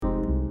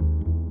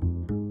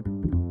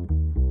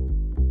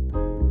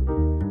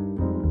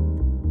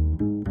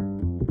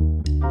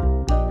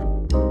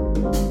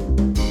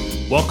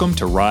Welcome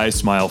to Rise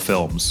Smile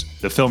Films,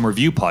 the film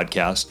review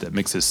podcast that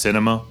mixes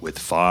cinema with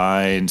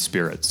fine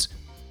spirits.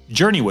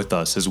 Journey with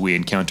us as we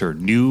encounter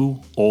new,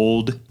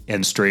 old,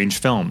 and strange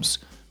films,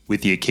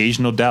 with the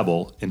occasional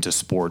dabble into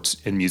sports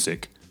and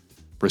music.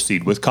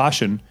 Proceed with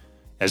caution,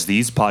 as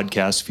these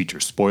podcasts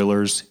feature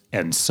spoilers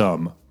and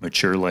some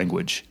mature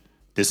language.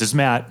 This is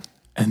Matt.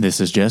 And this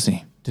is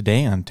Jesse.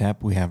 Today on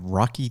tap, we have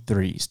Rocky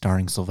 3,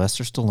 starring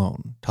Sylvester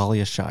Stallone,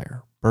 Talia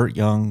Shire, Burt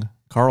Young,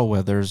 Carl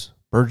Weathers,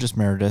 Burgess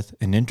Meredith,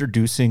 and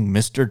introducing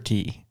Mr.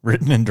 T,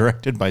 written and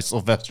directed by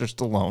Sylvester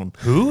Stallone.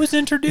 Who was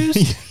introduced?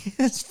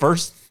 His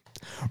first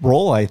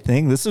role, I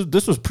think. This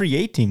was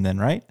pre-A-Team then,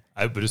 right?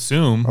 I would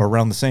assume. Or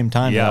around the same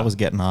time Yeah. that was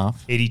getting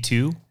off.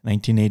 82?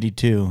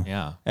 1982.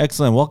 Yeah.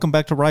 Excellent. Welcome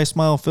back to Rise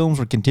Smile Films.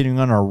 We're continuing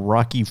on our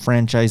Rocky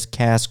franchise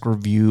cast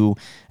review.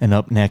 And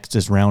up next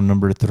is round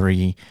number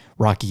 3,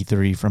 Rocky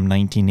 3 from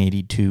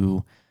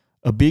 1982.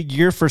 A big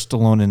year for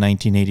Stallone in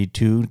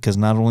 1982 because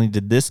not only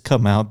did this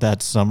come out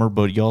that summer,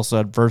 but you also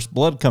had First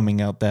Blood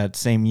coming out that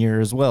same year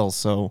as well.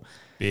 So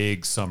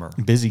Big summer.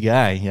 busy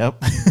guy.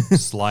 Yep.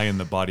 Sly and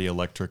the Body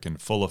Electric in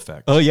full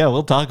effect. Oh yeah,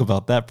 we'll talk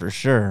about that for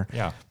sure.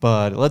 Yeah.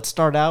 But let's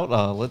start out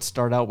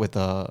with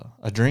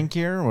a drink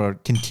here. We're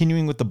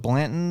continuing with the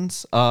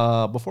Blantons.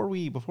 Before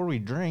we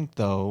drink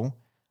though,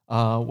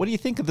 what do you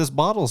think of this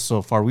bottle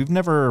so far? We've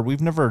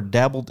never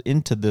dabbled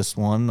into this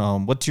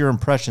one. What's your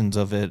impressions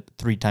of it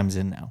 3 times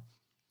in now?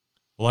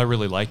 Well, I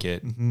really like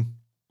it. Mm-hmm.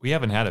 We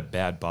haven't had a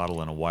bad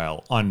bottle in a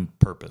while on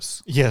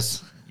purpose.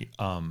 Yes.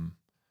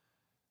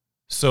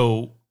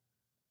 So,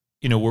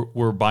 you know,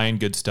 we're buying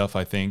good stuff,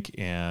 I think,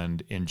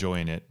 and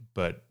enjoying it.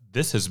 But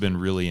this has been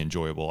really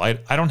enjoyable. I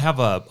don't have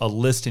a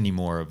list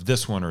anymore of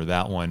this one or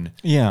that one.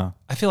 Yeah.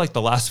 I feel like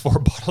the last 4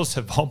 bottles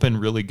have all been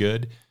really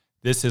good.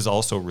 This is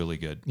also really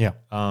good. Yeah.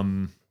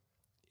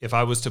 If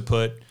I was to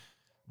put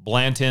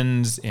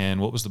Blanton's and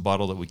what was the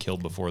bottle that we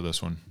killed before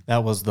this one?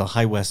 That was the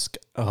High West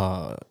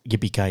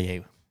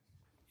Yippee-Ki-Yay.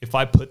 If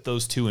I put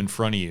those 2 in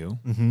front of you,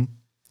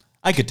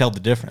 I could tell the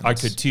difference. I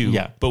could too.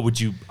 Yeah. But would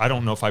you, I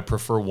don't know if I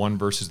prefer one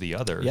versus the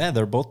other. Yeah,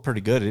 they're both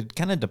pretty good. It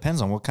kind of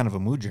depends on what kind of a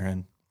mood you're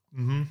in.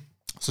 Mm-hmm.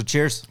 So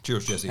cheers.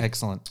 Cheers, Jesse.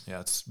 Excellent. Yeah,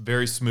 it's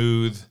very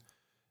smooth.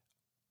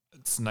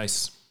 It's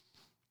nice.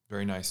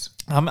 Very nice.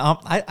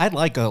 I'd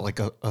like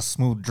a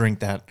smooth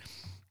drink that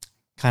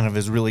kind of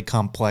is really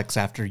complex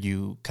after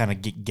you kind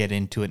of get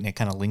into it and it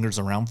kind of lingers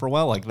around for a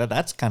while. Like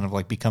that's kind of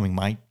like becoming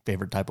my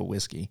favorite type of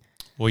whiskey.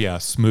 Well, yeah,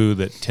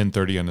 smooth at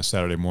 10:30 on a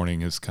Saturday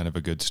morning is kind of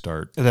a good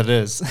start. That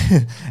is.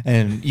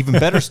 And even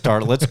better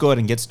start, let's go ahead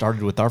and get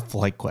started with our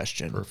flight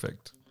question.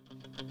 Perfect.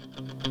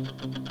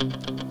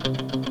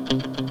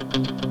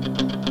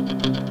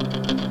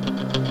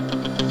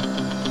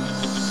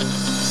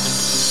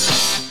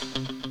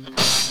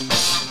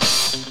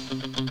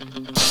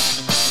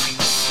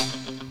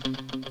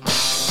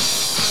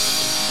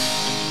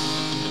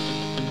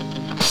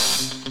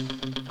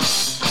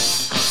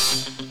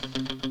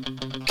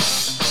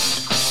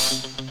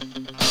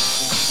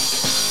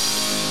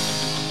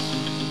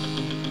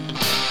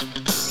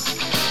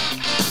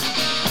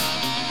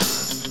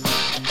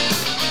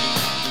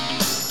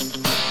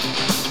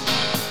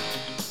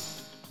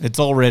 It's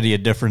already a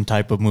different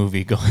type of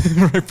movie going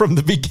right from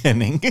the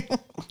beginning.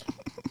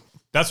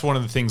 That's one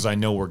of the things I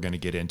know we're going to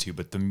get into,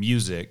 but the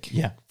music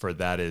Yeah. for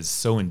that is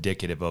so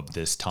indicative of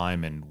this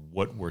time and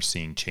what we're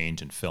seeing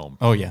change in film.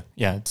 Oh, yeah.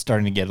 Yeah, it's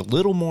starting to get a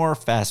little more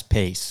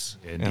fast-paced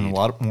and a Indeed.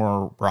 lot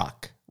more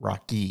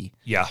rocky.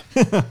 Yeah.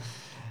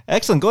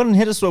 Excellent. Go ahead and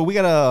hit us. So we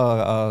got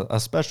a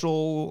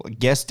special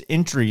guest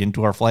entry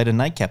into our Flight and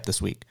Nightcap this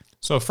week.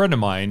 So a friend of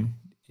mine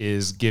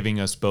is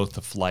giving us both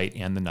the flight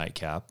and the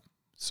nightcap.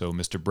 So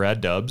Mr.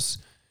 Brad Dubs,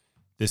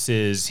 this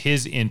is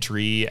his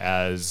entry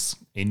as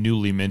a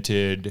newly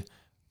minted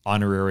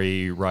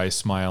honorary Rise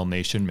Smile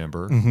Nation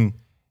member.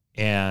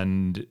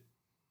 And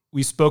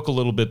we spoke a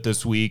little bit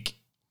this week,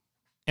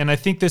 and I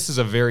think this is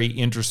a very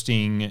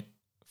interesting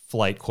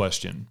flight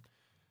question.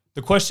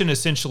 The question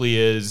essentially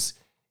is,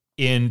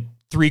 in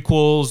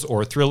threequels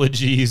or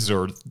trilogies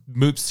or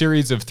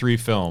series of 3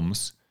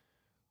 films,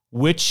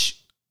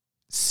 which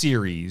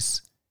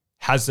series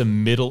has a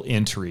middle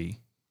entry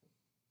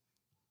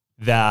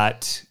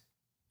that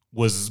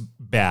was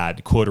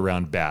bad, quote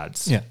around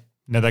bads? Yeah.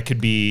 Now that could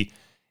be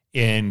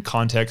in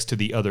context to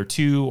the other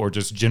 2 or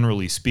just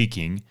generally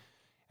speaking.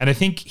 And I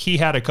think he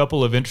had a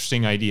couple of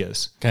interesting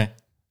ideas. Okay.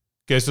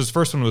 Okay, so his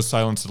first one was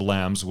Silence of the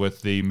Lambs,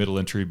 with the middle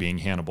entry being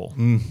Hannibal.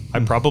 I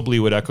probably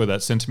would echo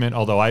that sentiment,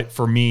 although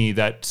for me,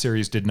 that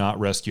series did not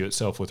rescue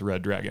itself with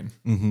Red Dragon.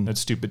 That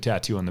stupid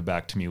tattoo on the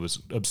back to me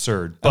was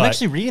absurd. But I'm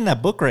actually reading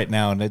that book right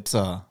now, and it's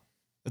a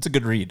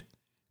good read.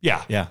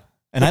 yeah. Yeah.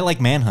 And I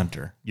like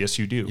Manhunter. Yes,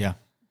 you do. Yeah.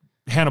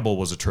 Hannibal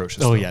was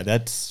atrocious. Oh, though. yeah.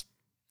 That's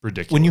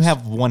Ridiculous. when you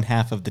have one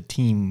half of the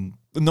team.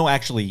 No,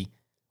 actually,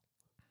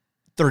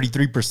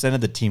 33%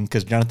 of the team,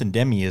 because Jonathan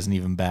Demme isn't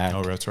even back.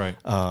 Oh, that's right.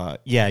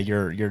 Yeah,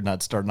 you're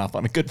not starting off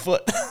on a good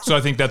foot. So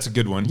I think that's a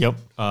good one. Yep.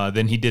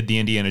 Then he did the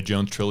Indiana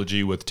Jones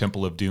trilogy with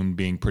Temple of Doom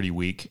being pretty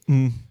weak.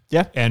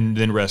 Yeah. And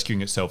then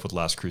rescuing itself with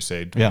Last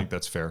Crusade. I Yeah. think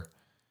that's fair.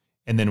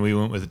 And then we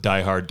went with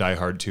Die Hard, Die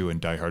Hard 2,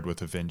 and Die Hard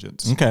with a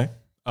Vengeance. Okay.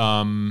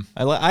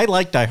 I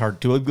like Die Hard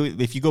 2.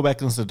 If you go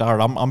back and listen to Die Hard,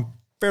 I'm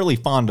fairly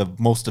fond of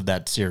most of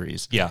that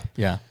series. Yeah.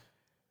 Yeah.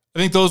 I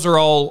think those are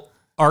all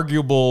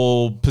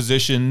arguable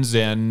positions,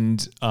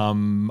 and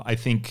I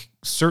think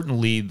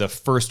certainly the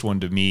first one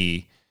to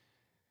me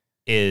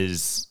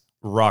is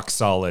rock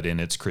solid in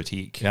its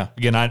critique. Yeah.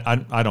 Again,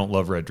 I don't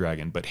love Red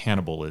Dragon, but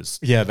Hannibal is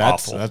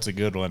that's awful. that's a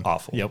good one.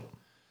 Awful. Yep.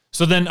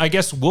 So then I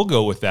guess we'll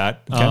go with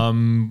that.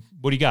 Okay.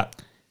 What do you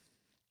got?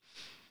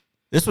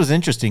 This was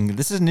interesting.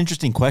 This is an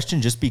interesting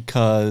question just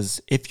because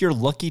if you're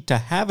lucky to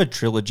have a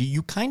trilogy,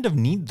 you kind of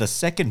need the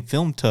second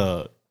film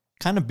to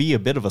kind of be a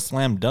bit of a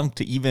slam dunk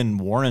to even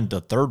warrant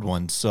a third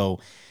one. So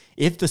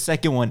if the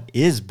second one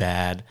is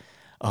bad,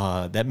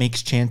 that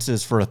makes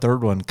chances for a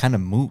third one kind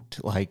of moot.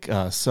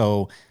 But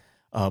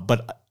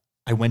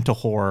I went to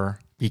horror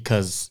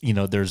because,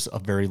 there's a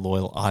very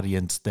loyal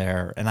audience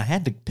there. And I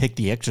had to pick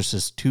The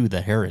Exorcist 2,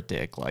 The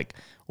Heretic. Like,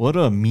 what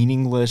a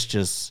meaningless,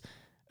 just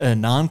a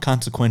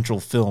non-consequential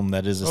film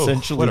that is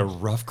essentially... what a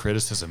rough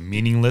criticism.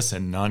 Meaningless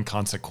and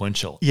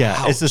non-consequential. Yeah,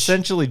 Ouch. It's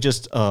essentially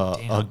just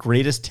a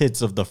greatest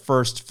hits of the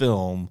first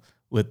film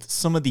with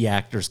some of the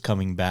actors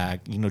coming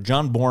back.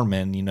 John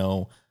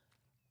Borman,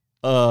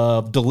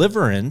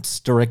 Deliverance,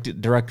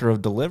 director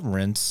of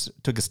Deliverance,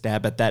 took a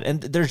stab at that,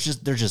 and there's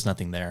just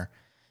nothing there.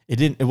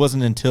 It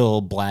wasn't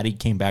until Blatty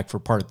came back for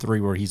part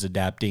 3 where he's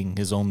adapting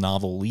his own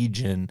novel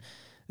Legion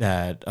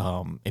that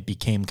it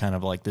became kind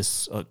of like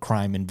this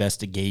crime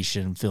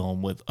investigation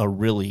film with a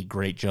really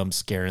great jump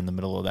scare in the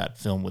middle of that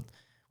film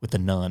with a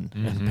nun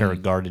and a pair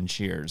of garden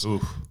shears.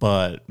 Oof.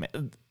 But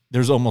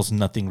there's almost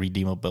nothing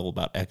redeemable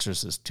about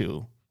Exorcist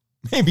 2.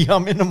 Maybe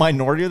I'm in a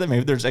minority of that.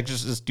 Maybe there's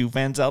Exorcist 2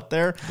 fans out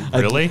there.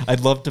 Really?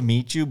 I'd love to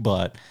meet you,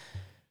 but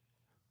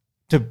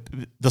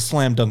the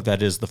slam dunk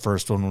that is the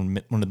first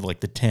one of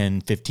the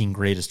 10, 15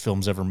 greatest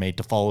films ever made,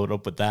 to follow it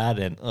up with that,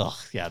 and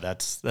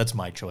that's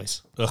my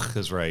choice. Ugh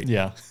is right.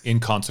 Yeah.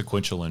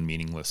 Inconsequential and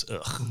meaningless.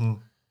 Ugh. Mm-hmm.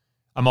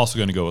 I'm also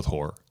going to go with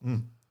horror.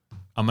 I'm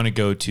going to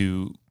go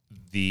to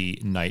the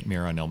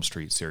Nightmare on Elm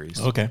Street series.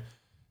 Okay.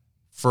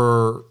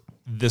 For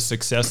the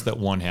success that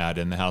one had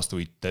in the house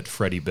that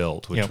Freddie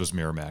built, which Yep. was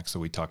Miramax, that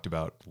we talked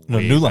about.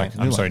 New Line.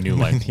 New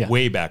Line. Yeah.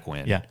 Way back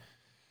when. Yeah.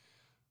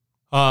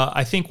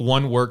 I think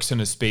one works in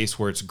a space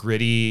where it's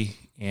gritty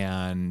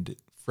and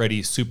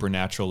Freddie's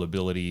supernatural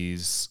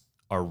abilities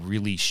are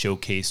really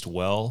showcased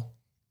well.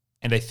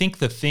 And I think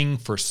the thing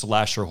for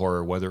slasher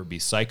horror, whether it be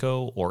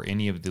Psycho or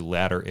any of the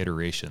latter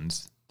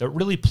iterations, that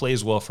really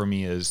plays well for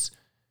me is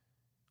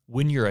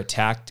when you're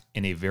attacked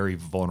in a very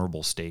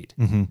vulnerable state.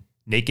 Mm-hmm.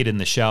 Naked in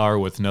the shower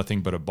with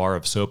nothing but a bar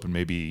of soap and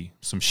maybe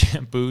some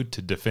shampoo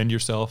to defend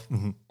yourself,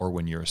 or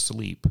when you're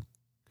asleep.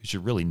 Because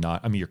you're really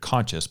not, you're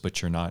conscious,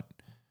 but you're not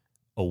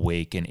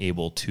awake and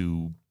able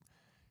to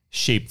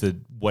shape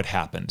what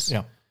happens.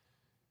 Yeah.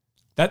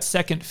 That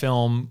second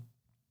film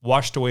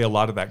washed away a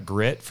lot of that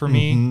grit for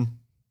me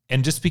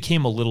and just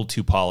became a little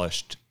too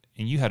polished.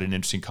 And you had an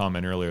interesting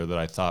comment earlier that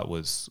I thought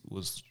was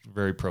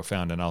very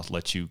profound, and I'll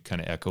let you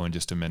kind of echo in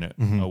just a minute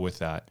with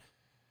that.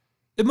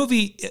 The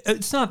movie,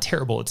 it's not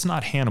terrible. It's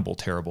not Hannibal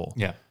terrible.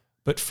 Yeah.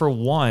 But for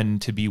one,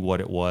 to be what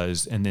it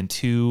was, and then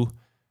two,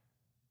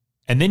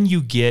 and then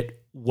you get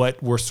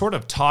what we're sort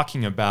of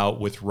talking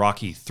about with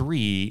Rocky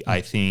 3,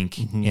 I think,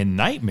 in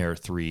Nightmare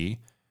 3,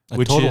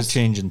 which total is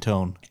change in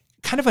tone.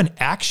 Kind of an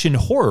action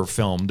horror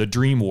film, The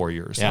Dream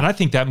Warriors. Yeah. And I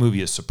think that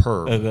movie is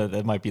superb.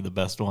 That might be the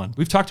best one.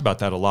 We've talked about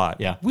that a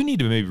lot. Yeah. We need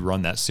to maybe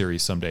run that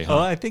series someday, huh?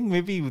 I think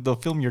maybe the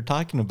film you're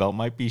talking about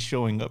might be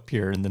showing up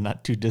here in the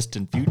not too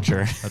distant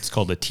future. That's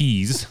called a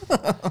tease.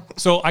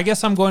 So I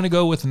guess I'm going to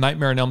go with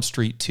Nightmare on Elm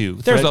Street 2.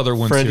 There's other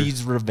ones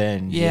Freddy's here.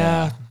 Revenge.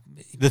 Yeah.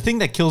 The thing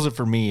that kills it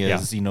for me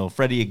is,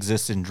 Freddy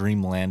exists in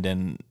Dreamland,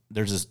 and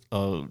there's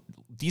a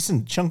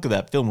decent chunk of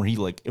that film where he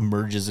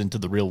emerges into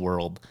the real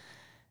world,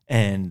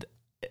 and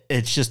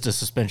it's just a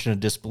suspension of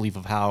disbelief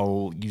of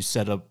how you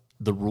set up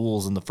the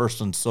rules in the first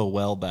one so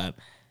well that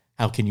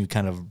how can you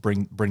kind of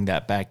bring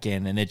that back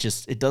in, and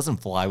it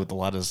doesn't fly with a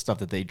lot of the stuff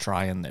that they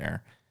try in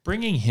there.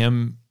 Bringing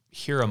him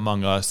here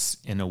among us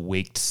in a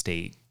waked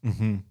state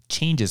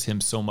changes him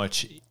so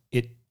much.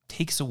 It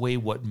takes away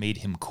what made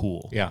him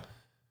cool. Yeah.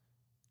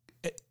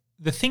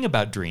 The thing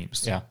about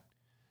dreams, yeah,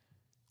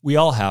 we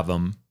all have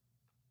them.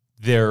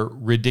 They're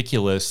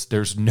ridiculous.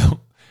 There's no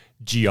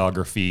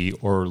geography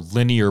or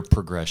linear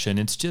progression.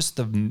 It's just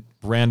the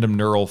random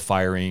neural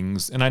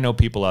firings. And I know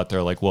people out there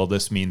are like, well,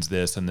 this means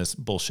this and this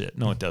bullshit.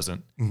 No, it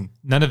doesn't.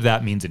 None of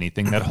that means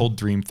anything. That whole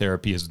dream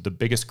therapy is the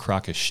biggest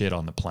crock of shit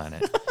on the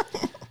planet.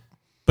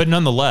 But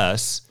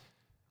nonetheless,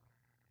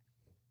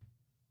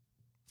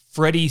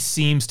 Freddy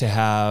seems to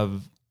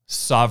have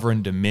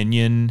sovereign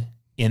dominion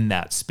in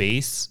that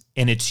space,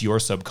 and it's your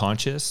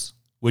subconscious,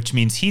 which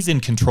means he's in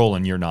control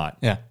and you're not.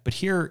 Yeah. But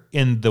here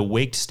in the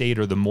waked state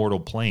or the mortal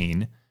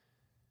plane,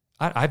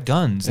 I have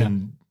guns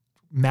and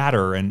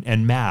matter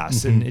and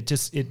mass, and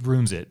it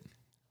ruins it.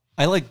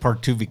 I like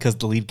part 2 because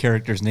the lead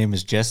character's name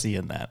is Jesse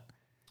in that.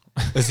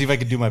 Let's see if I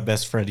can do my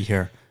best Freddy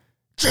here.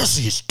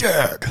 Jesse's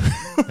dead.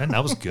 And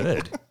that was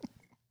good.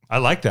 I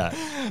like that.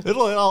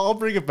 I'll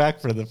bring it back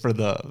for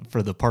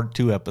the part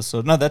 2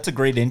 episode. No, that's a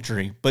great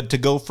entry. But to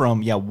go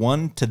from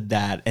 1 to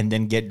that and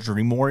then get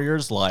Dream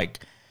Warriors,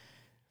 like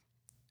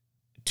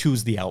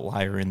 2's the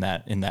outlier in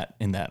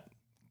that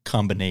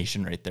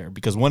combination right there,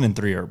 because 1 and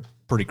 3 are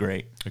pretty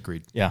great.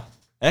 Agreed. Yeah.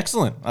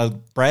 Excellent.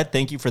 Brad,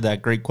 thank you for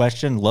that great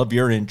question. Love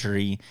your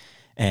entry.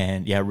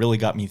 And it really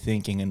got me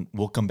thinking, and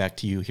we'll come back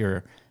to you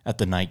here at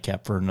the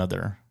Nightcap for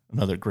another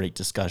great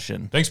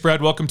discussion. Thanks,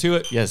 Brad. Welcome to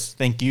it. Yes,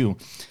 thank you.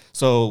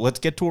 So let's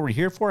get to what we're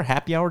here for,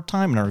 happy hour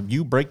time, and our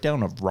review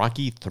breakdown of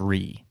Rocky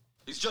 3.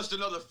 He's just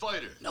another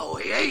fighter. No,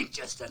 he ain't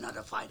just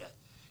another fighter.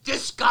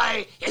 This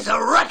guy is a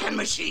wrecking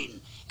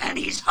machine, and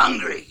he's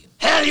hungry.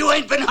 Hell, you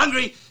ain't been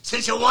hungry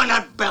since you won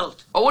that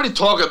belt. Oh, what are you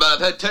talking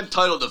about? I've had 10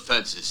 title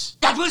defenses.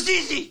 That was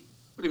easy.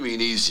 What do you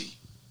mean easy?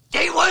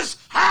 They was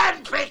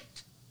handpicked.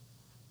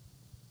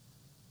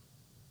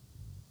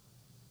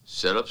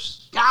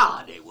 Setups?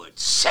 Ah, they were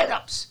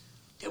setups.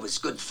 There was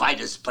good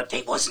fighters, but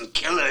they wasn't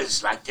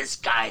killers like this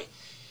guy.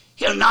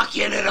 He'll knock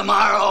you into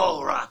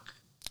tomorrow, Rock.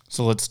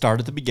 So let's start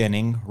at the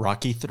beginning.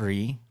 Rocky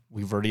 3.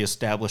 We've already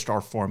established our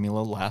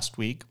formula last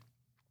week.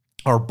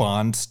 Our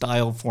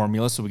Bond-style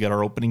formula. So we got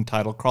our opening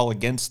title crawl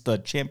against the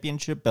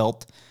championship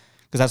belt.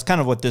 Because that's kind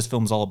of what this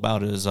film's all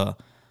about, is a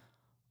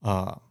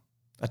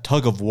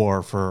tug of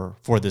war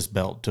for this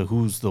belt, to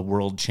who's the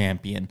world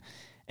champion.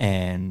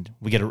 And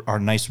we get our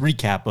nice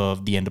recap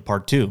of the end of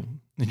part 2.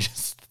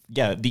 Just,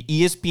 the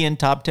ESPN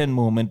top 10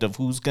 moment of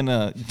who's going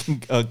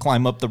to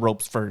climb up the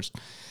ropes first.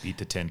 Beat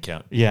the 10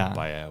 count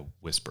by a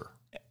whisper.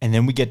 And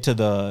then we get to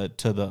the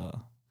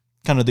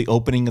kind of the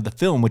opening of the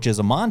film, which is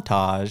a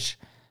montage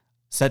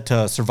set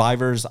to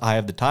Survivor's Eye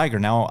of the Tiger.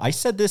 Now, I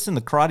said this in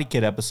the Karate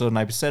Kid episode, and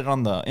I said it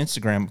on the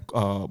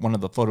Instagram, one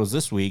of the photos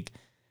this week.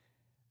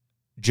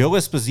 Joe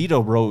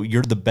Esposito wrote,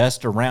 "You're the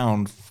best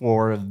around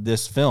for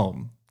this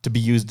film to be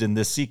used in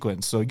this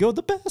sequence. So you're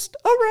the best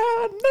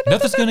around.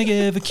 Nothing's going to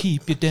ever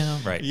keep you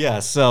down." Right. Yeah.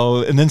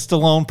 So, and then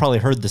Stallone probably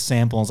heard the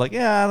sample and was like,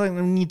 I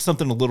need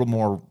something a little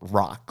more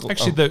rock.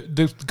 Actually,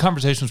 the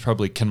conversation was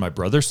probably, can my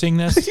brother sing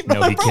this?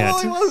 No, he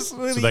can't. So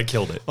that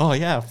killed it. Oh,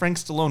 yeah. Frank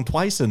Stallone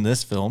twice in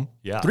this film.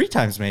 Yeah. 3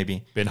 times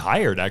maybe. Been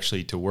hired,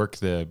 actually, to work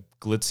the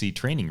glitzy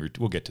training route.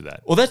 We'll get to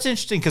that. Well, that's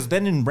interesting, because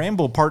then in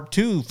Rambo Part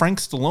 2, Frank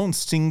Stallone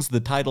sings the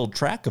title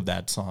track of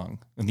that song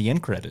in the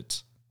end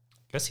credits.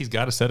 Guess he's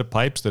got a set of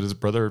pipes that his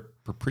brother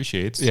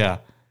appreciates. Yeah.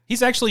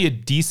 He's actually a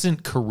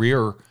decent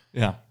career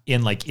Yeah.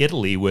 in like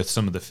Italy with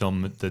some of the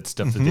film that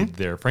stuff that they did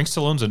there. Frank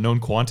Stallone's a known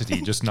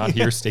quantity, just not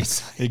here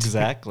stateside.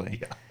 Exactly.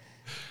 Yeah.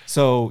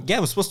 So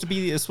yeah, it's supposed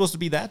to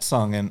be that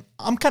song, and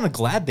I'm kind of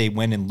glad they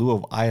went in lieu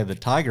of Eye of the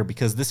Tiger,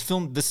 because this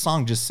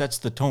song just sets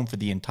the tone for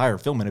the entire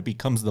film, and it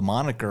becomes the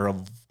moniker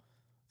of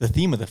the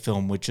theme of the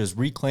film, which is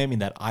reclaiming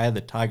that Eye of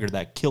the Tiger,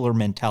 that killer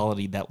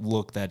mentality, that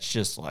look that's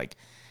just like,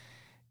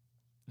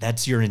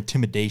 that's your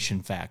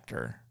intimidation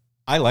factor.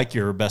 I like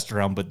Your Best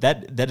Around, but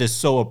that is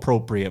so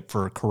appropriate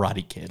for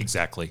Karate Kid.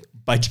 Exactly.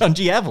 By John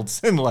G.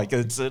 Avildsen. Like,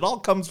 it all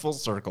comes full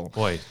circle.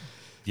 Boy.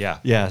 Yeah.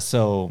 Yeah.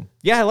 So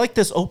I like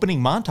this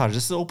opening montage.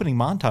 This opening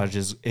montage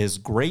is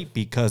great,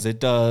 because it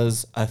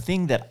does a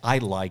thing that I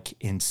like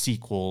in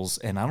sequels,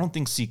 and I don't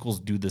think sequels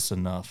do this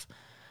enough,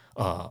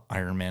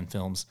 Iron Man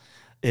films,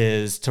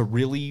 is to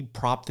really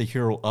prop the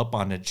hero up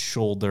on its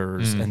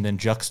shoulders and then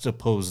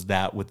juxtapose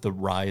that with the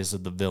rise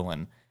of the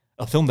villain.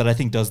 A film that I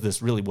think does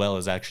this really well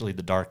is actually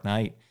The Dark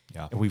Knight.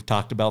 Yeah. And we've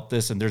talked about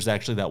this, and there's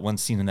actually that one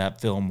scene in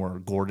that film where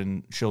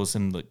Gordon shows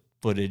him the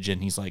footage,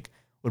 and he's like,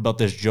 what about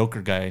this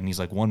Joker guy? And he's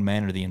like, one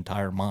man or the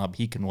entire mob,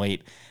 he can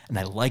wait. And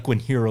I like when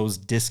heroes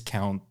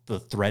discount the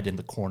threat in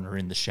the corner,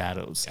 in the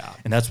shadows. Yeah.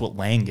 And that's what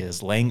Lang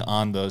is. Lang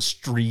on the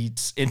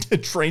streets, into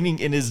training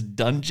in his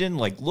dungeon,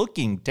 like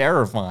looking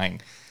terrifying.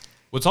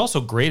 What's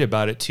also great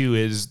about it, too,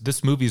 is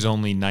this movie's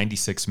only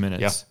 96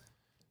 minutes. Yeah.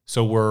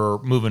 So we're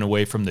moving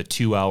away from the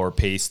 2-hour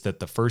pace that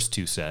the first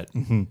two set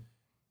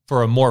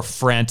for a more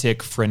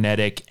frantic,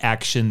 frenetic,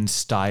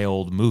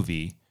 action-styled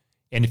movie.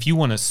 And if you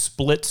want to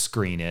split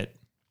screen it,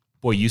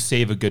 boy, you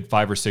save a good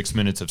 5 or 6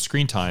 minutes of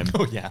screen time.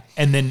 Oh, yeah.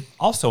 And then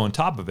also on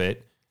top of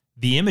it,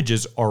 the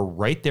images are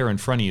right there in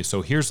front of you.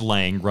 So here's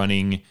Lang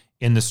running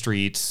in the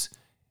streets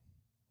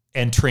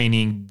and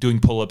training,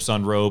 doing pull-ups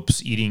on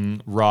ropes, eating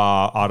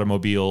raw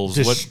automobiles.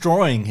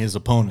 Destroying his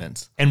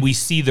opponents. And we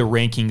see the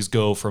rankings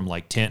go from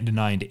like 10 to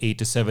 9 to 8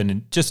 to 7,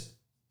 and just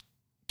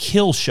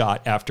kill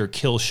shot after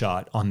kill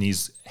shot on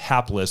these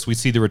hapless. We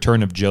see the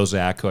return of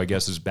Jozak, who I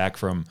guess is back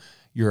from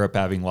Europe,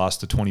 having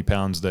lost the 20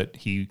 pounds that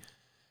he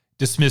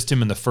dismissed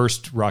him in the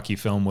first Rocky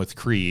film with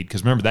Creed,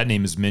 because remember, that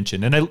name is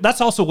mentioned. And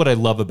that's also what I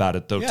love about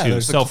it, though,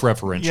 too.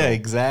 Self-referential. Yeah,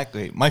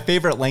 exactly. My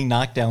favorite Lang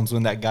knockdowns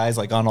when that guy's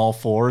like on all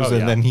fours,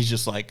 and then he's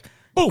just like,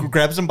 boom,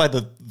 grabs him by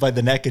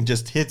the neck and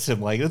just hits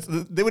him. Like,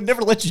 they would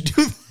never let you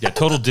do that. Yeah,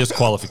 total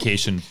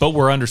disqualification. But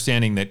we're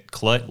understanding that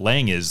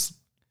Lang is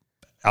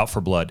out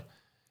for blood.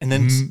 And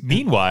then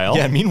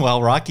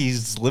meanwhile,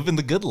 Rocky's living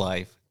the good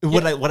life.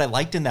 What I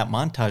liked in that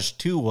montage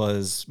too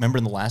was, remember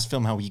in the last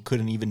film how he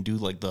couldn't even do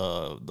like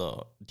the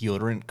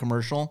deodorant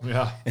commercial?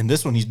 Yeah. In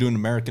this one, he's doing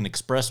American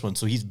Express one,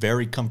 so he's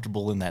very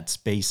comfortable in that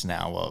space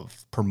now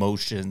of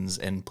promotions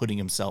and putting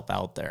himself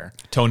out there.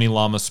 Tony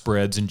Lama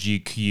Spreads and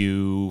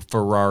GQ,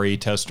 Ferrari,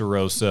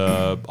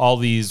 Testarossa, all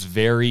these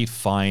very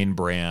fine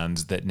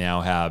brands that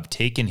now have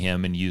taken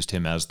him and used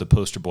him as the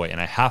poster boy.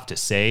 And I have to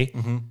say,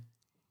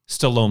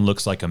 Stallone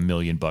looks like $1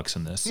 million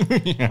in this.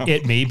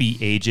 It may be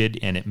aged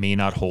and it may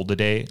not hold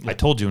today. I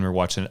told you when we were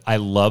watching it, I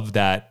love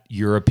that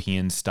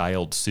European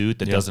styled suit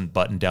that doesn't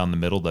button down the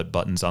middle, that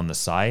buttons on the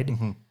side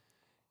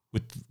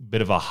with a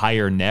bit of a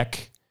higher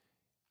neck.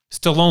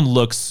 Stallone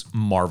looks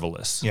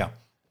marvelous. Yeah.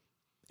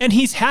 And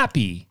he's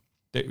happy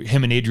that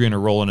him and Adrian are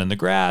rolling in the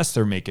grass.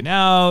 They're making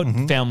out.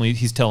 Family,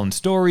 he's telling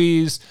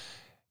stories.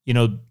 You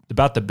know,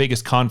 about the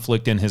biggest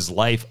conflict in his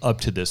life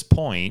up to this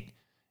point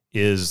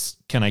is,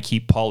 can I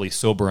keep Paulie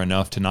sober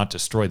enough to not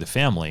destroy the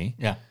family?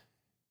 Yeah.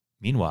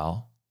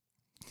 Meanwhile,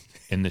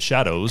 in the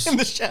shadows,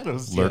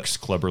 lurks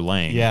Clubber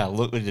Lang. Yeah,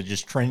 look, they're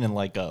just training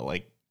like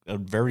a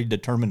very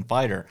determined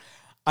fighter.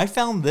 I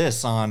found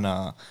this on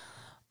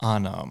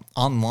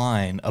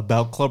online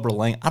about Clubber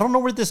Lang. I don't know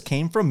where this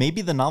came from.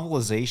 Maybe the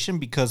novelization,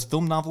 because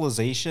film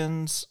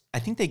novelizations, I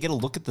think they get a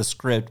look at the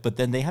script, but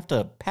then they have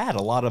to pad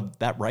a lot of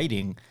that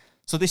writing.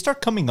 So they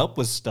start coming up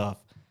with stuff.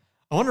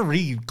 I want to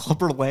read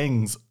Clubber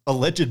Lang's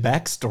alleged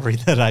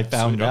backstory that I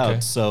found Sweet, okay.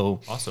 out.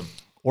 So, Awesome.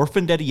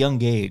 orphaned at a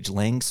young age,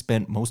 Lang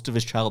spent most of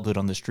his childhood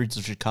on the streets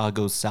of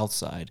Chicago's South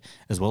Side,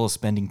 as well as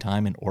spending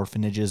time in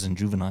orphanages and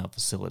juvenile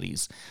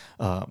facilities.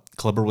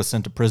 Clubber was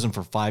sent to prison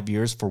for 5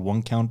 years for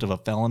one count of a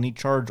felony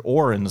charge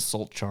or an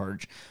assault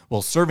charge.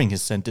 While serving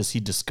his sentence,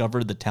 he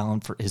discovered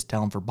his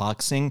talent for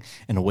boxing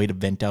and a way to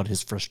vent out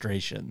his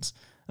frustrations.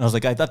 And I was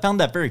like, I found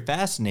that very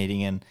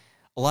fascinating. And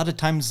a lot of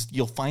times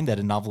you'll find that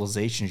in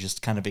novelizations,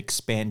 just kind of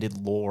expanded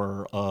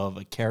lore of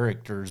a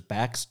character's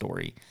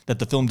backstory that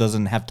the film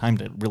doesn't have time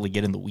to really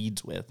get in the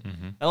weeds with.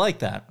 I like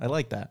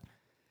that.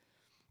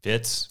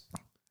 Fits.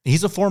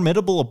 He's a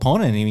formidable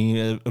opponent. I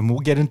mean, and we'll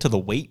get into the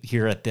weight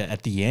here at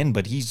the end,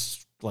 but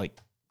he's like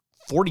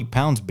 40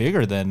 pounds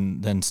bigger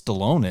than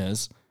Stallone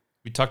is.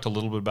 We talked a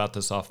little bit about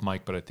this off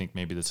mic, but I think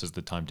maybe this is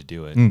the time to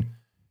do it.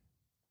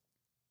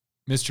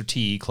 Mr.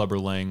 T, Clubber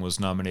Lang, was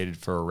nominated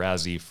for a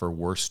Razzie for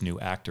Worst New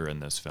Actor in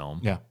this film.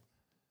 Yeah.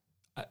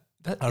 I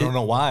don't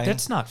know why.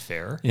 That's not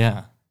fair.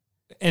 Yeah.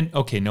 And,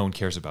 okay, no one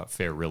cares about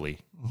fair, really.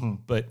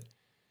 But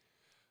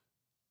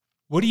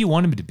what do you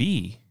want him to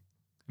be?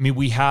 I mean,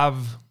 we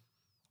have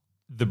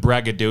the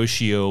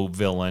braggadocio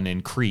villain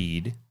in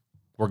Creed.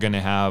 We're going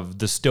to have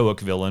the stoic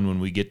villain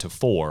when we get to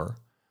 4.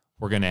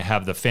 We're going to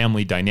have the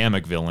family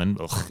dynamic villain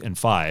in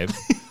 5.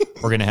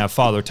 We're going to have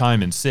Father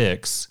Time in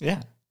 6.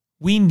 Yeah.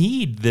 We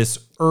need this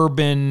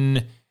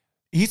urban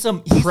He's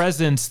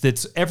presence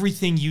that's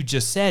everything you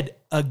just said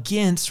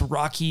against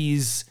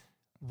Rocky's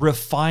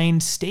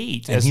refined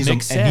state, and as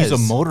Nick says. And he's a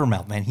motor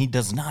mouth, man. He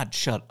does not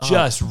shut up.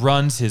 Just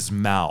runs his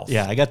mouth.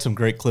 Yeah, I got some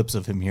great clips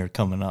of him here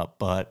coming up.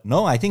 But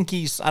no, I don't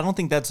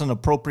think that's an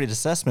appropriate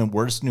assessment.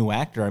 Worst new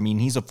actor. I mean,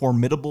 he's a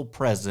formidable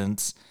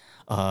presence.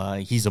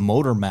 He's a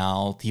motor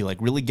mouth. He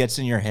like really gets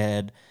in your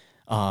head.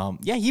 I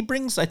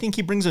think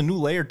he brings a new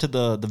layer to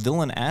the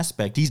villain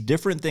aspect. He's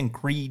different than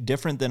Creed,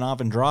 different than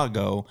Ivan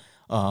Drago.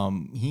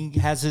 He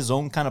has his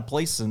own kind of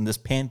place in this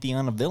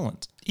pantheon of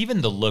villains.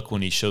 Even the look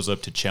when he shows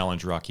up to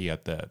challenge Rocky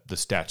at the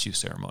statue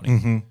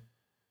ceremony.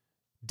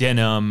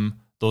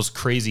 Denim, those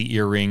crazy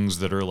earrings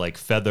that are like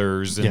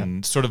feathers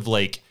and sort of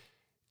like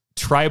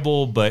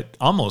tribal, but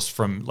almost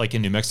from like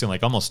in New Mexico,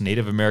 like almost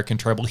Native American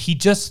tribal. He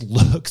just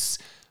looks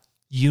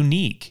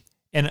unique.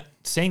 And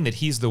saying that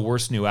he's the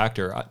worst new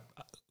actor,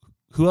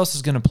 who else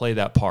is going to play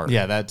that part?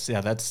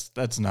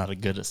 That's not a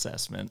good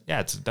assessment.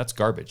 Yeah, that's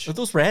garbage. But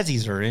those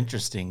Razzies are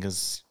interesting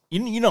because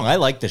I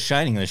like The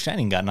Shining. The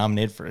Shining got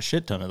nominated for a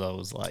shit ton of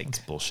those. Like, That's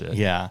bullshit.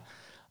 Yeah,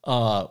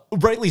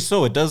 rightly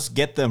so. It does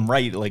get them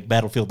right, like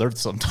Battlefield Earth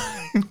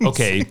sometimes.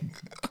 Okay,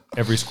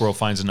 every squirrel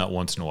finds a nut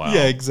once in a while.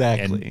 Yeah,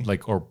 exactly. And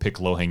or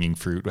pick low hanging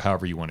fruit,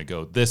 however you want to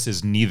go. This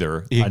is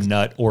neither a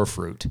nut or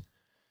fruit.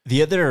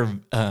 The other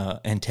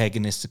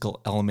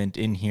antagonistical element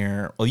in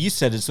here, well, you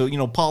said it. So,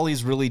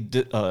 Paulie's really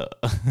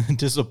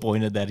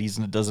disappointed that he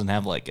doesn't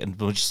have like as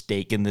much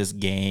stake in this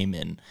game,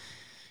 and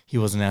he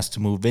wasn't asked to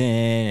move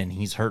in, and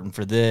he's hurting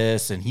for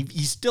this, and he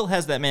still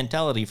has that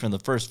mentality from the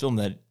first film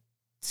that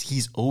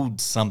he's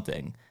owed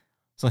something.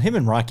 So him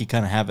and Rocky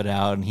kind of have it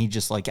out, and he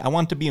just like, I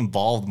want to be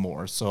involved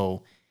more.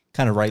 So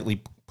kind of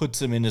rightly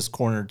puts him in his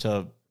corner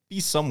to be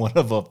somewhat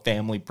of a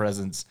family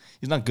presence.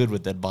 He's not good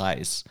with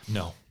advice.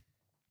 No.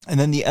 And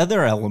then the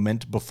other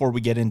element, before we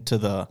get into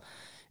the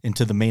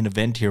main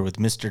event here with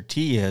Mr.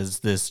 T, is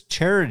this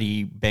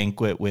charity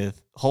banquet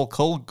with Hulk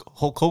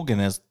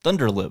Hogan as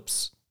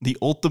Thunderlips, the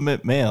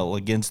ultimate male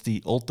against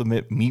the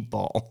ultimate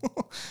meatball.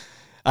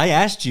 I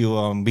asked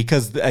you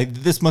because I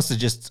must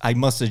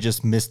have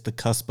just missed the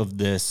cusp of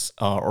this,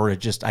 or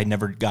I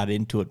never got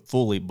into it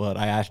fully. But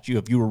I asked you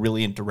if you were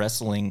really into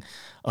wrestling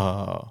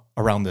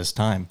around this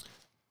time.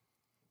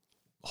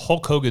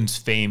 Hulk Hogan's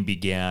fame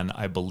began,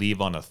 I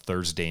believe, on a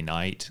Thursday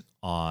night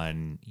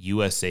on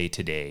USA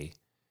Today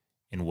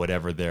in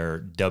whatever their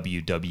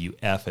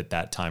WWF at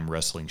that time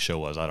wrestling show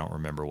was. I don't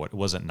remember what. It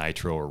wasn't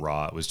Nitro or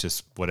Raw. It was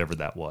just whatever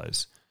that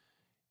was.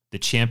 The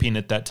champion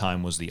at that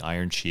time was the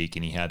Iron Sheik,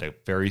 and he had a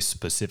very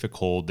specific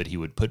hold that he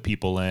would put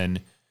people in,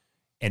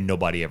 and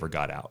nobody ever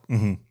got out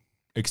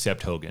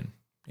except Hogan.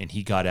 And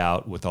he got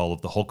out with all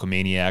of the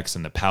Hulkamaniacs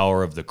and the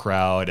power of the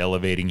crowd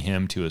elevating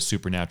him to a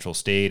supernatural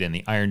state, and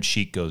the Iron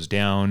Sheik goes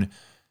down,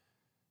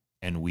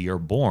 and we are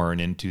born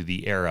into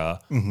the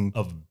era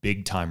of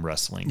big-time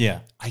wrestling. Yeah.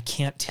 I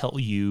can't tell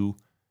you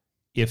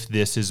if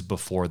this is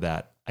before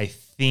that. I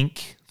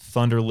think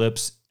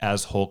Thunderlips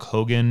as Hulk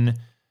Hogan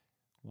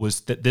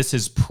was that this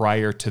is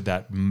prior to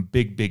that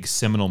big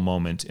seminal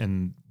moment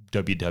in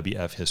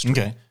WWF history.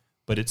 Okay.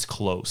 But it's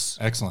close.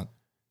 Excellent.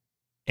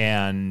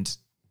 And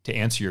to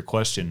answer your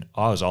question,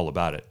 I was all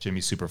about it.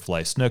 Jimmy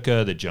Superfly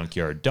Snuka, the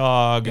Junkyard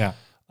Dog. Yeah.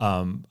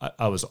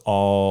 I was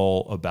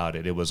all about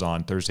it. It was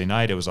on Thursday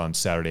night. It was on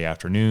Saturday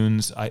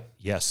afternoons.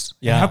 Yes.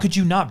 Yeah. And how could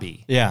you not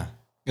be? Yeah.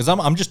 Because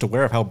I'm just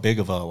aware of how big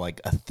of a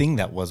thing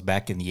that was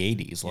back in the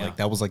 80s. Like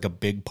that was like a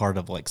big part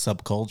of like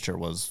subculture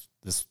was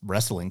this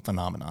wrestling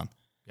phenomenon.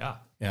 Yeah.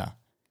 Yeah.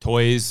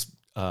 Toys,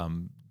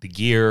 the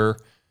gear,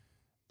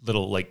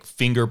 little like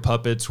finger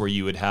puppets where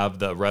you would have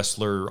the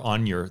wrestler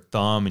on your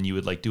thumb and you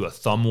would like do a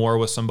thumb war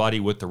with somebody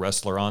with the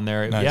wrestler on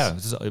there.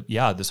 Nice.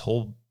 This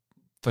whole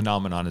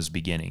phenomenon is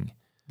beginning.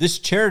 This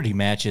charity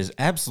match is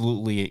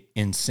absolutely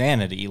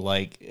insanity.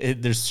 Like,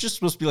 there's just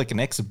supposed to be like an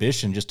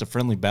exhibition, just a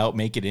friendly bout,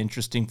 make it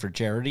interesting for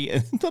charity.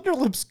 And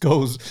Thunderlips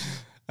goes,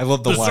 I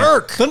love the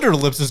berserk. line.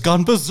 Thunderlips has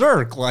gone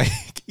berserk. Like,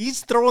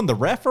 he's throwing the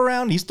ref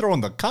around, he's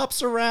throwing the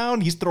cops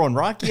around, he's throwing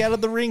Rocky out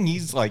of the ring.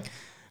 He's like,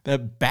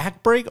 that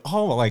back break.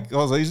 Oh, like, I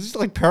was like, he's just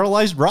like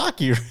paralyzed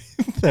Rocky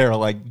right there.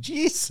 Like,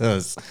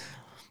 Jesus.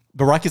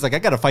 But Rocky's like, I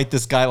got to fight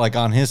this guy like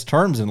on his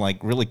terms, and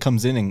like really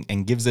comes in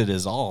and gives it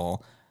his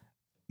all.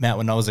 Matt,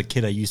 when I was a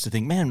kid, I used to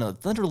think, man,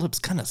 Thunderlips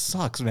kind of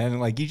sucks, man.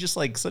 And like, he's just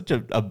like such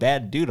a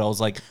bad dude. I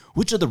was like,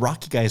 which of the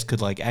Rocky guys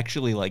could like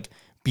actually like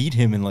beat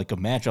him in like a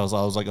match? I was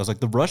like,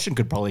 the Russian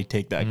could probably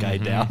take that guy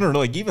down, or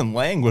like even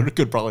Lang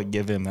could probably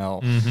give him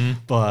hell.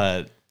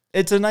 But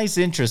it's a nice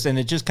interest, and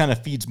it just kind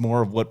of feeds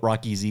more of what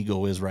Rocky's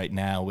ego is right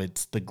now.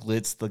 It's the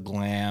glitz, the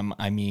glam.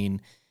 I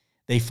mean,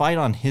 they fight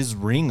on his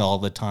ring all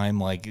the time.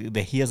 Like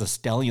he has a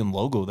stallion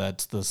logo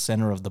that's the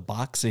center of the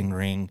boxing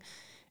ring.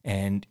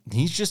 And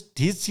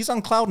he's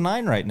on cloud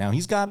nine right now.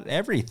 He's got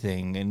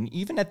everything. And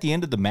even at the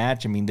end of the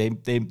match, I mean,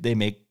 they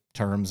make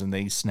terms and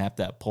they snap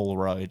that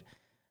Polaroid.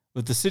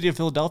 But the city of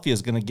Philadelphia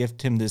is going to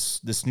gift him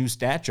this new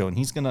statue, and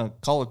he's going to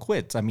call it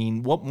quits. I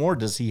mean, what more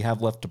does he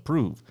have left to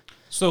prove?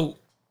 So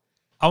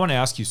I want to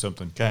ask you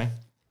something. Okay.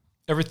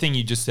 Everything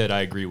you just said, I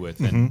agree with.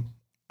 And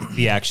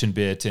the action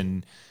bit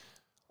and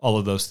all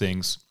of those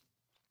things.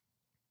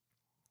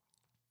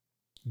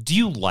 Do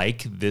you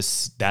like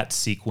that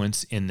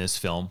sequence in this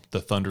film, the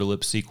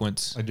Thunderlips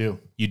sequence? I do.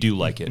 You do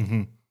like it.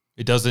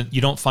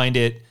 You don't find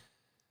it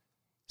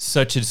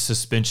such a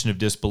suspension of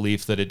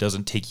disbelief that it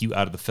doesn't take you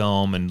out of the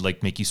film and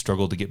like make you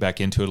struggle to get back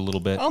into it a little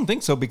bit? I don't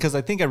think so, because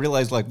I think I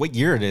realized like what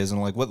year it is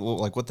and like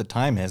what the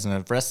time is, and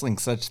if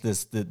wrestling's such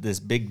this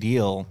big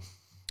deal,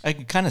 I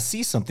could kind of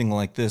see something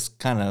like this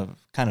kind of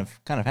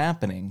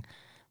happening,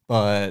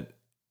 but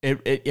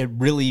it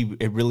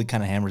really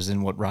kind of hammers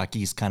in what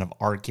Rocky's kind of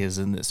arc is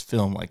in this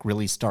film, like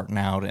really starting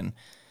out. And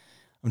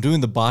I'm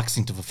doing the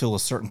boxing to fulfill a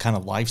certain kind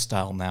of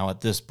lifestyle now.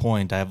 At this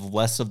point, I have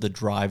less of the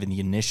drive and the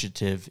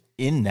initiative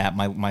in that.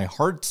 My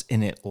heart's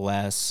in it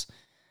less.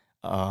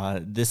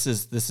 This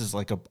is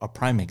like a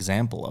prime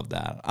example of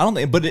that. I don't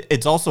think, but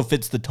it also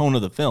fits the tone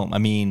of the film. I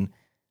mean,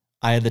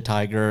 Eye of the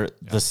Tiger,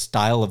 the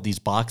style of these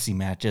boxing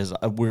matches.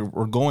 We're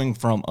going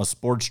from a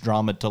sports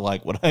drama to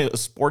like a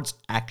sports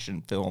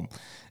action film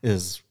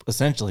is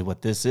essentially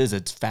what this is.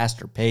 It's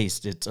faster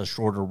paced. It's a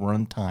shorter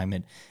run time,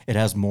 and it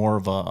has more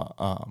of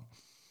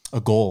a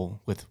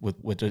goal with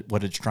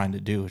what it's trying to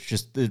do. It's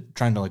just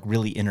trying to like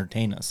really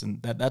entertain us,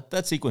 and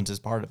that sequence is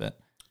part of it.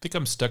 I think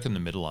I'm stuck in the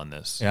middle on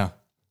this. Yeah,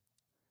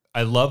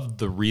 I love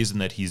the reason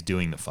that he's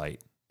doing the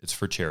fight. It's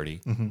for charity,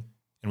 and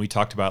we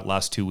talked about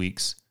last 2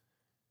 weeks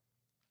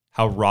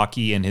how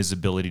Rocky and his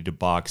ability to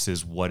box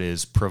is what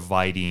is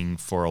providing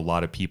for a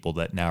lot of people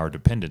that now are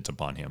dependent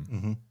upon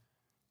him.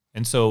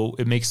 And so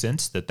it makes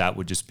sense that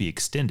would just be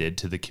extended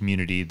to the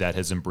community that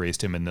has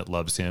embraced him and that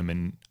loves him.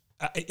 And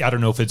I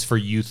don't know if it's for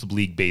youth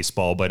league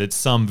baseball, but it's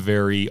some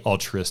very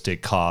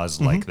altruistic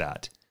cause like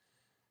that.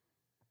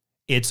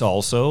 It's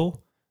also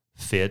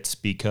fits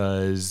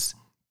because,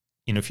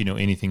 if you know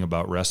anything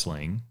about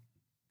wrestling,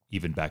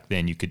 even back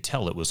then, you could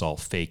tell it was all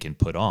fake and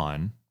put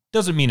on.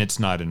 Doesn't mean it's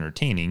not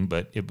entertaining,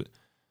 but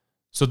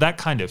so that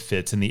kind of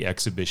fits in the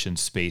exhibition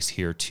space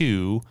here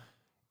too.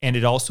 And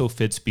it also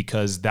fits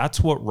because that's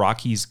what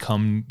Rocky's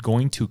going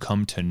to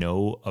come to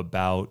know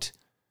about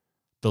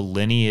the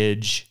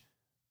lineage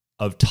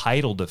of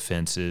title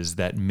defenses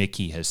that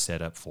Mickey has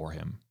set up for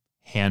him.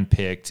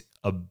 Handpicked,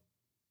 a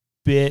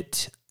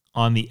bit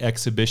on the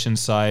exhibition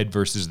side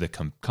versus the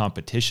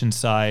competition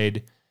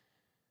side.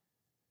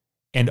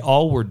 And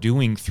all we're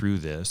doing through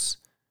this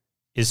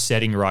is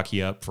setting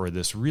Rocky up for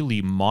this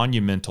really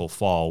monumental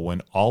fall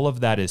when all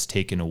of that is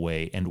taken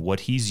away and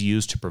what he's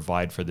used to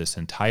provide for this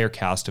entire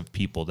cast of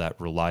people that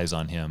relies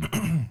on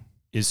him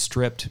is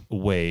stripped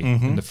away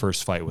in the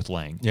first fight with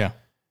Lang. Yeah.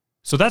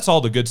 So that's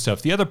all the good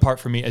stuff. The other part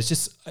for me is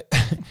just,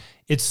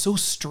 it's so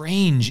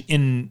strange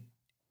in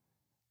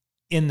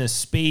the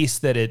space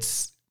that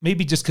it's,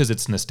 maybe just because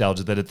it's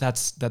nostalgia, that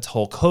that's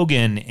Hulk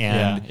Hogan.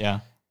 And yeah.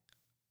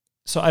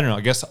 So I don't know.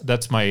 I guess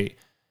that's my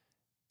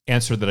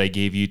answer that I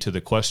gave you to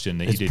the question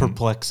that It's you didn't.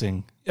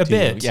 perplexing. A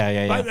bit.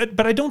 Yeah.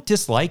 But I don't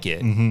dislike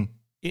it. Mm-hmm.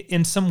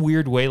 In some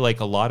weird way, like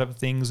a lot of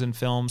things in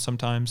film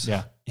sometimes.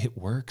 Yeah. It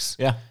works.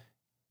 Yeah.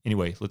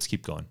 Anyway, let's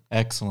keep going.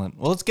 Excellent.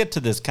 Well, let's get to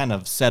this kind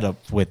of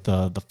setup with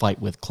the fight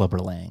with Clubber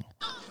Lang.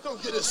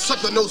 Don't get this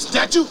sucker no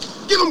statue.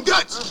 Give him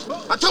guts.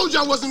 I told you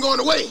I wasn't going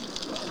away.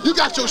 You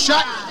got your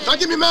shot. Now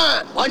give me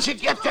mine. Why don't you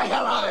get the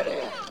hell out of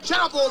there? Shut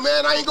up, old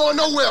man. I ain't going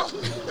nowhere.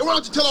 And why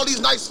don't you tell all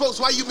these nice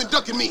folks why you've been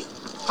ducking me?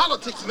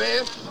 Politics,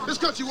 man. This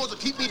country wants to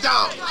keep me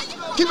down.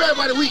 Keep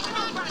everybody weak.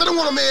 They don't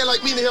want a man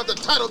like me to have the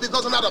title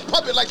because I'm not a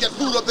puppet like that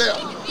fool up there.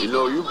 You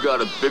know, you got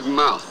a big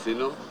mouth, you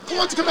know? Why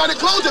don't you come out and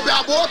close it,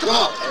 bad boy? Come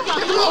on.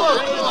 Come on.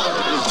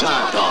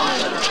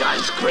 That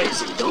guy's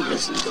crazy. Don't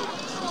listen to him.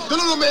 The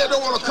little man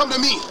don't want to come to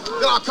me.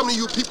 Then I'll come to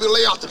you people and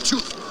lay out the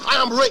truth. I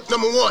am ranked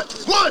number 1.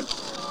 1!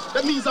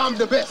 That means I'm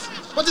the best.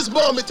 But this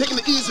bum been taking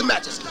the easy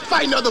matches,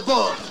 fighting other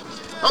bums.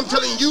 I'm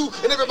telling you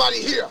and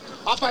everybody here,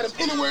 I'll fight him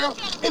anywhere,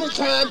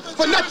 anytime,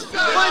 for nothing.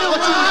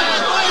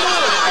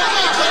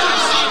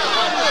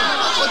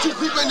 But you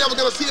people ain't never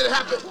gonna see it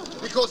happen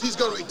because he's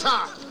gonna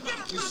retire.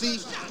 You see,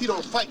 he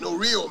don't fight no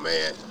real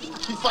man.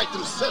 He fight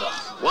them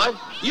setups. What?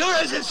 You're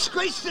a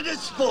disgrace to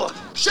this sport.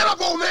 Shut up,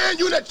 old man.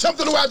 You and that chump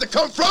don't know where to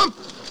come from.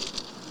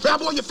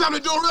 Bad boy, your family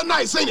doing real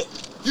nice, ain't it?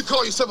 You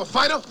call yourself a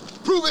fighter?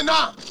 Prove it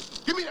now.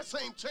 Give me that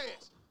same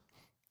chance.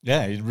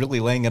 Yeah, he's really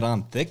laying it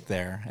on thick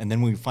there. And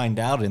then we find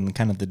out in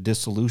kind of the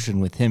dissolution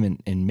with him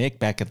and Mick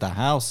back at the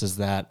house is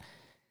that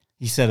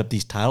he set up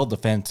these title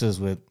defenses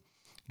with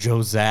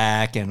Joe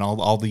Zack and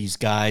all these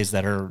guys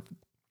that are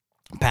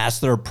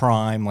past their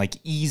prime, like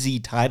easy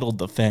title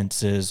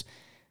defenses,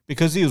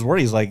 because he was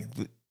worried. He's like,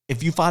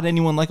 if you fought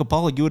anyone like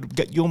Apollo,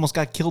 you almost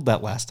got killed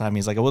that last time.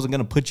 He's like, I wasn't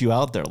going to put you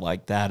out there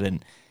like that.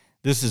 And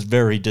this is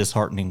very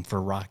disheartening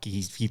for Rocky.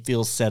 He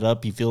feels set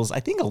up. He feels, I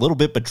think, a little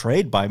bit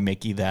betrayed by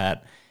Mickey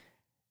that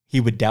he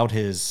would doubt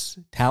his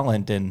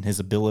talent and his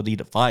ability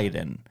to fight.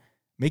 And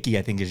Mickey,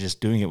 I think, is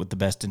just doing it with the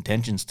best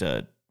intentions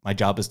my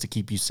job is to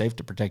keep you safe,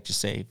 to protect you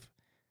safe.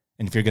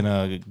 And if you're going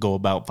to go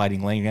about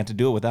fighting Lang, you have to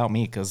do it without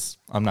me because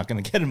I'm not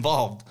going to get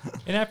involved.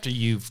 And after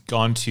you've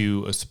gone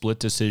to a split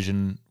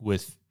decision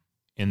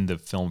in the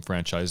film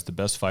franchise, the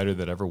best fighter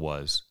that ever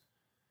was,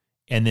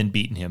 and then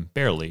beaten him,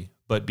 barely,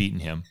 but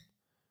beaten him,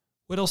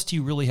 what else do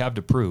you really have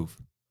to prove?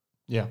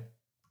 Yeah.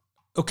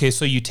 Okay,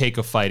 so you take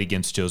a fight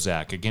against Joe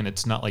Zack. Again,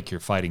 it's not like you're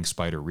fighting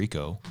Spider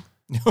Rico.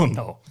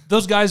 No.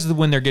 Those guys,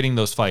 when they're getting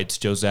those fights,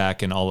 Joe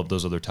Zack and all of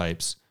those other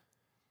types,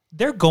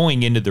 they're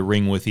going into the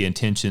ring with the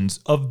intentions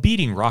of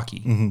beating Rocky.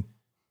 Mm-hmm.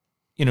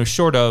 You know,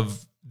 short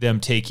of them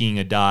taking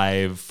a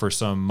dive for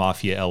some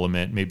mafia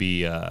element.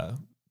 Maybe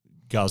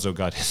Gazzo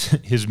got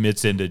his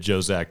mitts into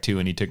Joe Zack too,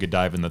 and he took a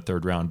dive in the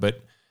 3rd round.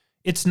 But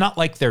it's not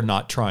like they're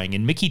not trying.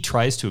 And Mickey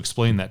tries to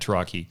explain that to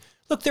Rocky.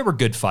 Look, they were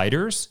good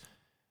fighters.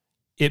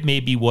 It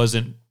maybe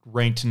wasn't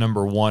ranked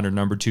number 1 or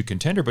number 2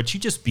 contender, but you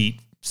just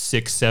beat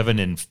 6, 7,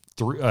 and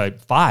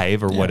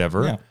 5 or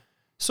whatever. Yeah.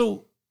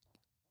 So,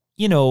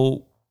 you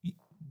know,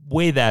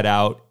 weigh that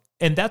out.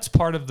 And that's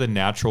part of the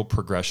natural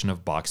progression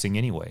of boxing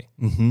anyway.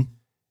 Mm-hmm.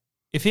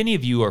 If any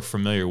of you are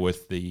familiar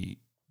with the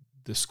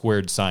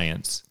squared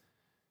science,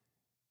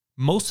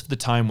 most of the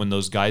time when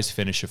those guys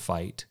finish a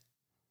fight,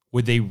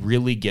 would they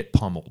really get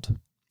pummeled?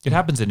 It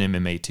happens in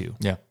MMA too.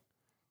 Yeah.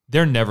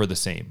 They're never the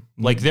same.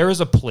 Like there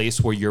is a place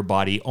where your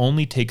body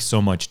only takes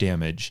so much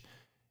damage.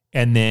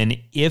 And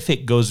then if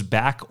it goes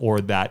back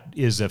or that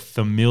is a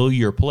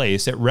familiar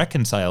place, it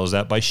reconciles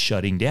that by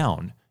shutting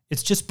down.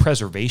 It's just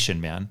preservation,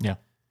 man. Yeah.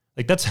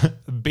 Like that's a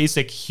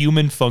basic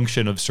human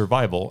function of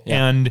survival.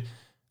 Yeah. And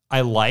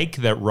I like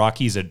that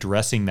Rocky's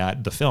addressing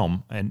that, the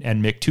film, and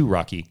Mick too,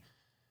 Rocky.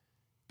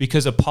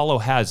 Because Apollo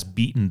has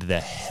beaten the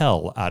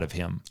hell out of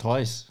him.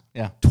 Twice.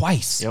 Yeah.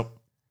 Twice. Yep.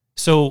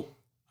 So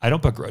I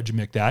don't begrudge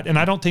Mick that. And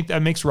I don't think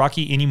that makes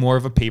Rocky any more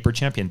of a paper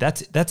champion.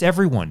 That's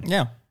everyone.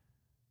 Yeah.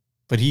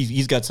 But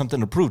he's got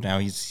something to prove now.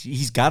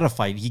 He's got to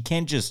fight. He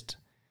can't just,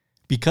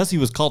 because he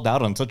was called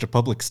out on such a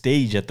public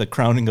stage at the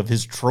crowning of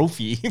his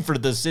trophy for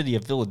the city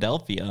of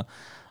Philadelphia,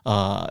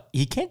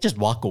 he can't just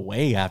walk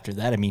away after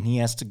that. I mean, he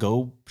has to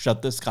go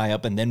shut this guy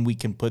up, and then we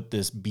can put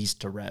this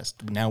beast to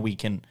rest. Now we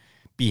can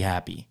be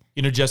happy.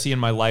 You know, Jesse, in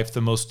my life,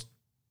 the most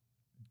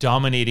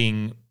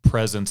dominating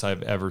presence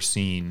I've ever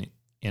seen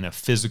in a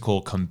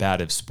physical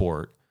combative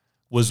sport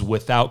was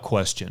without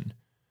question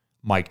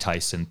Mike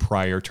Tyson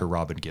prior to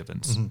Robin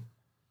Givens. Mm-hmm.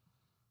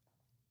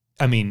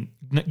 I mean,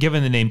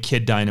 given the name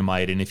Kid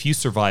Dynamite, and if you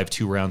survived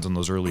 2 rounds in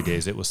those early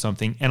days, it was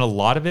something. And a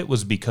lot of it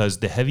was because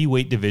the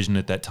heavyweight division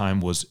at that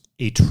time was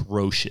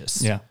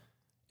atrocious. Yeah.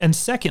 And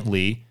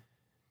secondly,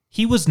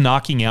 he was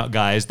knocking out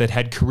guys that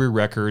had career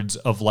records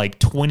of like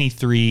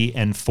 23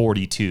 and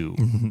 42.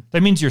 Mm-hmm.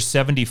 That means you're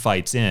 70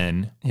 fights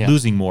in,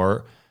 losing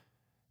more.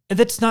 And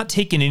that's not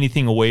taking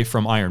anything away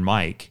from Iron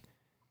Mike,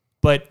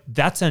 but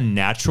that's a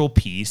natural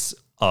piece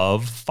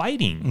of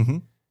fighting. Mm-hmm.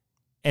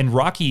 And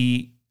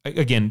Rocky,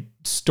 again,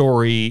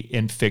 story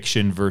and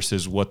fiction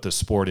versus what the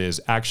sport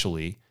is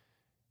actually,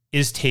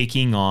 is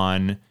taking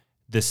on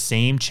the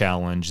same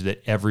challenge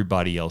that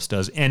everybody else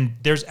does. And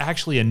there's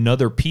actually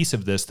another piece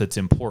of this that's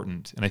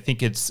important. And I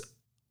think it's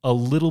a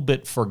little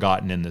bit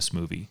forgotten in this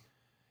movie.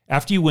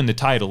 After you win the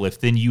title,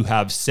 if then you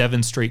have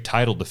 7 straight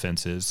title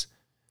defenses,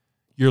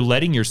 you're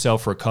letting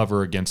yourself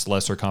recover against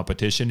lesser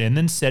competition and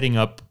then setting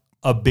up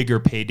a bigger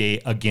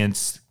payday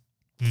against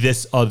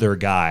this other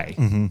guy.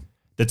 Mm-hmm.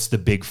 That's the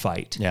big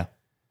fight. Yeah.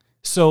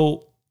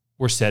 So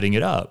we're setting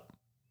it up.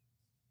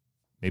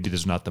 Maybe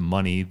there's not the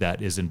money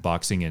that is in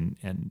boxing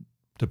and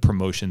the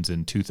promotions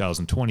in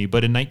 2020,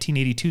 but in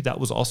 1982, that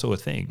was also a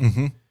thing.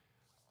 Mm-hmm.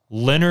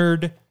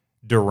 Leonard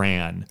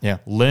Duran,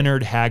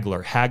 Leonard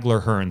Hagler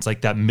Hearns,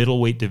 like that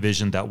middleweight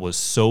division that was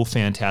so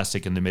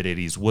fantastic in the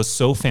mid-'80s was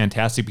so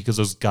fantastic because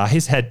those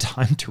guys had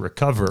time to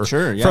recover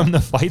from the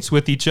fights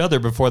with each other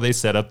before they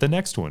set up the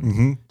next one.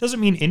 Mm-hmm. Doesn't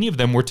mean any of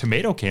them were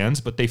tomato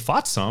cans, but they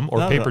fought some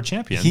or paper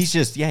champions.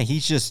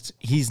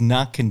 He's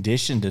not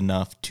conditioned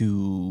enough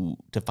to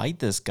fight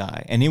this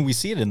guy. And then we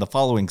see it in the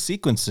following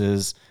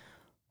sequences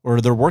where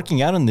they're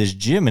working out in this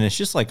gym, and it's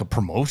just like a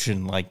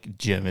promotion like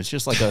gym. It's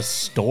just like a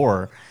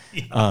store.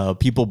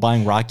 People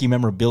buying Rocky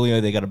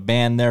memorabilia. They got a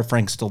band there.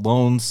 Frank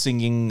Stallone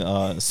singing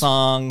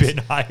songs. Been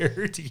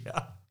hired,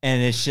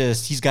 And it's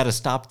just he's got to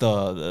stop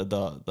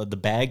the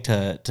bag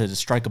to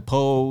strike a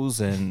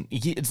pose, and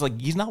it's like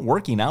he's not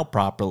working out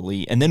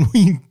properly. And then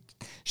we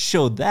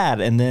show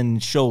that, and then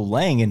show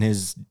Lang in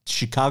his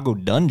Chicago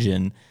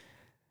dungeon.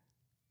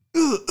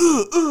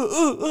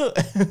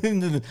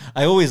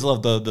 I always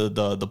love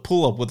the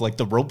pull up with like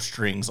the rope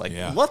strings. Like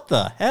what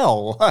the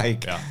hell?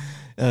 Like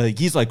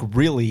he's like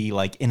really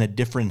like in a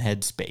different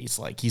headspace.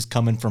 Like he's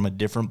coming from a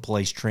different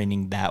place,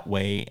 training that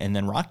way. And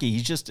then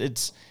Rocky,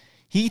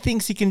 he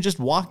thinks he can just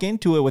walk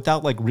into it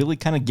without like really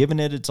kind of giving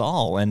it its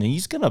all, and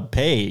he's gonna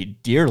pay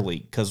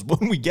dearly because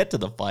when we get to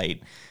the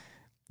fight,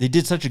 they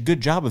did such a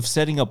good job of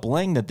setting up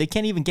Lang that they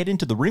can't even get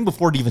into the ring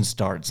before it even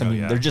starts. I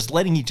mean, they're just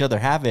letting each other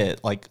have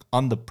it like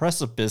on the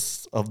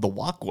precipice of the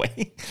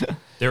walkway.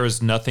 There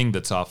is nothing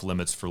that's off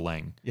limits for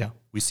Lang. Yeah.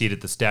 We see it at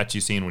the statue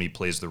scene when he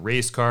plays the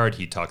race card.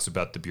 He talks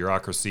about the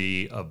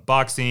bureaucracy of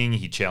boxing.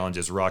 He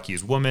challenges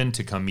Rocky's woman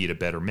to come meet a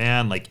better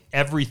man. Like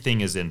everything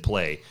is in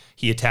play.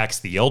 He attacks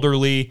the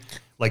elderly.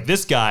 Like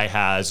this guy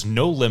has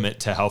no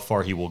limit to how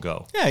far he will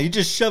go. Yeah, he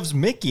just shoves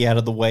Mickey out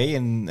of the way,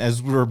 and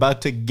as we're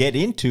about to get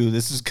into,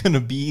 this is going to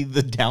be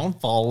the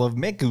downfall of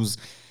Mick, who's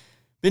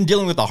been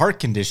dealing with a heart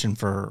condition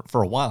for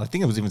a while. I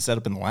think it was even set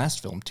up in the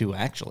last film too,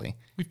 actually.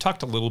 We've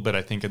talked a little bit,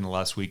 I think, in the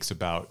last weeks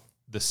about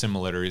the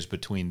similarities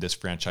between this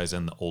franchise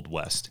and the Old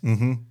West.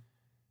 Mm-hmm.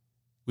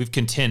 We've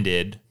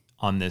contended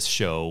on this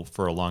show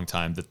for a long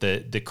time that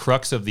the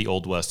crux of the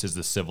Old West is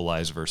the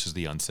civilized versus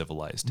the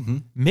uncivilized.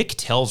 Mm-hmm. Mick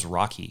tells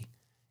Rocky,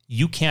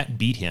 you can't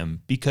beat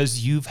him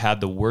because you've had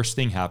the worst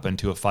thing happen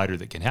to a fighter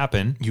that can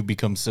happen. You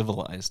become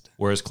civilized.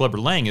 Whereas Clubber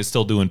Lang is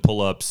still doing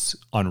pull-ups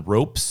on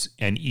ropes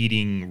and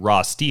eating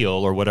raw steel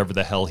or whatever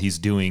the hell he's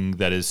doing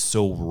that is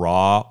so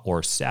raw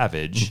or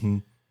savage. Mm-hmm.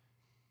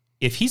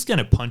 If he's going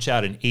to punch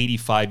out an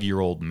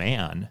 85-year-old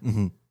man,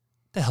 mm-hmm.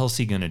 the hell's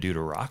he going to do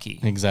to Rocky?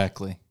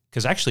 Exactly.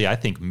 Because actually, I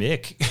think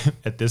Mick,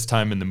 at this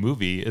time in the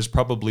movie, is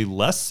probably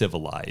less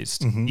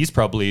civilized. Mm-hmm. He's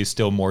probably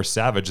still more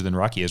savage than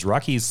Rocky is.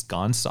 Rocky's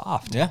gone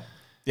soft. Yeah.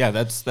 Yeah,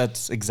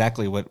 that's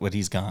exactly what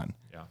he's gone.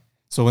 Yeah.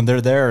 So when they're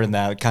there in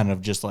that kind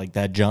of just like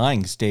that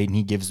jawing state, and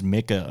he gives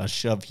Mick a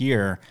shove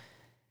here,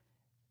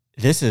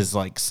 this is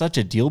like such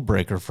a deal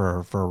breaker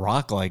for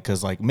Rock, like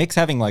because like Mick's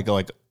having like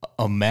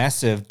a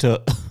massive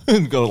to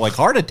go like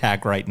heart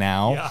attack right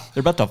now. Yeah.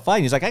 They're about to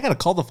fight. He's like, I gotta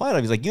call the fight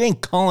off. He's like, you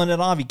ain't calling it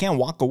off. You can't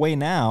walk away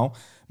now.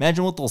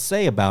 Imagine what they'll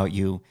say about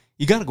you.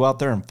 You got to go out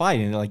there and fight.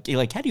 And you're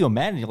like, how do you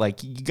imagine?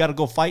 Like, you got to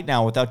go fight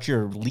now without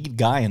your lead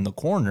guy in the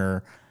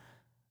corner.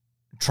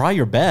 Try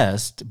your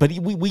best. But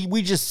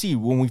we just see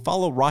when we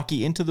follow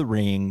Rocky into the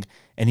ring,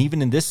 and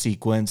even in this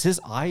sequence, his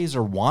eyes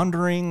are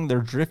wandering. They're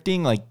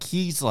drifting. Like,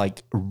 he's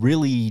like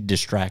really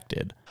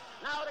distracted.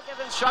 Now to give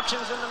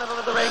instructions in the middle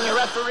of the ring, your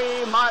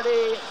referee,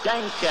 Marty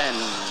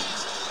Dankins.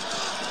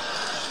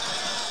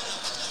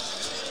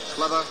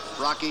 Clever,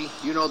 Rocky,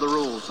 you know the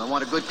rules. I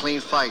want a good, clean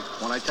fight.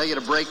 When I tell you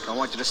to break, I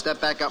want you to step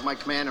back up my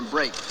command and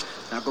break.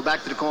 Now go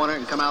back to the corner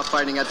and come out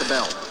fighting at the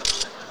bell.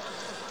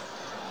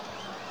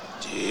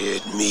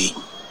 Dead meat.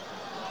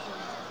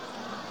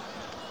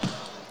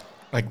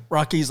 Like,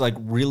 Rocky's like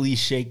really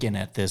shaken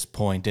at this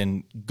point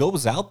and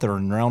goes out there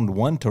in round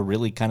one to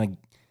really kind of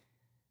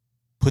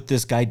put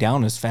this guy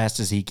down as fast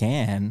as he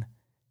can.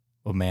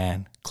 Oh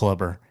man,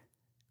 Clubber.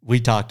 we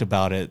talked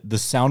about it. The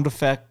sound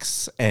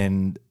effects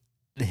and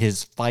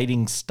his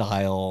fighting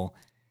style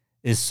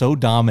is so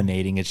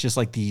dominating. It's just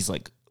like these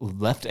like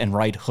left and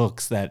right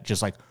hooks that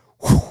just like,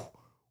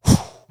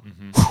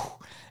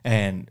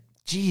 and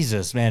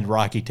Jesus, man,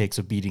 Rocky takes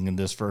a beating in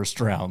this first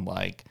round.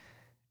 Like,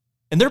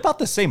 and they're about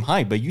the same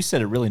height, but you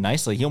said it really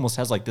nicely. He almost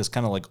has like this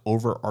kind of like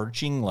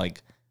overarching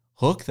like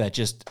hook that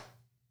just,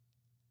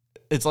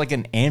 it's like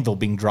an anvil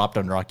being dropped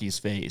on Rocky's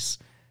face.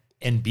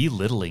 And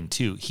belittling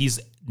too. He's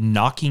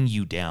knocking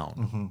you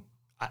down.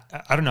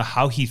 I don't know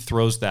how he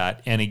throws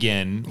that. And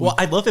again, well,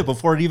 I love it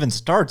before it even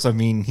starts. I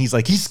mean, he's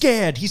like, he's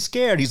scared.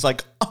 He's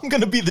like, I'm going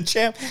to be the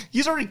champ.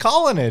 He's already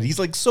calling it. He's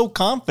like so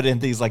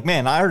confident that he's like,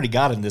 man, I already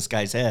got in this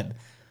guy's head.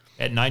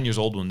 At 9 years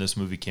old when this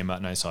movie came out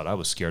and I saw it, I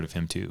was scared of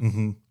him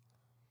too.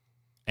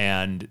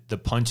 And the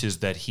punches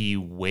that he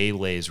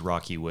waylays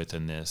Rocky with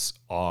in this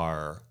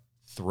are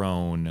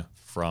thrown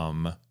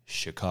from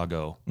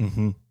Chicago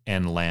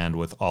and land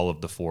with all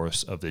of the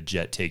force of the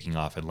jet taking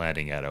off and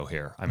landing at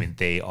O'Hare. I mean,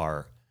 they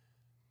are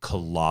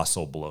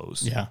colossal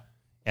blows. Yeah.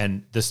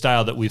 And the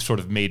style that we've sort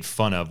of made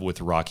fun of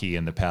with Rocky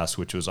in the past,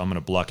 which was I'm going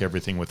to block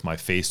everything with my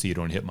face so you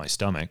don't hit my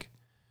stomach,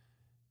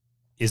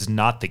 is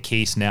not the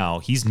case now.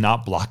 He's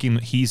not blocking.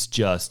 He's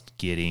just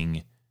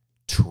getting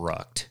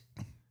trucked.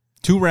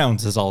 2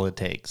 rounds is all it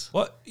takes.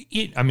 Well,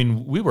 I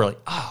mean, we were like,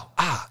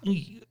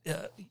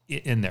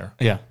 in there.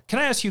 Yeah. Can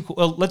I ask you?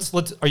 Well, let's.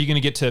 Are you going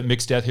to get to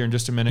mixed death here in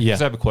just a minute? Yeah.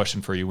 Because I have a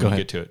question for you when Go we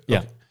ahead. get to it. Yeah.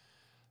 Okay.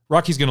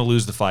 Rocky's going to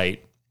lose the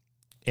fight,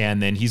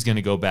 and then he's going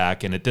to go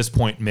back. And at this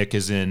point, Mick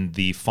is in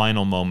the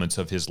final moments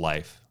of his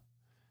life.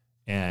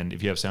 And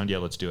if you have sound, yeah,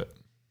 let's do it.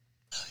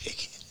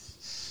 Mick!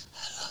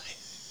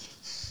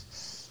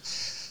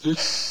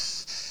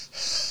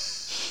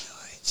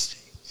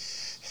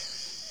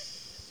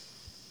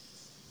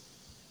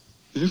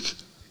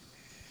 Mick!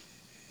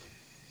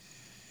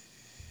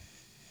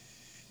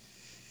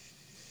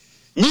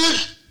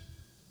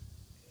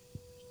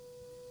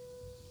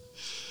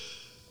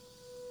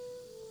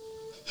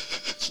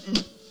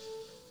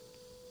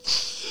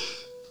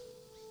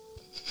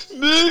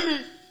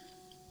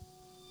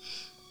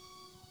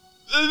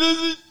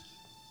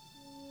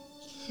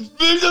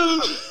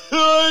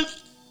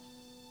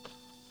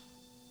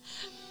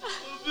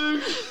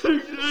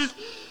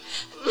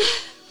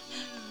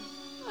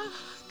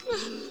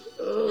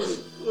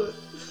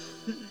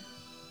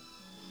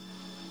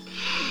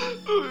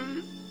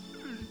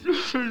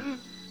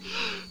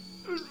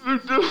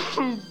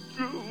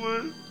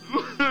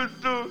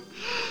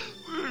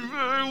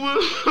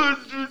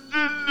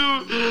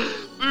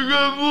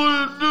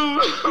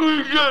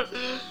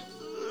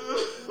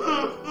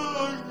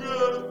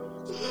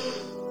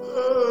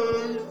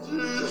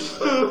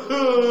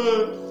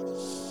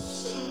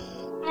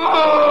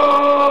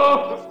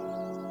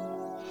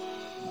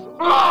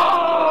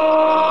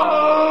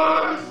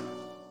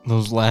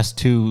 Those last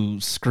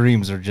 2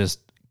 screams are just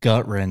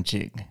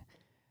gut-wrenching.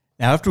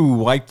 Now, after we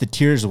wipe the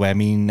tears away, I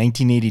mean,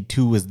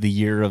 1982 was the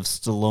year of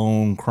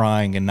Stallone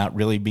crying and not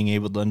really being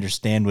able to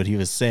understand what he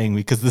was saying,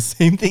 because the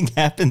same thing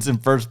happens in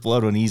First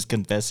Blood when he's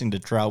confessing to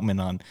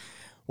Troutman on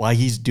why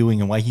he's doing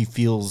and why he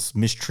feels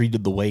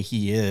mistreated the way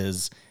he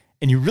is.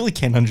 And you really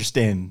can't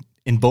understand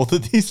in both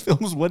of these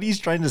films what he's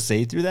trying to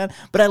say through that.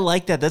 But I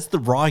like that. That's the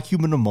raw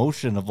human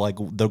emotion of like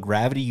the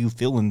gravity you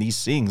feel in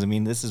these things. I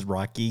mean, this is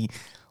Rocky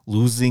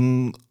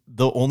losing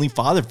the only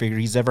father figure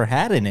he's ever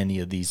had in any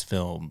of these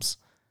films.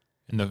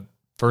 In the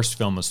first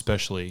film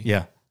especially,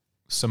 Yeah.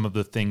 some of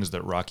the things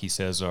that Rocky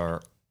says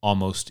are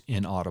almost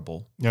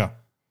inaudible. Yeah.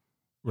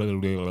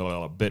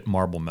 A bit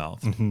marble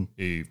mouth.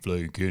 Hey,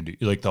 flying candy.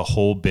 Like the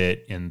whole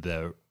bit in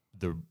the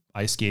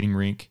ice skating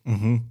rink.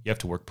 You have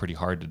to work pretty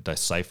hard to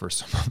decipher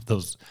some of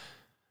those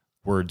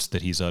words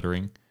that he's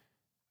uttering.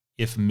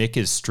 If Mick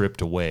is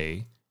stripped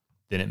away,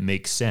 then it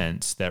makes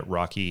sense that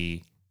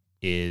Rocky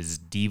is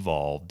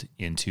devolved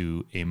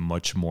into a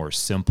much more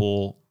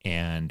simple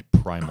and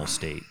primal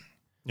state.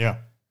 Yeah.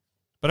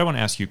 But I want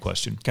to ask you a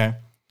question. Okay.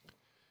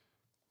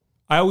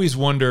 I always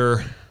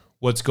wonder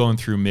what's going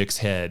through Mick's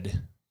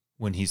head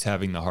when he's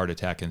having the heart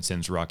attack and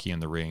sends Rocky in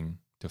the ring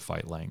to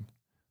fight Lang.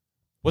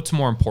 What's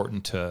more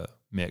important to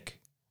Mick,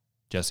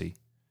 Jesse?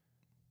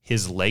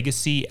 His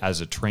legacy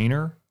as a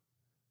trainer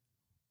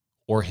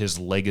or his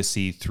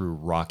legacy through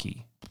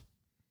Rocky?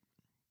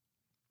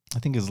 I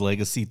think his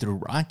legacy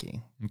through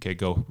Rocky. Okay,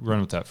 go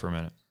run with that for a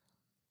minute.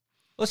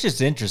 Well, it's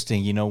just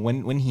interesting, you know,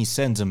 when he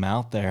sends him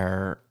out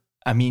there,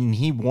 I mean,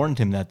 he warned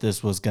him that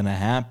this was going to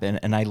happen.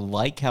 And I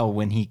like how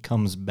when he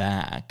comes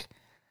back,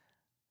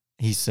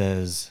 he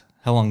says,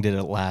 how long did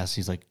it last?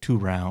 He's like 2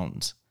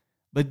 rounds.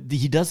 But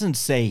he doesn't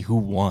say who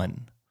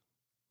won.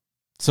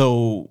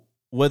 So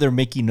whether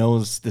Mickey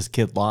knows this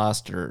kid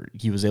lost or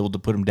he was able to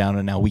put him down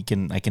and now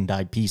I can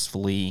die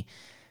peacefully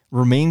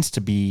remains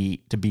to be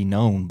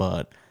known.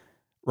 But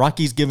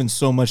Rocky's given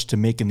so much to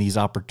Mick in these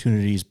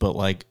opportunities, but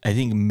like I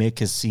think Mick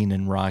has seen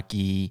in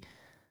Rocky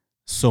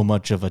so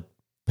much of a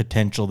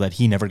potential that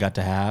he never got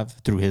to have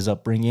through his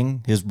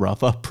upbringing, his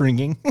rough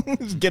upbringing.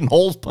 He's getting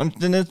holes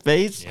punched in his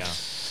face. Yeah.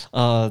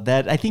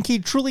 that I think he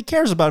truly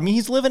cares about him. I mean,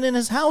 he's living in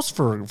his house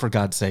for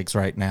God's sakes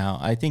right now.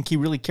 I think he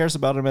really cares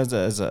about him as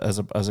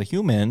a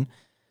human,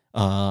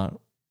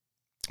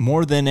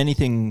 more than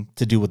anything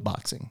to do with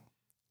boxing.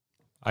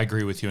 I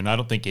agree with you, and I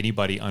don't think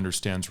anybody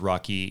understands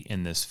Rocky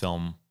in this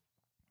film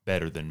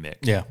better than Mick.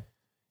 Yeah.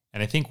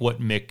 And I think what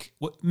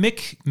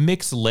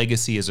Mick's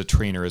legacy as a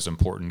trainer is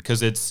important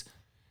because it's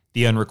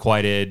the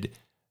unrequited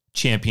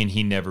champion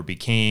he never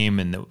became,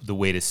 and the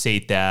way to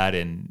sate that,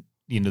 and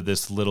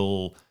this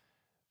little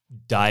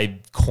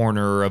dive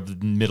corner of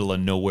the middle of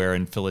nowhere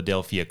in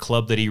Philadelphia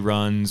club that he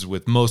runs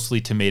with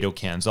mostly tomato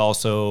cans.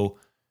 Also,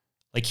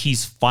 like,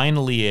 he's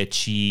finally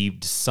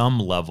achieved some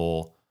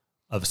level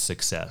of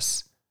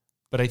success.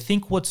 But I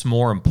think what's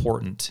more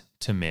important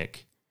to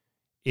Mick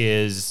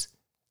is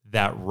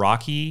that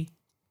Rocky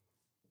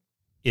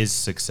is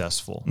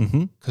successful.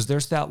 Because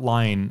there's that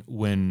line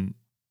when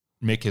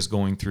Mick is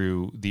going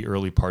through the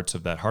early parts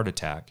of that heart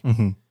attack.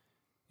 And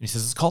he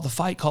says, it's called the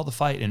fight, call the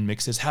fight. And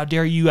Mick says, how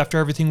dare you after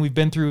everything we've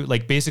been through?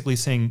 Like, basically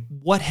saying,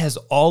 what has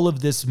all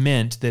of this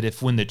meant that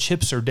if when the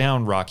chips are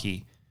down,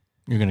 Rocky,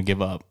 you're going to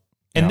give up?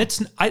 And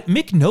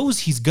Mick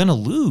knows he's going to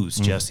lose,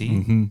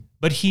 Jesse.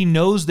 But he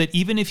knows that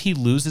even if he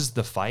loses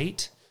the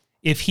fight,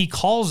 if he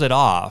calls it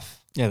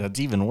off, yeah, that's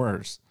even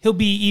worse. He'll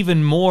be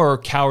even more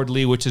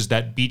cowardly, which is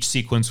that beach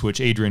sequence, which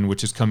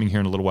is coming here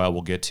in a little while,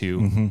 we'll get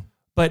to.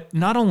 But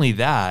not only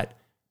that,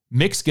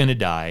 Mick's going to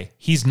die.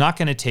 He's not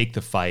going to take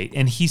the fight.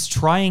 And he's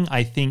trying,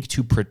 I think,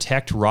 to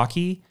protect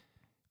Rocky.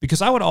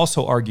 Because I would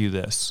also argue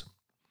this.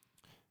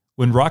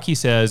 When Rocky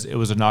says it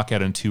was a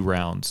knockout in 2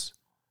 rounds,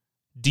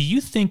 do you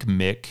think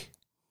Mick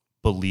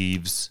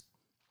believes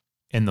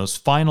in those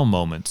final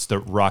moments that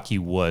Rocky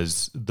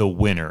was the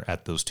winner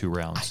at those 2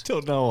 rounds? I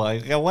don't know.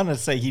 I want to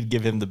say he'd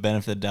give him the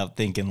benefit of the doubt,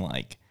 thinking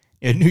like,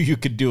 I knew you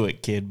could do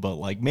it, kid. But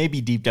like,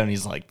 maybe deep down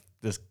he's like,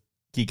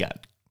 he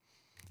got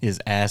his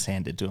ass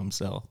handed to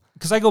himself.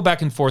 Because I go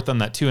back and forth on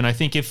that too. And I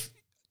think if,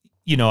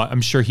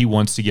 I'm sure he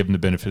wants to give him the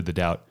benefit of the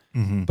doubt.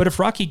 But if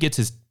Rocky gets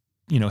his,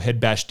 head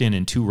bashed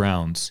in 2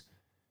 rounds,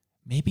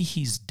 maybe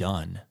he's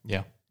done.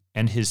 Yeah.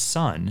 And his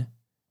son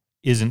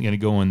isn't going to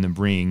go in the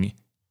ring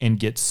and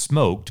get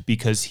smoked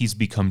because he's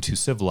become too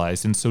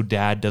civilized. And so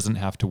dad doesn't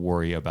have to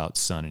worry about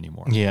son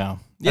anymore. Yeah.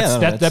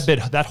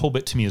 That whole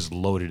bit to me is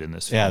loaded in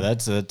this film. Yeah,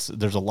 that's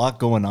there's a lot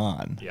going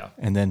on. Yeah.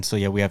 And then,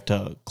 we have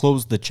to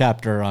close the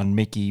chapter on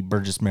Mickey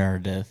Burgess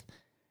Meredith.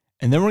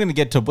 And then we're going to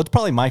get to what's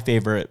probably my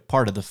favorite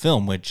part of the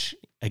film, which,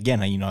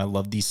 again, I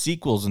love these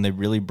sequels, and they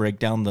really break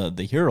down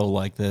the hero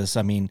like this.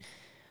 I mean,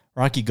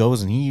 Rocky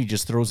goes and he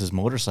just throws his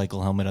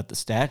motorcycle helmet at the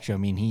statue. I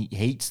mean, he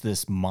hates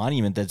this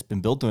monument that's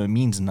been built to him. It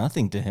means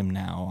nothing to him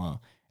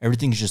now.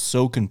 Everything's just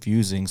so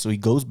confusing. So he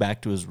goes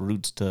back to his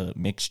roots, to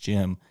Mick's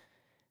gym.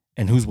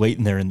 And who's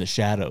waiting there in the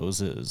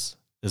shadows is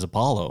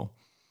Apollo.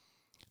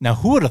 Now,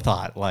 who would have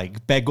thought,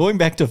 going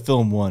back to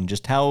film 1,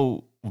 just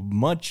how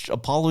much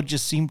Apollo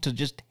just seemed to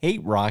just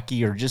hate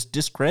Rocky or just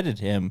discredit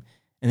him.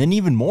 And then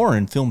even more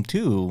in film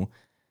 2,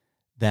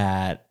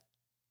 that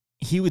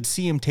he would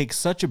see him take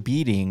such a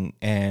beating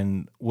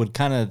and would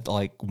kind of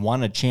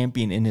want a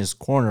champion in his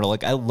corner.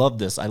 I love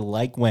this. I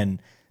like when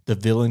the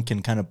villain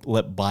can kind of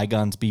let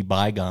bygones be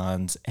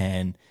bygones,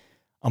 and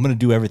I'm going to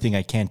do everything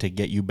I can to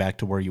get you back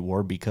to where you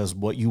were, because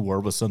what you were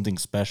was something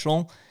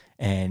special,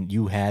 and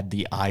you had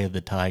the eye of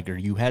the tiger.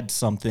 You had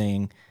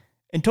something.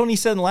 And Tony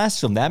said in the last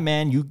film, that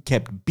man, you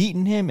kept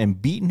beating him,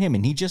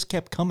 and he just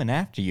kept coming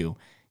after you.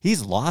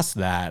 He's lost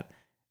that.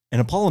 And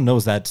Apollo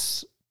knows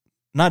that's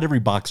not every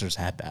boxer's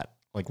had that.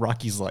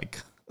 Rocky's like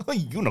a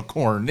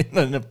unicorn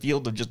in a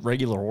field of just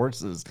regular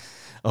horses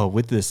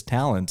with this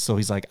talent. So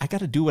he's like, I got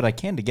to do what I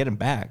can to get him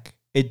back.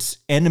 It's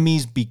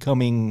enemies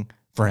becoming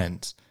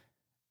friends.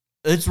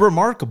 It's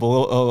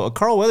remarkable.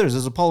 Carl Weathers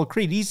as Apollo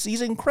Creed,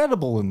 he's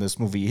incredible in this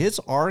movie. His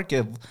arc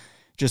of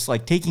just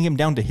taking him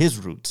down to his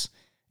roots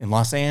in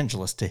Los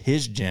Angeles, to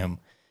his gym.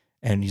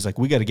 And he's like,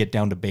 we got to get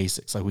down to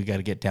basics. We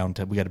got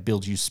to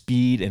build you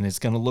speed, and it's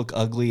going to look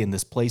ugly, and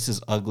this place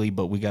is ugly,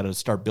 but we got to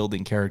start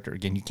building character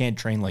again. You can't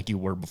train like you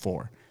were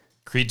before.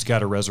 Creed's got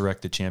to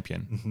resurrect the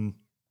champion.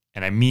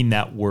 And I mean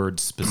that word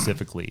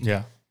specifically.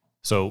 Yeah.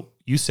 So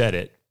you said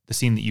it. The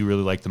scene that you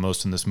really like the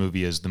most in this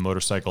movie is the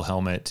motorcycle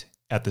helmet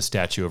at the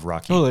statue of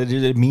Rocky. Oh,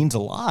 it means a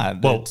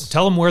lot. Well,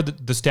 tell him where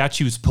the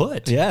statue's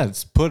put. Yeah,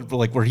 it's put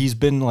where he's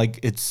been.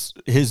 It's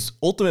his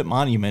ultimate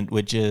monument,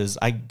 which is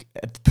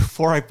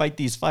before I fight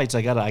these fights,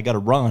 I gotta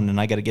run, and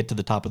I gotta get to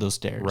the top of those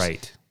stairs.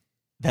 Right.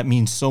 That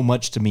means so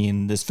much to me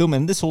in this film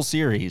and this whole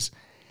series.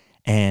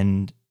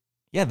 And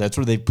yeah, that's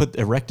where they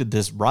erected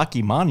this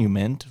Rocky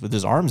monument with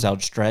his arms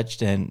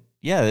outstretched. And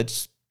yeah,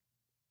 it's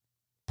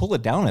pull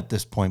it down at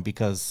this point,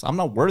 because I'm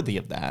not worthy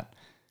of that.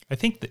 I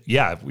think that,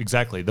 yeah,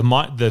 exactly.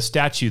 The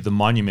statue, the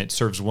monument,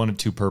 serves one of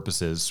two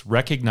purposes: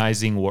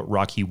 recognizing what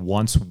Rocky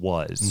once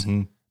was,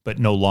 but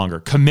no longer,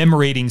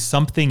 commemorating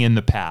something in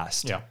the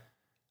past. Yeah.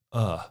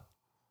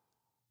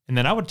 And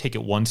then I would take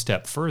it one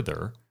step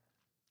further.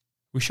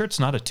 We sure it's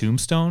not a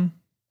tombstone?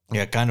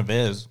 Yeah, it kind of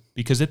is.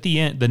 Because at the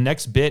end, the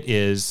next bit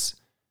is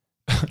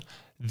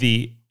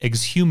the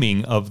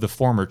exhuming of the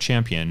former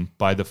champion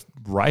by the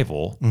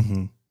rival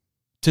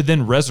to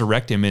then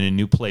resurrect him in a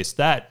new place.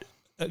 That,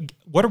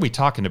 what are we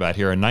talking about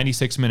here? A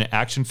 96-minute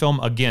action film?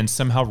 Again,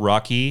 somehow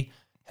Rocky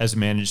has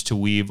managed to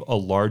weave a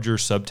larger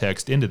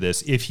subtext into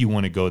this if you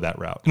want to go that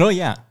route. No,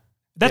 yeah.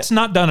 That's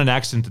not done an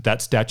accident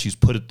that statue's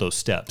put at those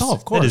steps. Oh,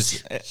 of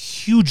course. That is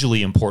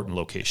hugely important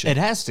location. It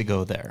has to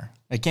go there.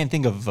 I can't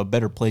think of a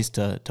better place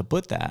to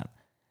put that.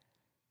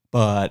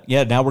 But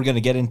yeah, now we're going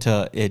to get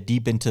into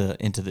deep into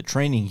the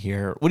training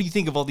here. What do you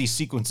think of all these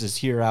sequences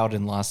here out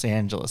in Los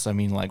Angeles? I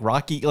mean, like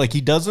Rocky, like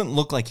he doesn't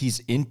look like he's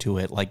into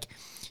it. Like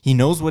he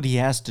knows what he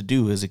has to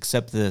do is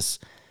accept this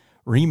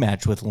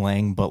rematch with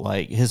Lang, but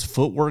like his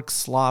footwork's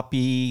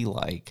sloppy.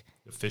 Like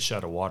the fish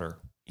out of water.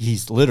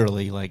 He's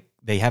literally like,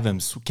 they have him,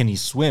 can he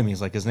swim?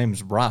 He's like, his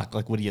name's Rock.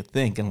 Like, what do you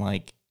think? And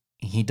like,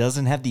 he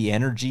doesn't have the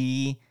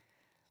energy,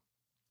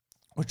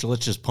 which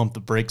let's just pump the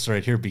brakes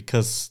right here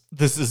because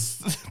this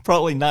is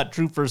probably not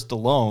true for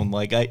Stallone.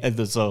 Like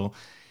so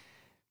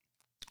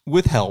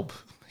with help,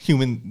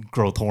 human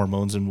growth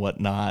hormones and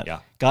whatnot,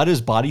 got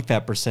his body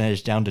fat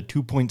percentage down to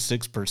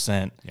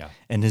 2.6%. Yeah.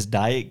 And his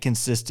diet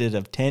consisted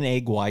of 10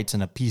 egg whites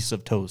and a piece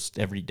of toast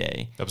every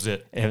day. That was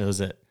it. And it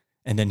was it.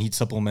 And then he'd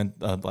supplement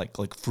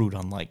like fruit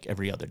on like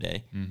every other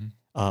day.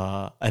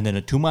 And then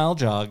a 2-mile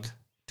jog,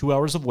 2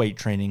 hours of weight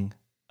training,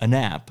 a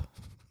nap.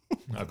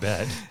 I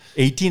bet.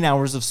 18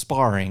 hours of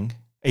sparring,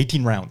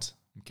 18 rounds,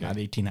 not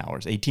 18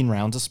 hours, 18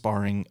 rounds of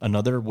sparring,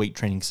 another weight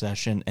training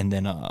session, and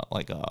then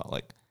like a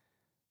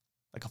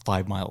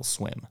 5-mile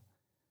swim.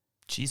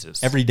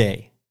 Jesus. Every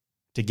day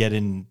to get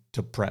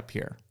into prep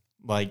here.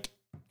 Like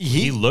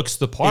he looks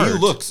the part. He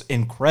looks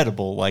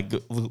incredible. Like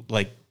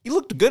he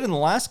looked good in the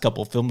last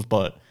couple of films,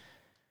 but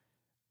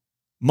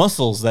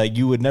muscles that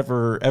you would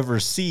never ever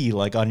see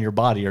like on your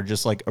body are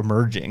just like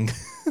emerging.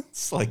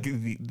 It's like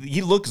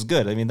he looks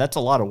good. I mean, that's a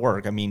lot of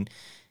work. I mean,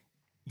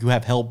 you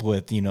have help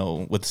with,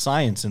 with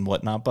science and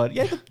whatnot, but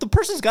yeah, the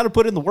person's got to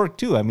put in the work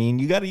too. I mean,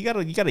 you got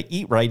to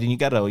eat right and you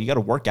got to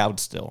work out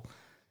still.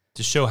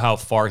 To show how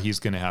far he's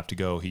going to have to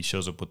go, he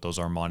shows up with those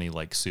Armani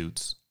like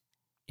suits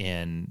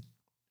in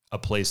a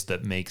place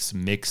that makes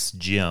Mick's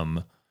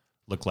gym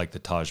look like the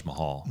Taj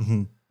Mahal.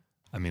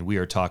 I mean, we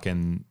are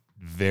talking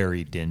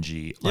very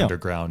dingy,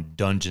 underground,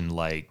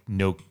 dungeon-like,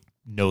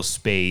 no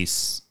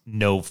space,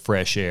 no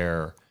fresh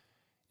air.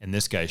 And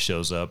this guy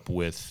shows up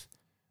with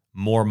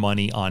more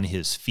money on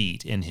his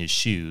feet, in his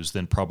shoes,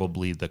 than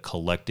probably the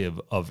collective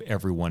of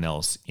everyone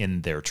else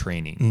in their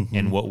training.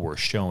 And what we're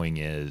showing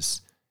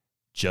is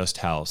just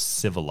how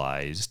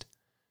civilized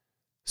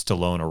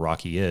Stallone or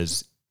Rocky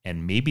is.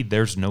 And maybe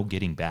there's no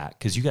getting back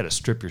because you got to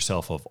strip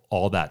yourself of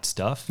all that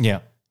stuff. Yeah.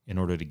 In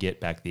order to get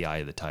back the eye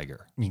of the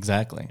tiger.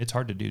 Exactly. It's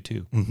hard to do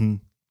too. And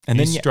he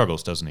then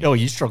struggles, doesn't he? Oh,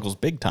 he struggles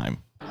big time.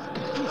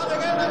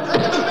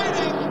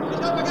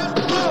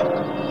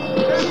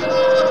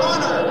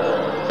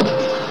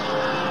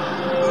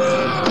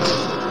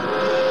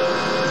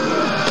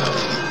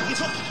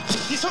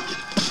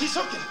 He's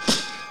hooking.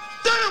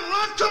 Damn,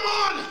 Ron, come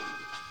on!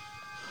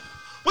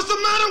 What's the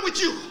matter with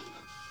you?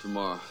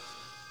 Tomorrow.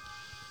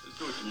 Let's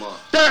do it tomorrow.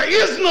 There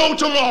is no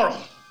tomorrow.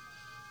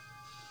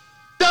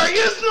 There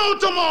is no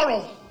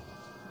tomorrow.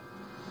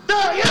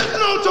 There is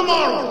no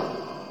tomorrow.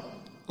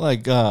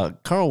 Like,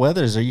 Carl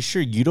Weathers, are you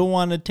sure you don't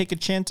want to take a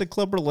chance at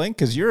Clubber Lang?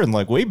 Because you're in,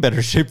 like, way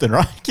better shape than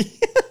Rocky.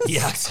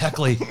 Yeah,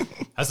 exactly.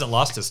 Hasn't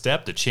lost a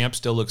step. The champ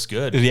still looks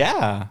good.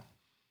 Yeah.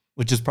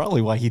 Which is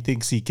probably why he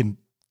thinks he can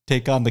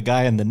take on the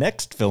guy in the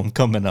next film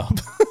coming up.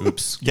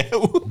 Oops. Yeah,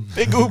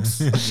 big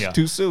oops. Yeah.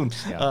 Too soon.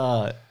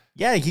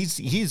 Yeah,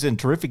 he's in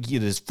terrific.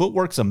 His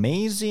footwork's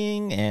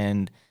amazing,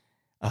 and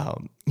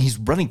he's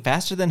running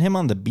faster than him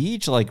on the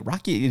beach. Like,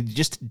 Rocky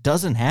just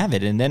doesn't have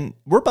it. And then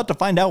we're about to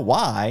find out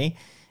why.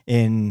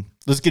 And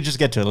just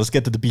get to it. Let's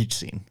get to the beach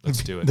scene.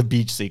 Let's do it. The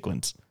beach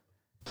sequence.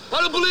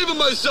 I don't believe in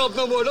myself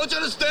no more. Don't you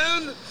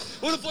understand?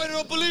 When a fighter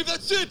don't believe,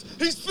 that's it.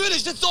 He's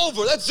finished. It's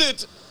over. That's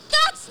it.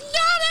 That's not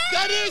it!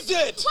 That is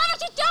it! Why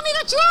don't you tell me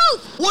the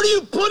truth? What are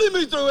you putting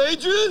me through,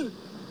 Adrian?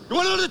 You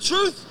want to know the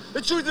truth?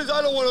 The truth is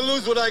I don't want to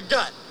lose what I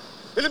got.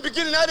 In the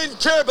beginning, I didn't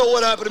care about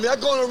what happened to me. I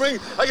go in the ring,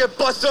 I get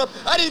busted up.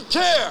 I didn't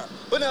care.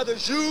 But now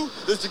there's you,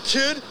 there's the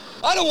kid.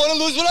 I don't want to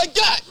lose what I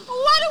got.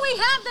 What do we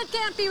have that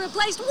can't be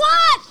replaced?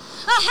 What?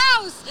 A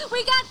house.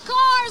 We got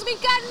cars. We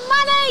got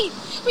money.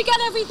 We got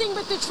everything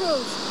but the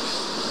truth.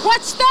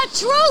 What's the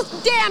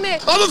truth, damn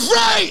it? I'm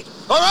afraid,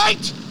 all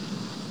right?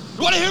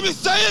 You want to hear me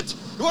say it?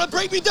 You want to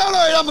break me down? All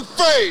right, I'm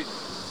afraid.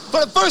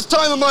 For the first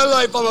time in my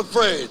life, I'm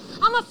afraid.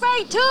 I'm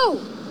afraid, too.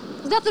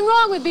 There's nothing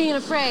wrong with being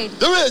afraid.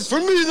 There is. For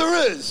me,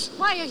 there is.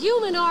 Why, you're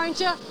human, aren't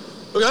you?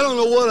 Look, I don't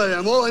know what I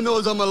am. All I know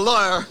is I'm a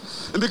liar.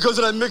 And because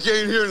of that, Mickey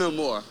ain't here no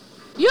more.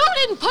 You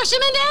didn't push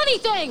him into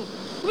anything.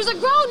 He was a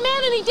grown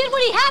man, and he did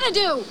what he had to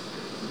do.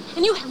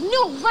 And you have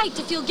no right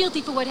to feel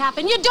guilty for what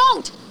happened. You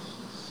don't.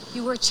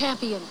 You were a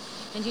champion.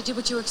 And you did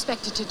what you were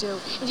expected to do.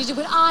 And you did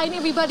what I and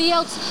everybody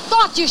else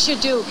thought you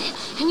should do.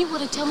 And you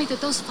want to tell me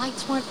that those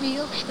fights weren't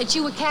real? That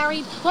you were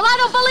carried? Well, I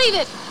don't believe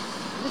it.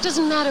 It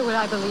doesn't matter what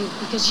I believe,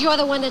 because you're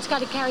the one that's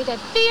got to carry that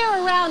fear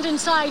around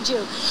inside you.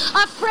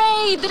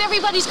 Afraid that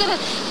everybody's going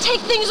to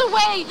take things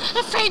away.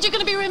 Afraid you're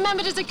going to be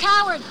remembered as a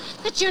coward.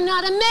 That you're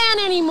not a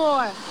man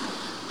anymore.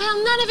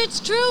 Well, none of it's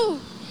true.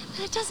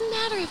 But it doesn't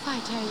matter if I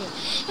tell you.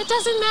 It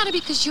doesn't matter,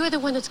 because you're the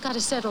one that's got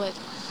to settle it.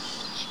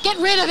 Get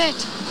rid of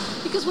it.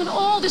 Because when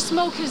all the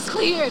smoke is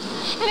cleared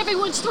and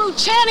everyone's through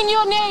chanting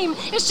your name,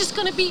 it's just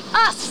going to be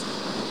us.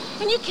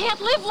 And you can't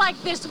live like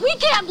this. We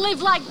can't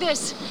live like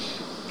this.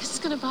 Because it's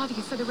going to bother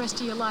you for the rest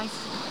of your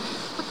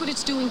life. Look what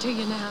it's doing to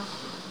you now.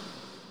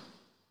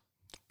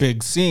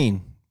 Big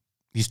scene.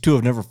 These two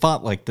have never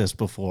fought like this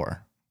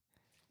before.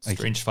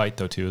 Strange fight,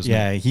 though, too, isn't it?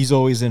 Yeah, he's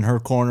always in her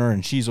corner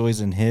and she's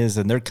always in his.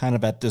 And they're kind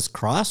of at this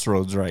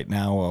crossroads right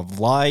now of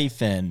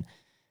life and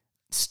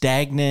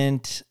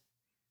stagnant.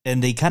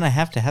 And they kind of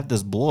have to have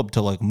this blow up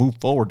to like move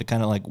forward, to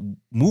kind of like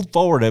move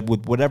forward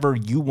with whatever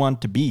you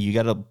want to be. You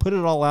got to put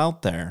it all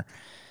out there.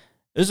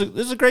 This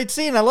is a great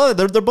scene. I love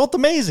it. They're both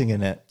amazing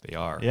in it. They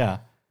are. Yeah.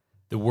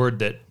 The word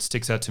that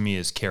sticks out to me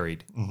is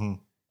carried. Mm-hmm.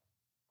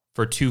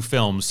 For 2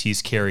 films,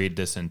 he's carried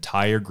this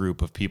entire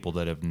group of people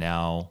that have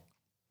now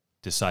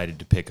decided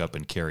to pick up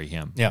and carry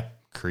him. Yeah.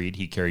 Creed,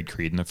 he carried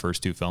Creed in the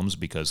first 2 films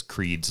because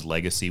Creed's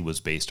legacy was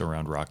based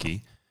around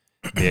Rocky.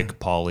 Vic,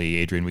 Paulie,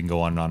 Adrian, we can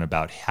go on and on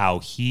about how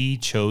he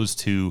chose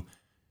to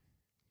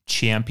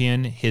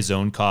champion his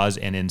own cause,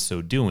 and in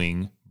so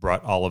doing,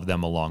 brought all of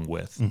them along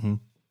with. Mm-hmm.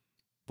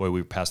 Boy,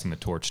 we're passing the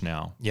torch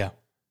now. Yeah.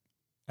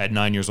 At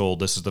 9 years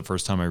old, this is the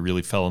first time I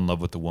really fell in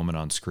love with the woman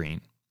on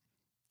screen.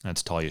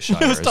 That's Talia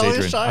Shire. As Talia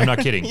Adrian. Shire. I'm not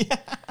kidding. Yeah.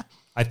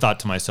 I thought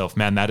to myself,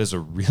 man, that is a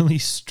really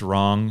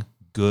strong,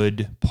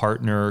 good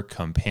partner,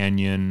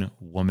 companion,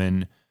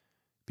 woman,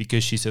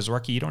 because she says,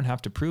 Rocky, you don't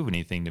have to prove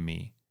anything to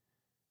me.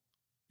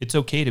 It's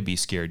okay to be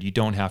scared. You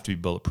don't have to be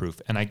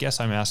bulletproof. And I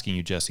guess I'm asking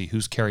you, Jesse,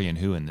 who's carrying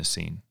who in this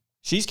scene?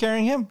 She's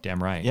carrying him.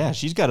 Damn right. Yeah,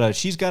 she's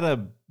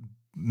gotta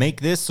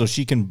make this so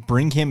she can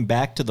bring him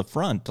back to the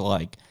front,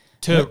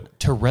 to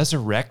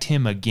resurrect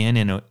him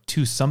again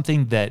to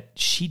something that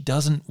she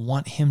doesn't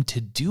want him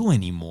to do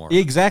anymore.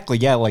 Exactly.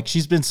 Yeah, like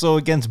she's been so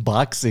against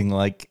boxing,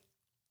 like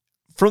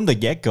from the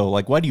get-go.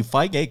 Like, why do you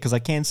fight gay? Because I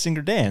can't sing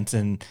or dance.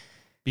 And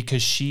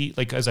because she,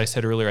 like as I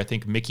said earlier, I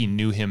think Mickey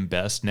knew him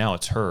best. Now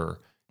it's her.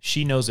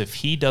 She knows if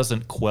he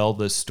doesn't quell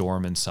this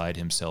storm inside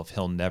himself,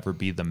 he'll never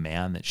be the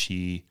man that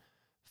she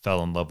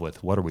fell in love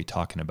with. What are we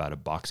talking about? A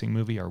boxing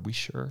movie? Are we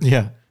sure?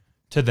 Yeah.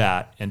 To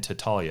that and to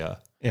Talia.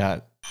 Yeah.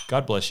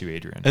 God bless you,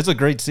 Adrian. It's a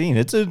great scene.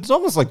 It's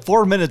almost like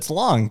 4 minutes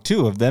long,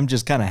 too, of them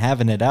just kind of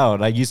having it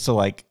out. I used to,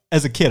 like,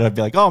 as a kid, I'd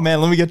be like, oh,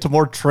 man, let me get to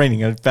more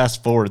training. I'd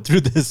fast forward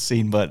through this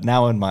scene. But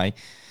now in my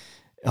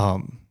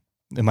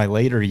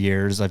later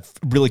years, I've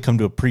really come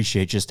to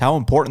appreciate just how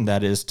important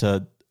that is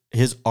to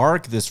his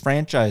arc, this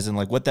franchise, and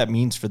like what that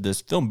means for this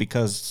film,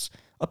 because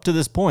up to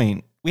this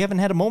point, we haven't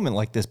had a moment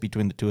like this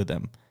between the two of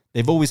them.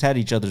 They've always had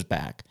each other's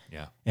back.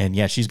 Yeah. And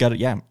yeah, she's got to,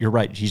 yeah, you're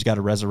right. She's got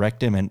to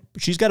resurrect him, and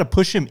she's got to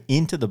push him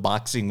into the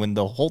boxing when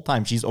the whole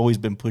time she's always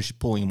been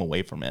pulling him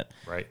away from it.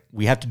 Right.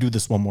 We have to do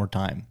this one more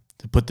time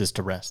to put this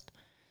to rest.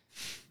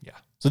 Yeah.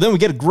 So then we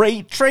get a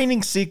great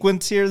training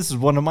sequence here. This is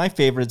one of my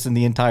favorites in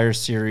the entire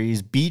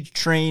series. Beach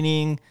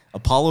training,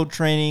 Apollo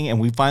training, and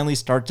we finally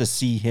start to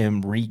see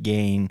him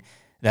regain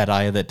that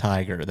eye of the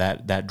tiger,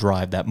 that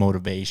drive, that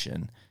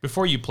motivation.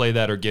 Before you play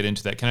that or get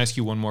into that, can I ask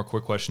you one more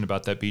quick question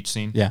about that beach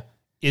scene? Yeah.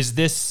 Is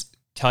this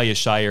Talia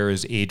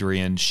Shire's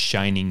Adrian's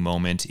shining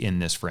moment in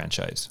this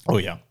franchise? Oh,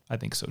 yeah. I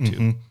think so,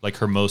 too. Like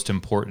her most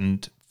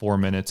important 4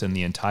 minutes in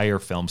the entire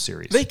film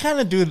series. They kind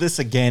of do this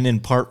again in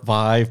part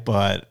 5,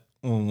 but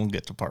we'll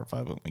get to part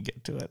 5 when we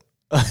get to it.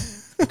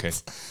 Okay.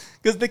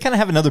 Because they kind of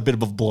have another bit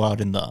of a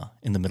blowout in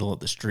the middle of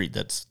the street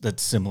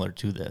that's similar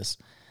to this.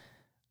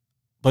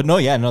 But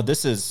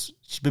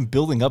she's been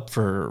building up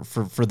for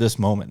this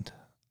moment.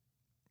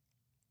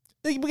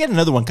 We get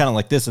another one kind of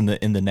like this in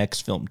the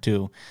next film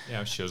too.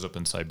 Yeah, it shows up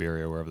in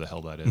Siberia, wherever the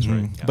hell that is,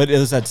 right? Yeah. But it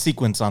was that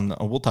sequence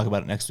we'll talk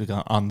about it next week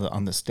on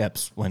the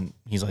steps when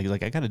he's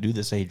like I got to do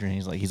this, Adrian.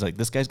 He's like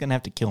this guy's gonna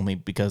have to kill me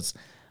because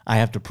I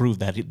have to prove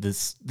that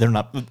they're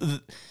not.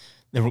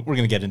 We're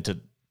gonna get into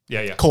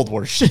Cold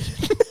War shit.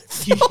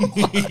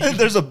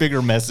 There's a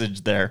bigger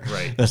message there.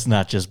 Right. That's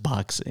not just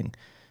boxing.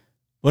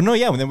 Well, no,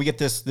 yeah. And then we get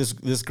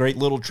this great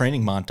little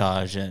training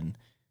montage, and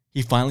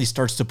he finally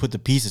starts to put the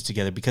pieces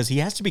together because he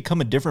has to become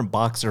a different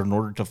boxer in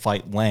order to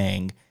fight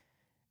Lang.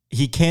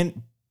 He can't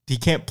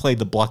play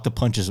the block the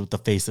punches with the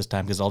face this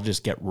time because I'll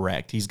just get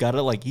wrecked. He's got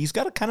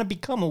to kind of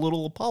become a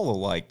little Apollo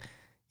like.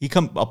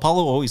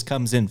 Apollo always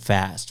comes in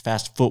fast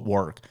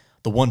footwork,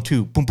 the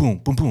 1-2, boom, boom,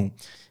 boom, boom,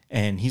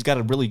 and he's got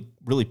to really,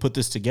 really put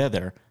this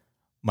together.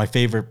 My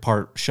favorite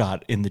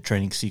shot in the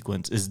training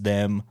sequence is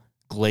them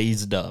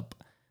glazed up.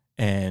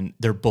 And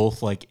they're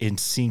both like in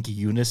sync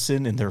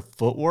unison in their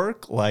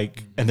footwork,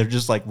 and they're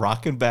just like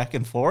rocking back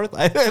and forth.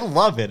 I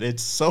love it.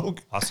 It's so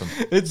awesome.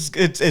 It's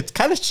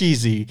kind of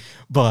cheesy,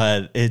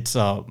 but it's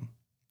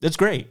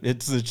great.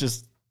 It's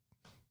just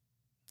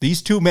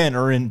these two men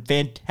are in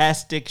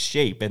fantastic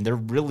shape, and they're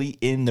really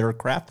in their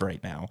craft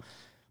right now.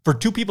 For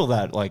two people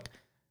that like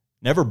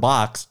never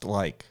boxed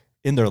like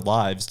in their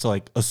lives to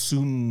like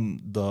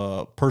assume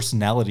the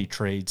personality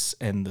traits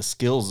and the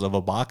skills of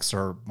a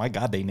boxer. My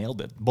God, they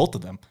nailed it. Both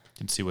of them. You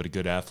can see what a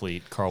good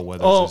athlete Carl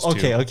Weathers is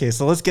too. Okay.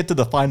 So let's get to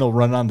the final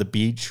run on the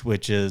beach,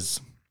 which is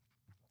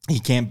he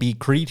can't beat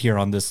Creed here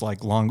on this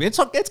like long. It's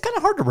kind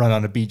of hard to run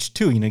on a beach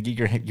too. You know,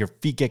 your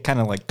feet get kind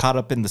of like caught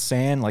up in the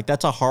sand. Like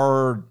that's a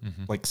hard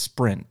like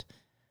sprint.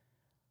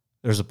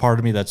 There's a part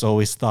of me that's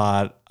always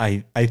thought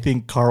I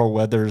think Carl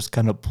Weathers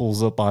kind of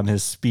pulls up on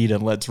his speed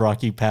and lets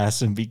Rocky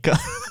pass him because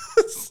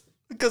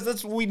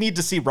that's we need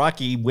to see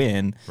Rocky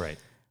win. Right.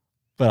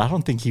 But I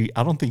don't think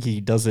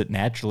he does it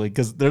naturally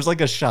because there's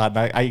like a shot.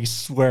 And I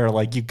swear,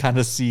 like you kind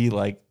of see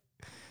like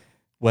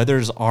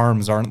Weathers'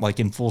 arms aren't like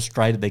in full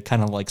stride. They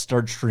kind of like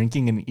start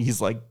shrinking and he's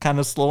like kind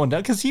of slowing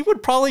down because he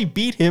would probably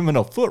beat him in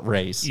a foot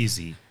race.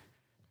 Easy.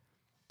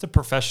 It's a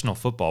professional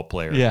football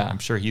player. Yeah. I'm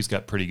sure he's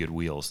got pretty good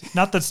wheels.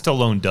 Not that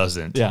Stallone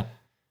doesn't. Yeah.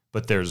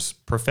 But there's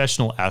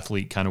professional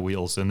athlete kind of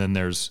wheels, and then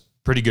there's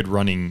pretty good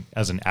running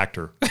as an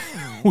actor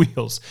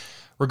wheels.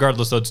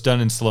 Regardless, though, it's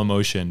done in slow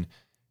motion,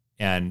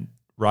 and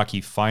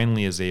Rocky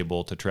finally is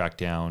able to track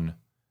down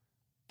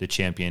the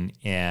champion,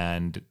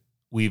 and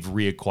we've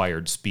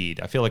reacquired speed.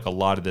 I feel like a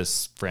lot of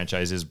this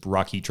franchise is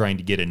Rocky trying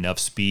to get enough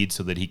speed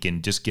so that he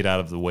can just get out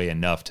of the way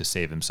enough to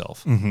save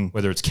himself,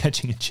 whether it's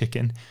catching a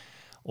chicken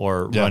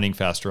or running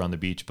faster on the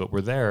beach. But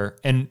we're there.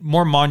 And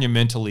more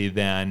monumentally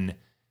than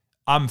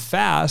I'm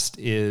fast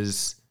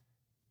is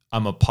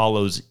I'm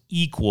Apollo's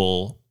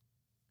equal,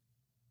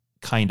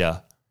 kind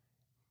of,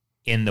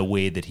 in the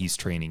way that he's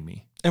training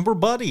me. And we're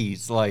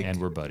buddies. And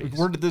we're buddies.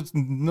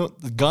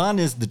 Gone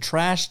is the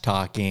trash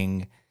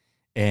talking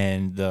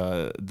and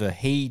the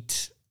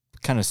hate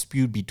kind of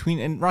spewed between.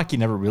 And Rocky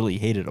never really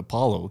hated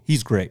Apollo.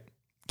 He's great.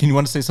 Can you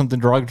want to say something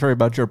derogatory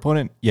about your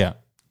opponent? Yeah,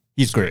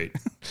 he's great.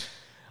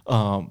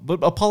 But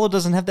Apollo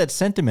doesn't have that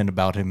sentiment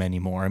about him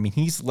anymore. I mean,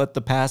 he's let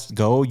the past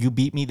go. You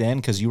beat me then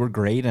because you were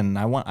great, and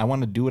I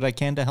want to do what I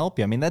can to help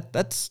you. I mean,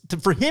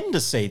 for him to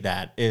say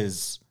that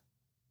is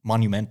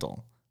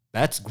monumental.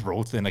 That's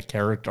growth in a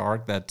character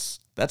arc. That's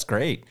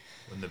great.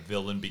 When the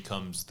villain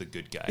becomes the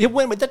good guy.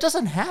 That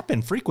doesn't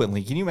happen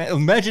frequently. Can you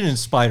imagine in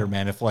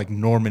Spider-Man if like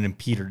Norman and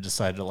Peter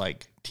decided to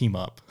like team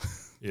up?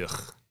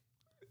 Ugh.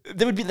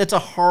 That's a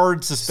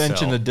hard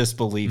suspension of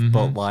disbelief,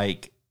 but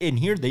like in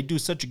here they do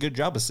such a good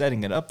job of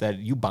setting it up that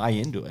you buy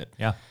into it.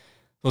 Yeah.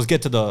 Let's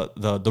get to the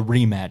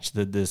rematch,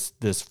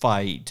 this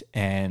fight,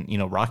 and you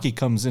know Rocky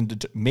comes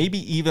into maybe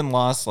even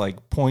lost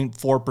like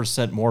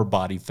 0.4% more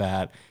body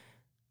fat.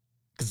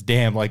 Because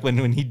damn, like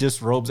when he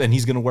disrobes and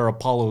he's gonna wear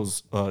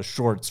Apollo's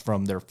shorts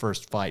from their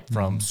first fight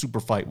from Super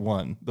Fight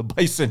 1, the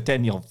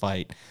bicentennial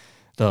fight,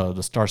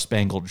 the Star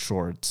Spangled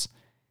shorts.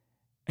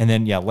 And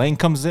then, Lang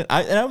comes in.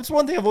 And that's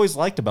one thing I've always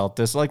liked about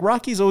this. Like,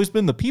 Rocky's always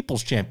been the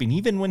people's champion.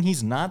 Even when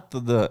he's not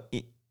the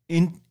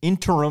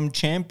interim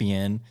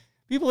champion,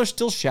 people are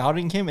still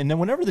shouting him. And then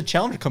whenever the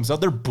challenger comes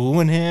out, they're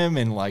booing him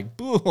and like,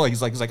 boo.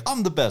 He's like,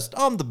 I'm the best.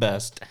 I'm the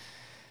best.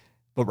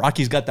 But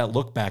Rocky's got that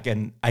look back.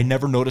 And I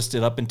never noticed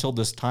it up until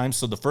this time.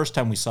 So the first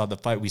time we saw the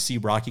fight, we see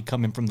Rocky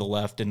come in from the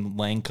left and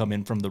Lang come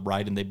in from the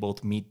right. And they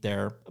both meet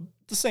there,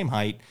 the same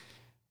height.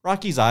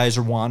 Rocky's eyes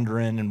are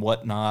wandering and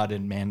whatnot.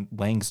 And man,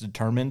 Lang's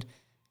determined.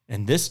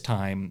 And this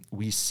time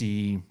we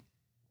see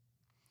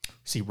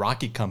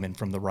Rocky come in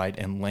from the right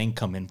and Lang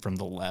come in from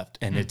the left,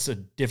 and it's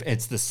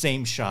the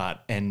same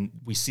shot, and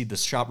we see the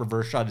shot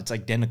reverse shot. It's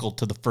identical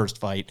to the first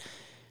fight,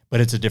 but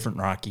it's a different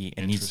Rocky,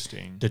 and he's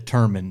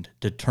determined,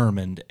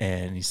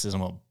 and he says, "I'm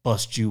gonna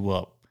bust you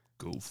up.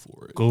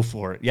 Go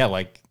for it." Yeah,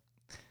 like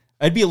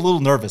I'd be a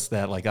little nervous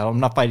that like I'm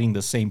not fighting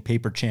the same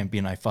paper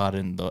champion I fought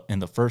in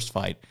the first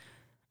fight.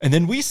 And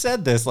then we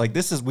said this, like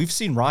we've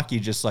seen Rocky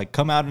just like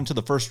come out into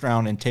the first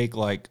round and take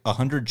like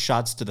 100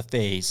 shots to the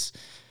face,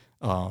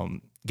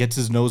 gets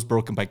his nose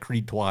broken by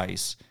Creed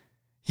twice.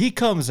 He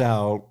comes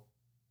out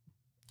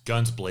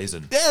guns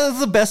blazing. Yeah, that's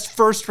the best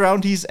first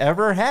round he's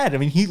ever had. I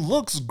mean, he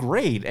looks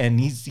great, and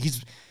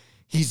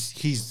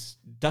he's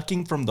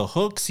ducking from the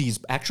hooks. He's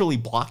actually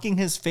blocking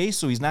his face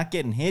so he's not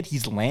getting hit.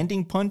 He's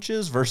landing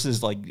punches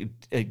versus like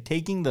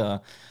taking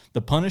the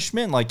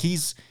punishment. Like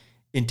he's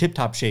in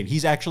tip-top shape.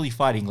 He's actually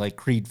fighting like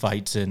Creed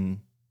fights in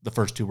the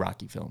first two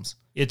Rocky films.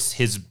 It's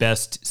his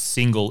best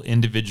single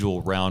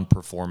individual round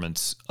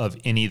performance of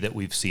any that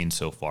we've seen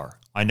so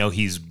far. I know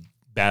he's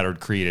battered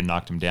Creed and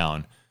knocked him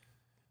down,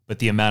 but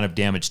the amount of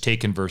damage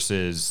taken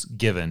versus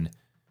given,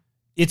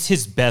 it's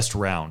his best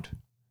round.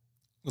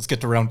 Let's get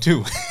to round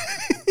 2.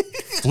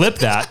 Flip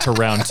that to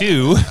round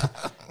 2.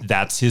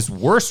 That's his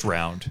worst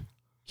round.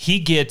 He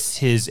gets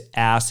his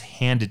ass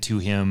handed to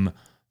him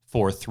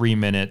for 3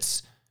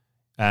 minutes.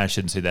 I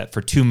shouldn't say that.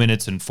 For 2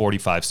 minutes and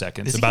 45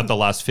 seconds. About the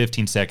last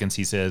 15 seconds,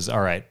 he says,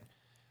 all right.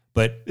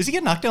 But does he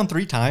get knocked down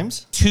 3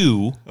 times?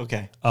 2.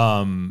 Okay.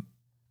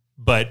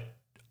 But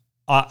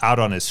out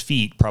on his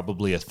feet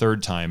probably a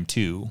third time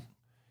too.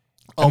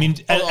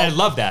 I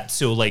love that.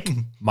 So like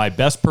my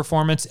best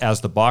performance as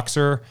the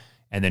boxer,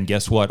 and then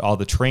guess what? All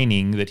the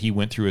training that he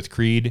went through with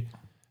Creed,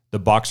 The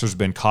boxer's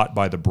been caught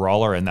by the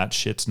brawler, and that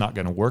shit's not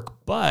going to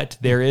work. But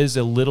there is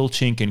a little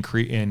chink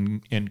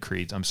in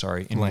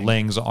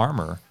Lang's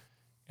armor,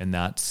 and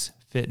that's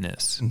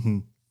fitness. Mm-hmm.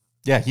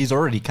 Yeah, he's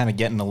already kind of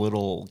getting a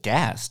little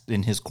gassed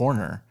in his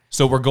corner.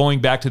 So we're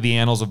going back to the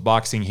annals of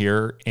boxing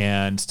here,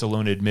 and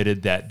Stallone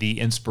admitted that the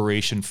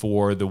inspiration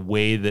for the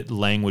way that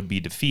Lang would be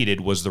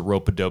defeated was the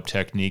rope-a-dope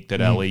technique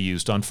that Ali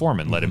used on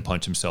Foreman, let him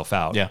punch himself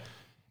out. Yeah.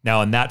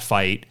 Now, in that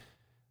fight,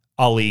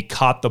 Ali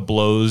caught the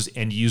blows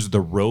and used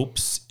the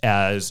ropes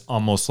as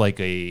almost like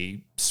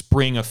a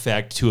spring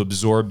effect to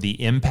absorb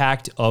the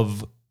impact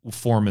of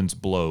Foreman's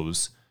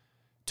blows,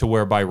 to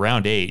where by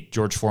round 8,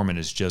 George Foreman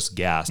is just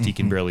gassed. He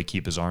can barely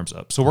keep his arms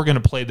up. So we're going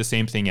to play the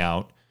same thing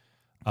out.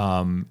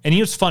 And you know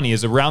what's funny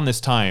is around this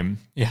time,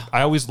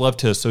 I always love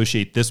to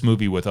associate this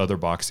movie with other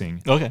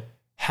boxing. Okay.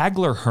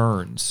 Hagler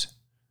Hearns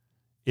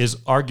is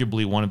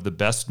arguably one of the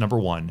best, number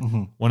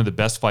one, one of the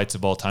best fights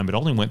of all time. It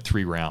only went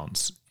 3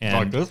 rounds.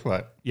 And this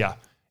fight. yeah,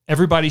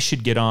 everybody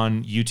should get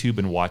on YouTube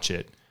and watch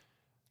it.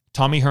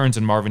 Tommy Hearns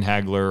and Marvin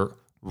Hagler,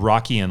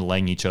 Rocky and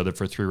Lang each other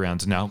for 3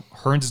 rounds. Now,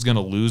 Hearns is going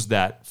to lose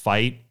that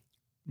fight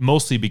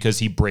mostly because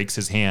he breaks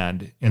his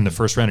hand in the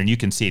first round, and you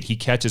can see it. He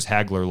catches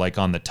Hagler like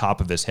on the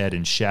top of his head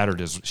and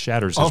shatters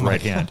his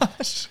right hand.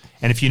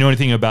 And if you know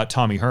anything about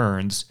Tommy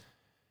Hearns,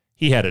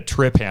 he had a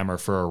trip hammer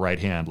for a right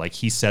hand. Like,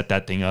 he set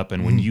that thing up,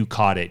 and when you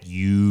caught it,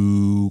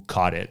 you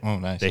caught it. Oh,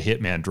 nice. The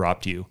hitman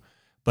dropped you.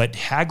 But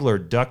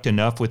Hagler ducked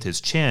enough with his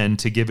chin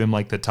to give him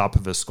like the top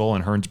of his skull,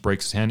 and Hearns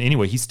breaks his hand.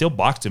 Anyway, he still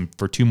boxed him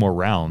for 2 more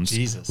rounds.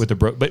 Jesus.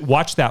 But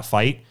watch that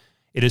fight.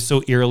 It is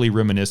so eerily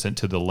reminiscent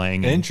to the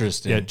Lang.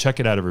 Interesting. Yeah, check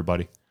it out,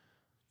 everybody.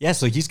 Yeah,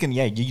 so he's gonna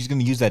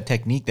use that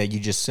technique that you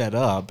just set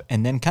up,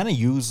 and then kind of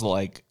use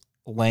like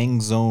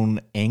Lang's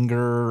own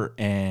anger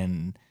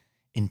and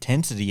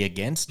intensity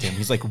against him.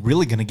 He's like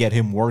really gonna get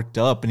him worked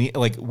up, and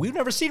we've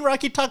never seen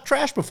Rocky talk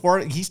trash before.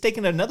 He's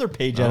taking another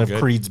page out of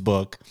Creed's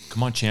book.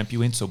 Come on, champ,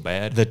 you ain't so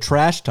bad. The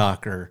trash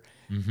talker.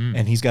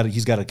 And he's got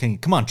to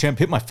come on, champ,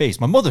 hit my face.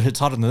 My mother hits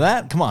harder than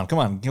that. Come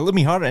on, let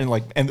me harder.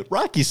 And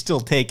Rocky's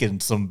still taking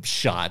some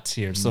shots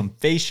here, some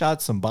face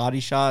shots, some body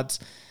shots,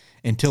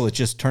 until it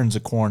just turns a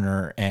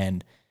corner.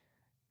 And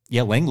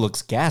yeah, Lang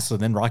looks gassed. So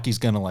then Rocky's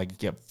gonna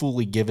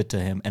fully give it to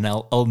him. And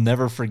I'll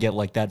never forget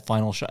that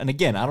final shot. And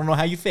again, I don't know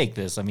how you fake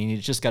this. I mean,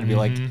 it's just got to be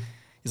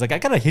he's like, I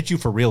gotta hit you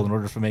for real in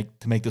order to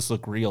make this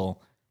look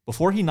real.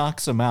 Before he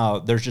knocks him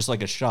out, there's just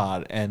a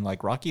shot, and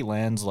Rocky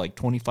lands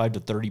 25 to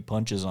 30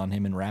 punches on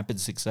him in rapid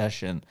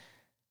succession.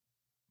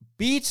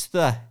 Beats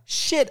the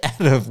shit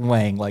out of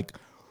Lang,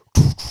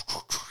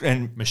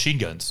 and machine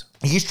guns.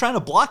 He's trying to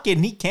block it,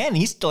 and he can.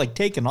 He's still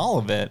taking all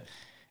of it,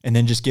 and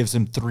then just gives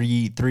him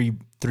three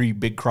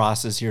big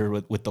crosses here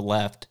with the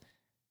left,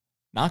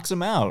 knocks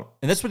him out,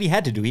 and that's what he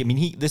had to do. I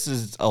mean, this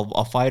is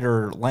a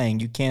fighter,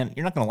 Lang. You're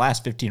not going to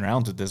last 15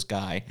 rounds with this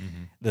guy.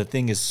 The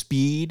thing is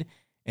speed.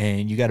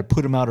 And you got to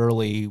put him out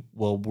early.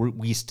 Well,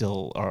 we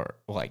still are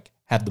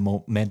have the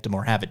momentum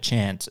or have a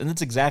chance, and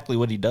that's exactly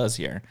what he does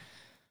here.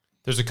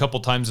 There's a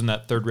couple times in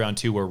that 3rd round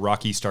too where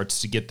Rocky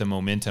starts to get the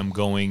momentum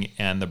going,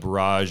 and the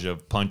barrage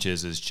of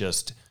punches is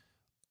just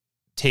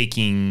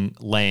taking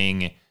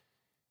Lang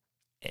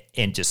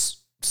and just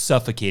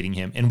suffocating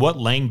him. And what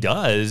Lang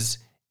does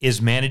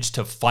is manage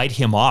to fight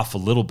him off a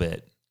little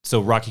bit.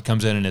 So Rocky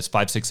comes in and it's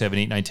 5, 6, 7,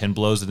 8, 9, 10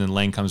 blows, and then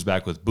Lang comes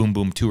back with boom,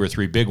 boom, 2 or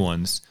 3 big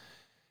ones.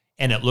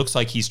 And it looks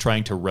like he's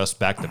trying to wrest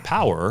back the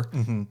power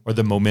or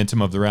the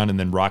momentum of the round, and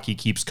then Rocky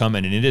keeps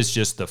coming. And it is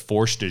just the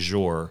force du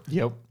jour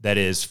that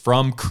is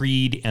from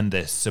Creed and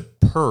the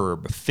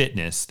superb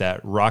fitness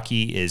that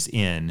Rocky is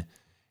in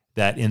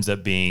that ends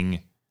up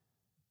being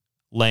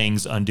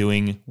Lang's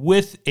undoing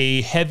with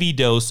a heavy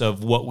dose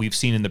of what we've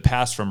seen in the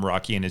past from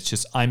Rocky. And it's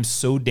just, I'm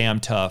so damn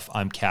tough,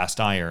 I'm cast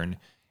iron.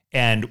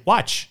 And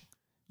watch.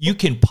 You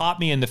can pop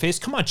me in the face.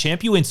 Come on,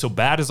 champ. You ain't so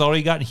bad as all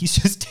you got. And he's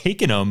just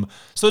taking them.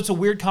 So it's a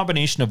weird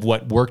combination of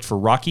what worked for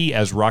Rocky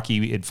as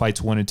Rocky in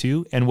fights 1 and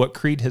 2 and what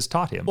Creed has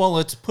taught him. Well,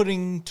 it's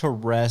putting to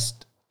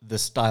rest the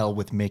style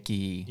with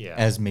Mickey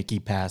as Mickey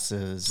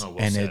passes.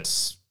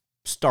 It's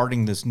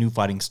starting this new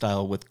fighting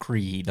style with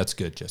Creed. That's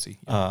good, Jesse.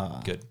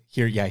 Good.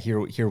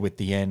 Here with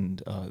the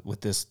end, with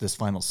this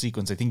final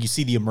sequence, I think you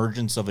see the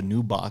emergence of a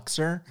new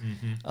boxer.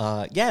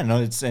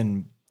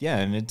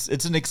 And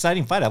it's an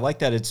exciting fight. I like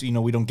that it's,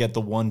 we don't get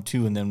the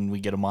 1-2 and then we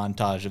get a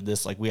montage of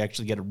this. We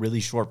actually get a really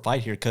short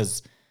fight here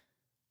because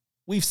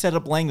we've set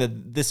up Lang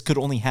that this could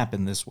only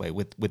happen this way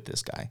with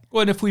this guy.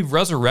 Well, and if we've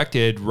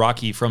resurrected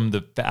Rocky from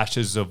the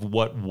ashes of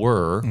what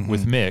were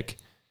with Mick,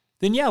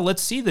 then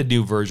let's see the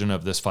new version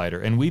of this fighter.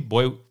 And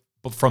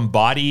from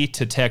body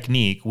to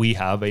technique, we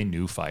have a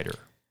new fighter.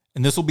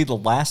 And this will be the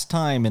last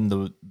time in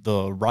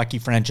the Rocky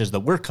franchise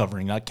that we're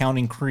covering, not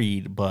counting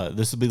Creed, but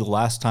this will be the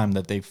last time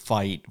that they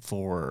fight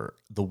for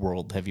the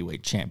World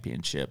Heavyweight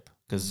Championship,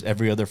 because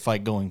every other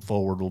fight going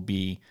forward will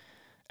be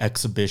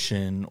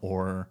exhibition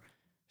or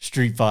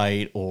street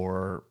fight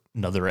or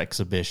another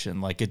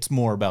exhibition. It's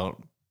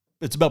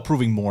about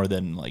proving more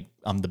than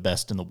I'm the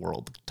best in the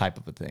world type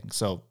of a thing.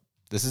 So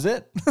this is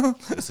it.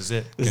 This is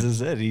it. This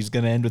is it. He's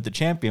going to end with the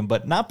champion,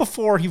 but not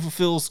before he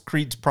fulfills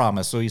Creed's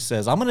promise. So he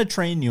says, I'm going to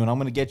train you and I'm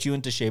going to get you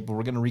into shape, and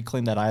we're going to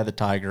reclaim that Eye of the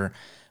Tiger.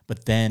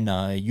 But then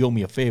you owe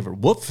me a favor.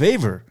 What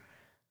favor?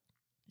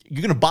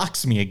 You're going to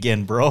box me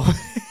again, bro.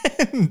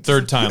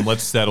 Third time.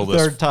 Let's settle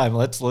this. Third time.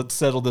 Let's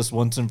settle this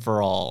once and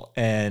for all.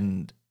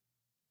 And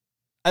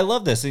I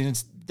love this.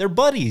 And they're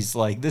buddies.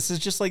 Like, this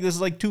is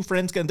like two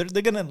friends. They're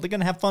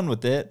gonna have fun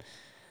with it.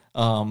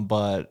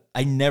 But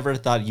I never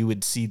thought you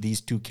would see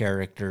these two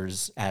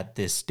characters at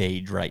this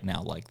stage right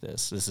now like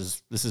this. This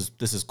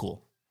is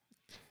cool.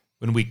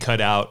 When we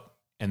cut out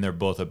and they're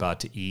both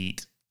about to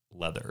eat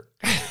leather,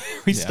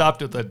 we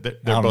stopped at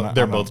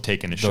they're both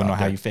taking a shot. Don't know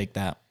how there. you fake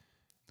that.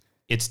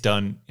 It's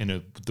done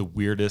in the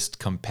weirdest,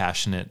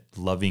 compassionate,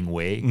 loving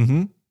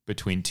way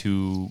between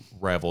two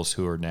rivals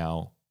who are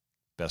now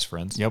best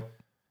friends. Yep.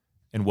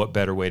 And what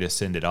better way to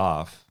send it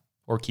off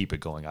or keep it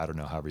going? I don't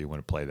know, however you want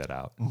to play that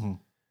out.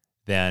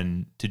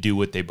 Than to do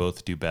what they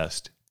both do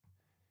best.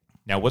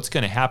 Now, what's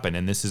going to happen,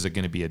 and this is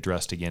going to be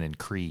addressed again in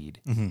Creed,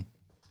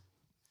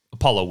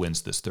 Apollo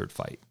wins this third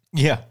fight.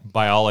 Yeah.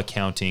 By all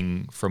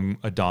accounting from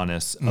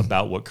Adonis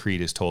about what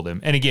Creed has told him.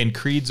 And again,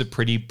 Creed's a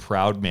pretty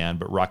proud man,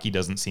 but Rocky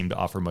doesn't seem to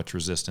offer much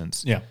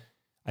resistance. Yeah.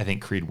 I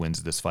think Creed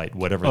wins this fight,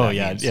 whatever that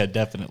means. Yeah,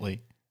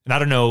 definitely. And I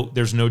don't know,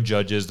 there's no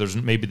judges.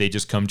 Maybe they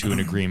just come to an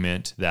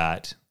agreement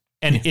that,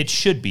 and it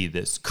should be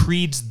this,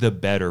 Creed's the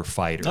better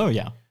fighter. Oh,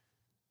 yeah.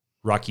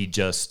 Rocky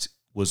just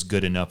was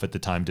good enough at the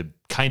time to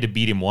kind of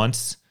beat him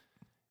once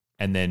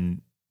and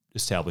then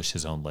establish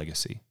his own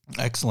legacy.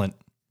 Excellent.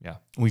 Yeah.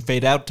 We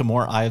fade out to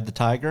more Eye of the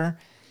Tiger.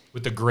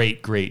 With the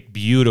great,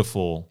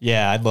 beautiful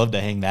Yeah, I'd love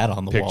to hang that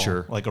on the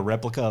picture. wall. Like a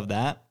replica of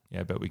that.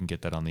 Yeah, I bet we can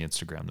get that on the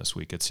Instagram this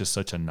week. It's just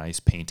such a nice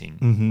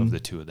painting of the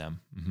two of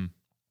them.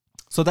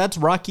 So that's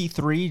Rocky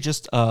 3.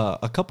 Just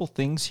a couple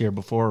things here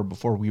before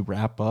we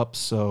wrap up.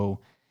 So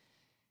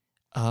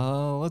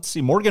let's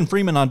see. Morgan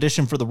Freeman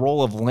auditioned for the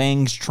role of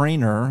Lang's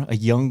trainer, a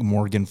young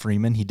Morgan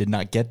Freeman. He did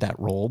not get that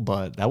role,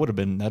 but that'd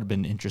have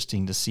been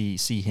interesting to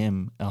see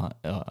him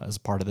as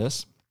part of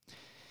this.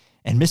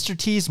 And Mr.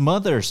 T's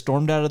mother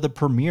stormed out of the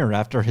premiere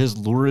after his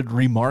lurid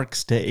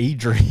remarks to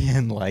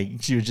Adrian.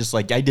 Like, she was just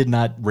like, I did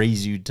not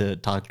raise you to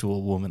talk to a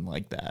woman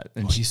like that.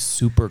 And She's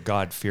super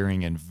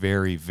God-fearing and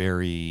very,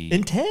 very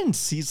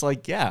intense. He's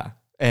like, yeah.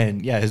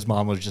 And yeah, his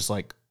mom was just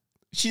like,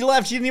 she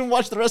left. She didn't even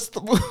watch the rest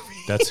of the movie.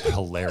 That's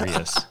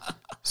hilarious.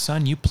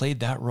 Son, you played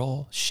that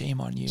role. Shame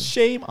on you.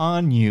 Shame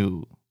on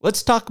you.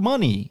 Let's talk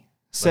money.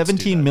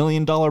 $17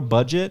 million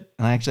budget.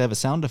 And I actually have a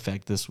sound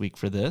effect this week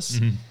for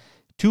this.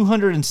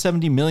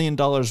 $270 million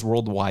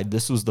worldwide.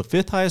 This was the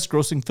fifth highest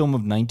grossing film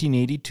of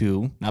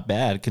 1982. Not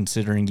bad,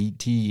 considering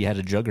E.T. had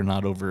a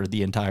juggernaut over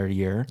the entire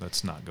year.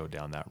 Let's not go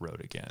down that road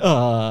again.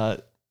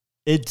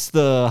 It's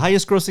the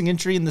highest grossing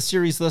entry in the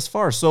series thus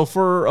far. So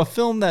for a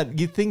film that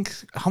you think,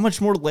 how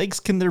much more legs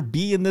can there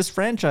be in this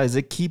franchise?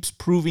 It keeps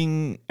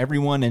proving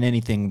everyone and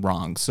anything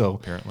wrong. So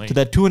apparently, to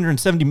that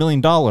 $270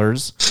 million,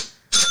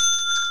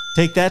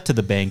 take that to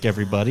the bank,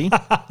 everybody.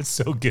 It's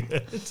so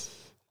good.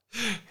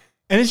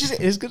 And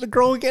it's going to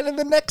grow again in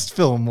the next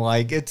film.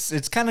 Like,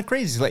 it's kind of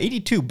crazy. Like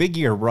 82, big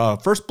year.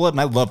 First Blood,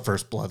 and I love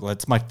First Blood.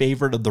 It's my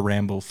favorite of the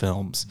Rambo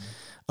films.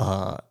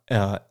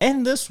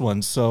 And this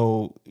one.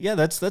 So yeah,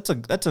 that's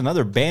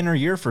another banner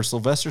year for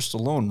Sylvester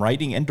Stallone,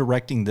 writing and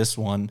directing this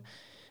one.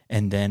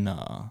 And then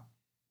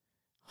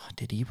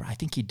did he? I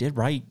think he did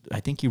write.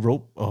 I think he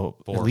wrote,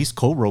 at least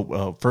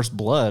co-wrote First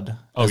Blood.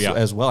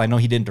 As well. I know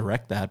he didn't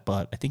direct that,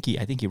 but I think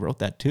he wrote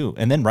that too.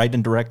 And then write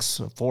and directs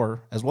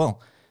 4 as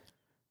well.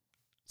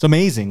 It's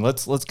amazing.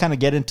 Let's kind of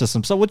get into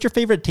some. So, what's your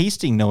favorite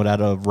tasting note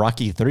out of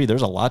Rocky 3?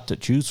 There's a lot to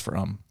choose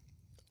from.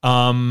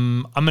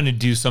 I'm going to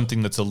do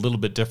something that's a little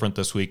bit different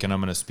this week, and I'm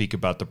going to speak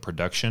about the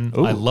production.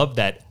 Ooh. I love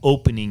that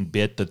opening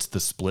bit that's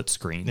the split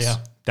screens. Yeah.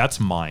 That's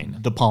mine.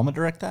 De Palma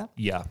direct that?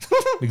 Yeah,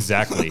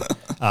 exactly.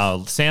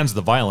 Sans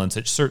the violence,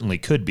 it certainly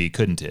could be,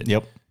 couldn't it?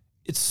 Yep.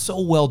 It's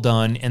so well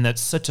done, and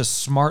that's such a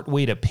smart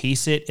way to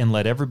pace it and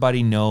let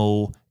everybody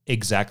know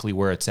exactly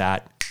where it's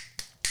at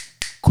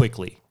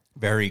quickly.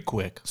 Very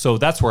quick. So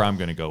that's where I'm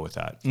going to go with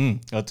that.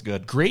 That's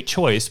good. Great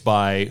choice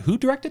by, who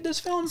directed this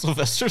film?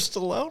 Sylvester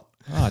Stallone?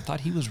 Oh, I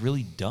thought he was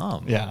really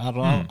dumb. Yeah, I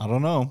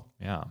don't know.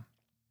 Yeah.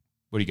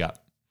 What do you got?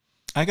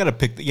 I got to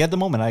pick. The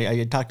moment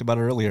I talked about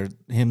it earlier,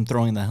 him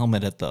throwing the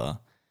helmet at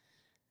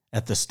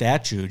the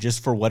statue,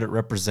 just for what it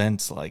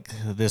represents, like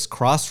this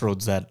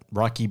crossroads that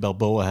Rocky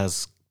Balboa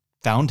has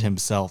found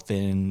himself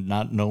in,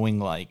 not knowing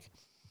like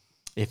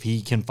if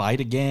he can fight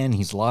again.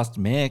 He's lost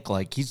Mick.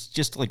 Like, he's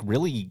just like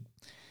really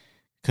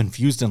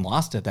confused and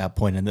lost at that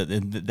point,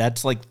 and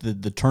that's like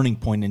the turning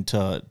point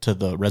into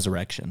the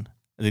resurrection.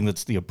 I think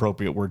that's the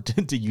appropriate word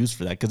to use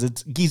for that,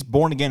 because he's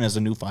born again as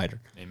a new fighter.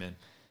 Amen.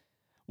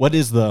 What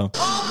is the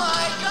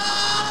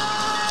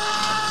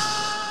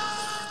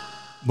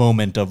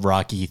moment of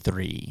Rocky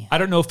 3? I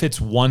don't know if it's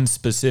one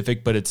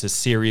specific, but it's a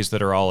series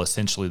that are all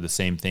essentially the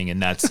same thing,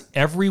 and that's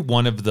every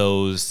one of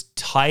those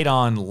tied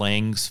on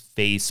Lang's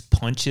face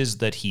punches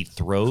that he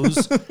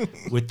throws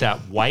with that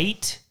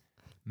white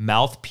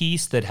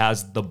mouthpiece that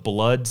has the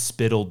blood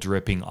spittle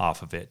dripping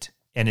off of it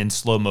and in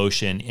slow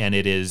motion. And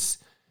it is,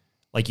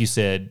 like you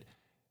said,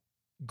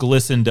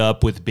 glistened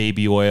up with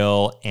baby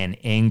oil and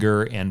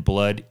anger and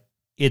blood.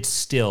 It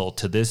still,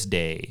 to this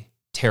day,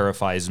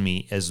 terrifies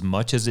me as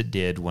much as it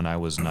did when I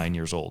was 9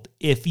 years old.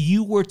 If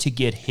you were to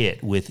get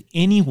hit with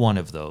any one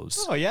of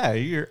those, Oh, yeah,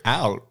 you're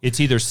out. it's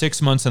either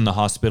 6 months in the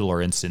hospital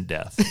or instant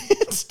death.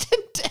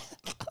 Instant death.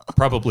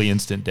 Probably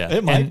instant death.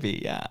 It might And,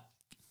 be, yeah.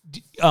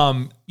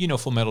 you know,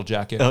 Full Metal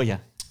Jacket. Oh, yeah.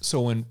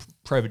 So when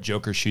Private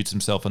Joker shoots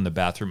himself in the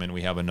bathroom, and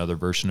we have another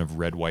version of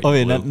Red, White, Oh,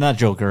 and yeah, Blue. not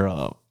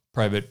Joker.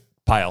 Private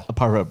Pile.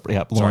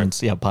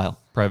 Lawrence. Yeah, Pile.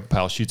 Private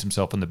Pile shoots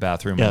himself in the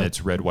bathroom, Yeah. and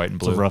it's red, white, and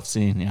It's blue. a rough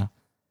scene, yeah.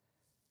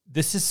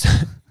 This is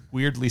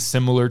weirdly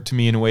similar to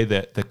me in a way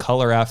that the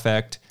color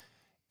affect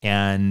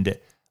and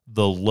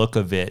the look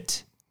of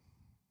it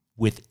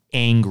with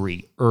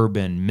angry,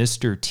 urban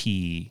Mr.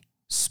 T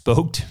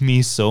spoke to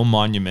me so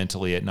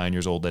monumentally at 9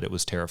 years old that it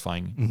was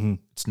terrifying. Mm-hmm.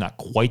 It's not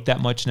quite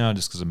that much now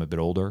just because I'm a bit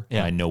older. Yeah.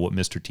 And I know what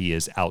Mr. T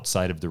is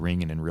outside of the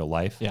ring and in real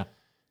life. Yeah.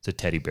 It's a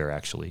teddy bear,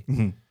 actually.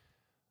 Mm-hmm.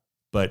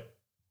 But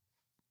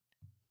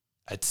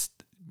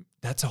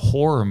that's a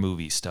horror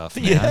movie stuff,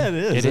 man. Yeah, it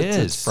is. It's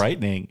It's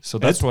frightening. So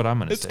that's what I'm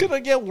going to It's say. going to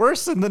get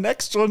worse in the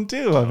next one,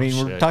 too. I mean,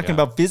 we're shit, talking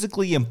yeah. about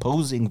physically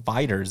imposing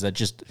fighters that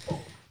just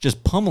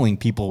pummeling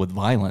people with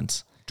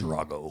violence.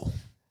 Drago.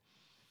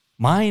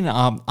 Mine,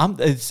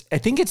 I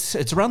think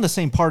it's around the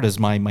same part as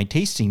my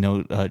tasting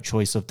note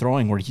choice of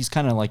throwing, where he's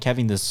kind of like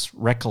having this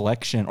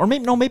recollection, or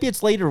maybe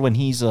it's later when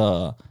he's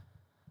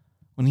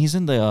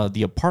in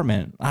the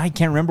apartment. I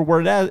can't remember where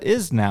it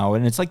is now,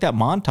 and it's like that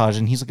montage,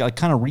 and he's like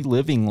kind of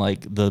reliving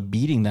like the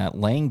beating that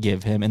Lang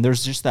gave him, and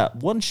there's just that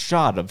one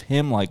shot of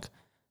him like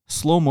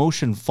slow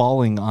motion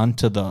falling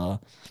onto the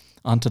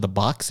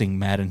boxing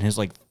mat, and his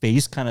like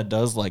face kind of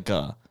does like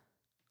a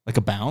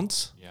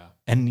bounce. Yeah.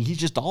 And he's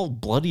just all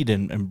bloodied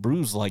and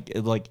bruised,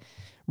 like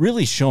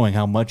really showing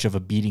how much of a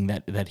beating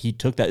that he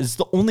took. That is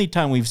the only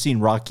time we've seen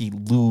Rocky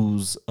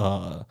lose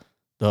the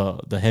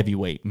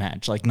heavyweight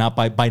match, like not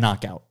by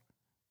knockout.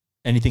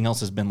 Anything else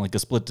has been like a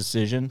split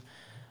decision.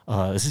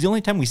 This is the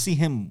only time we see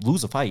him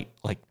lose a fight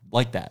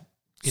like that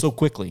so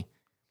quickly.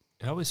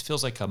 It always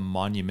feels like a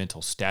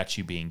monumental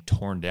statue being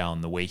torn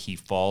down, the way he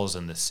falls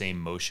in the same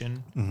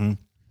motion. Mm-hmm.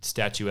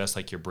 Statuesque,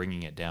 like you're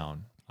bringing it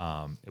down,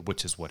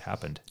 which is what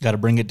happened. Got to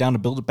bring it down to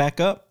build it back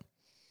up.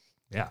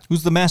 Yeah.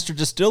 Who's the master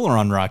distiller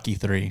on Rocky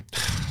 3?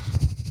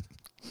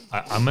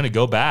 I'm going to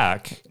go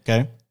back.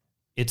 Okay.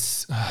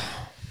 It's...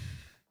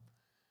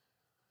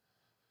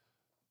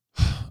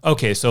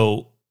 okay,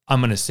 so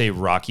I'm going to say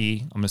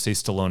Rocky. I'm going to say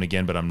Stallone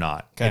again, but I'm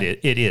not. Okay.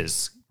 It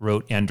is.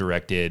 Wrote and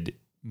directed,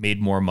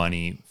 made more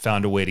money,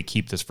 found a way to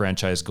keep this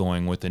franchise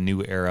going with a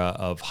new era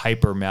of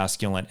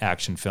hyper-masculine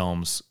action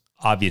films.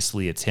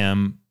 Obviously, it's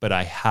him, but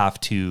I have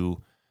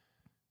to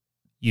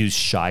use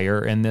Shire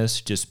in this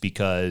just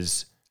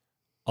because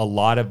a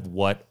lot of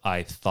what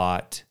I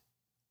thought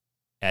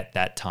at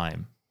that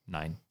time,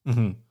 9,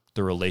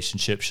 the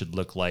relationship should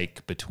look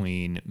like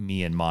between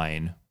me and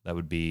mine, that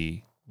would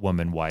be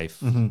woman,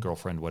 wife,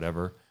 girlfriend,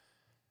 whatever,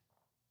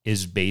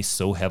 is based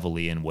so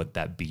heavily in what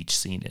that beach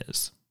scene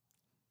is.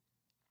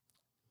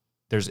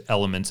 There's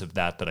elements of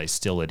that I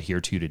still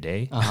adhere to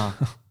today.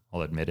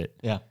 I'll admit it.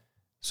 Yeah.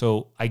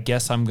 So I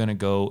guess I'm going to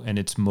go, and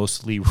it's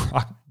mostly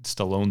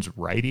Stallone's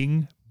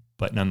writing,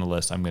 but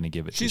nonetheless, I'm going to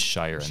give it to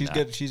Shire. She's in that.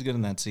 good. She's good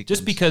in that sequence.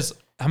 Just because,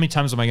 how many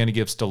times am I going to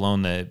give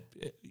Stallone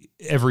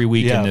every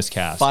week in this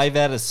cast? 5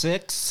 out of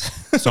 6.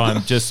 So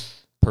I'm just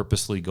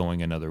purposely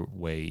going another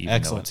way, even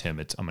Excellent. though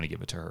it's him. I'm going to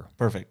give it to her.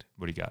 Perfect.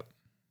 What do you got?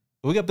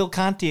 We got Bill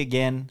Conti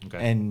again,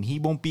 Okay. and he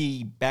won't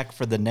be back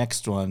for the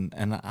next one.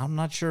 And I'm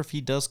not sure if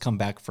he does come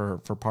back for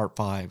part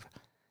 5.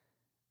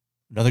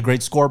 Another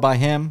great score by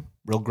him.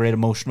 Real great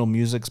emotional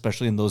music,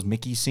 especially in those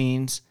Mickey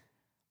scenes.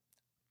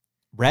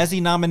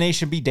 Razzie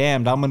nomination be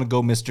damned. I'm going to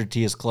go Mr.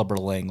 T as Clubber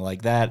Lang.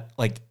 Like that,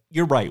 like,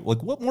 you're right.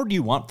 Like, what more do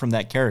you want from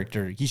that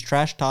character? He's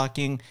trash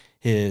talking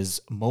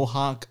his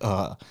Mohawk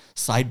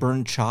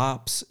sideburn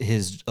chops,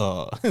 his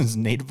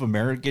Native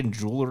American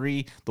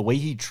jewelry, the way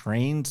he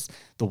trains,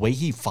 the way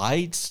he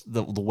fights,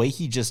 the way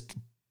he just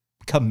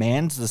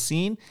commands the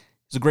scene.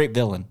 He's a great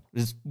villain.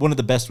 It's one of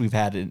the best we've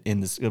had in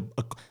this.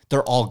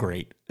 They're all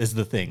great, is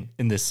the thing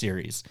in this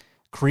series.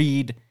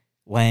 Creed,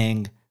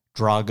 Lang,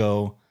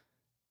 Drago,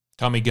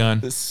 Tommy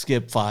Gunn.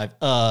 Skip 5,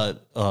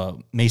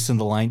 Mason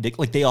the Lion Dick,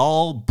 like they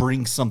all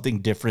bring something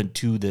different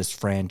to this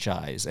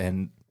franchise.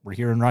 And we're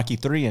here in Rocky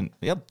 3, and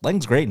yep,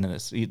 Lang's great in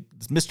this.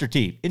 It's Mr.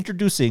 T.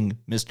 Introducing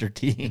Mr.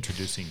 T.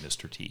 Introducing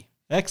Mr. T.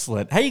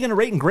 Excellent. How are you going to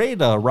rate and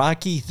grade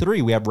Rocky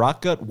 3? We have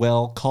Rock Gut,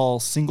 Well, Call,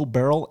 Single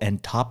Barrel,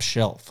 and Top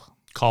Shelf.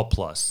 Call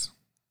plus.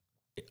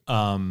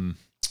 I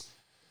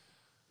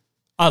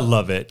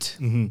love it.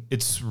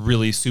 It's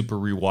really super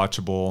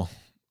rewatchable.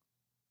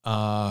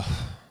 I'm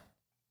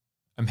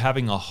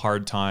having a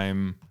hard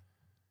time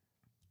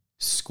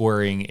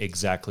squaring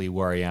exactly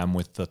where I am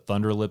with the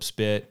Thunder Lips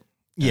bit.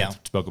 Yeah. I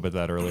spoke about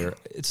that earlier.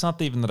 It's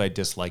not even that I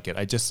dislike it.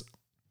 To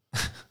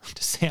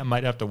say I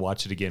might have to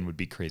watch it again would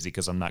be crazy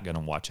because I'm not going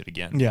to watch it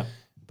again. Yeah.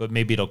 but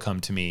maybe it'll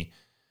come to me.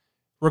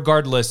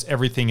 Regardless,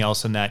 everything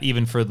else in that,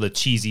 even for the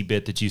cheesy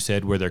bit that you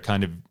said where they're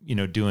kind of,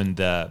 doing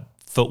the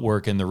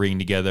footwork in the ring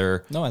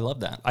together. No, I love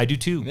that. I do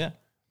too. Yeah.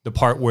 The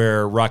part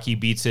where Rocky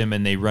beats him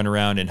and they run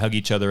around and hug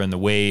each other in the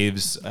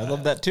waves. I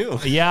love that too.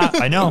 Yeah,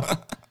 I know.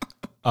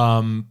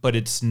 But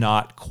it's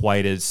not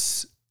quite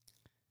as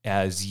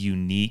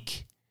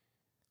unique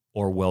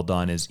or well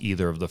done as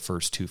either of the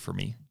first two for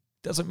me.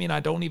 Doesn't mean I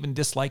don't even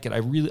dislike it.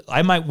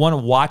 I might want to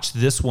watch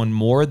this one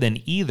more than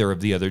either of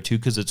the other two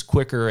because it's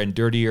quicker and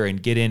dirtier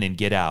and get in and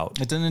get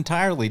out. It's an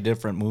entirely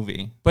different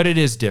movie. But it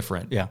is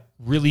different. Yeah.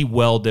 Really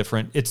well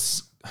different.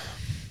 It's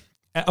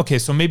okay,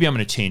 so maybe I'm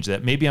going to change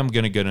that. Maybe I'm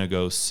going to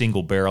go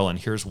single barrel, and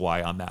here's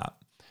why on that.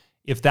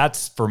 If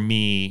that's for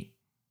me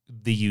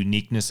the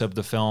uniqueness of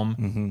the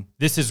film,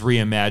 this is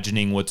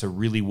reimagining what's a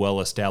really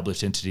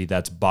well-established entity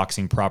that's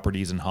boxing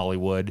properties in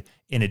Hollywood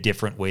in a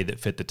different way that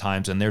fit the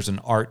times. And there's an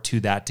art to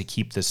that to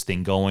keep this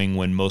thing going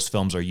when most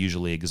films are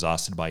usually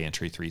exhausted by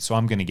entry 3. So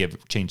I'm going to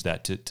change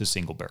that to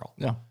single barrel.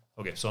 Yeah.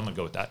 Okay, so I'm going to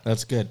go with that.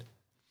 That's good.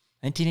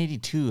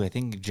 1982, I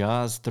think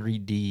Jaws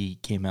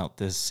 3D came out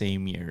this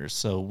same year.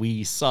 So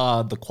we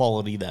saw the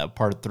quality that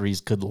Part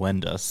 3s could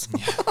lend us.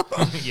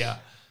 Yeah.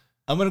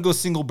 I'm going to go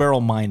single barrel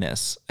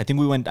minus. I think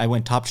I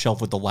went top shelf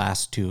with the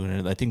last two.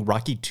 And I think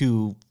Rocky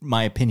 2,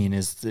 my opinion,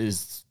 is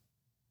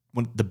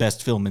the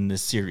best film in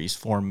this series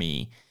for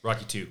me.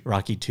 Rocky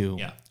 2.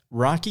 Yeah.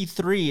 Rocky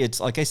 3,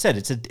 it's like I said,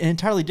 it's an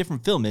entirely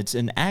different film. It's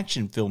an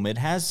action film. It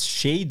has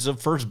shades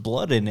of First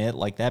Blood in it,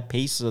 like that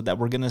pace that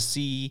we're going to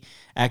see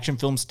action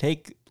films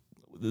take.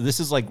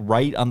 This is like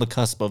right on the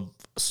cusp of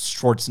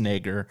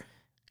Schwarzenegger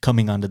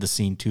coming onto the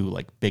scene too,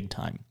 like big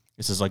time.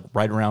 This is like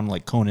right around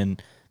like Conan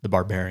the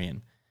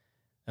Barbarian.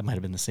 That might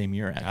have been the same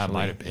year, actually. That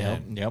might have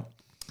been. Yep.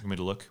 Want me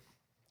to look?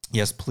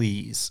 Yes,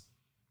 please.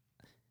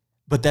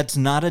 But that's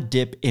not a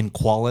dip in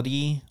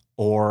quality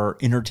or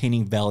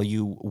entertaining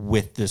value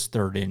with this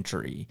third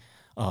entry.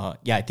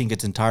 I think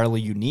it's entirely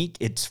unique.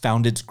 It's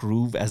found its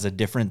groove as a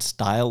different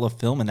style of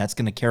film, and that's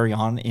going to carry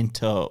on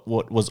into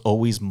what was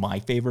always my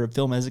favorite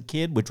film as a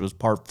kid, which was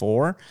Part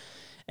 4.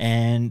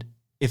 And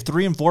if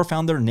 3 and 4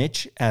 found their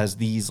niche as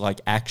these like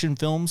action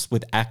films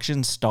with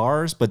action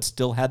stars, but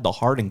still had the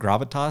heart and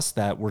gravitas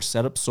that were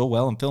set up so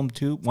well in film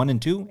 1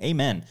 and 2,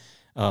 amen.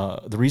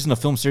 The reason a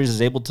film series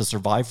is able to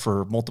survive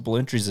for multiple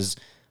entries is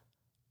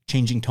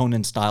changing tone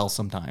and style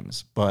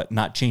sometimes, but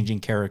not changing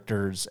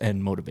characters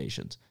and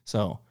motivations.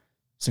 So,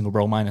 single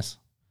barrel minus.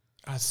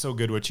 That's so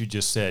good what you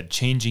just said.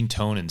 Changing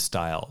tone and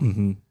style.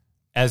 Mm-hmm.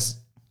 As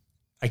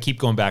I keep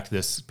going back to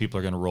this, people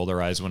are going to roll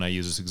their eyes when I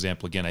use this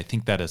example again. I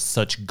think that is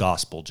such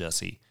gospel,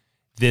 Jesse.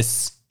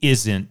 This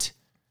isn't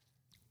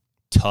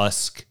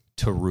Tusk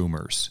to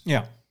Rumors.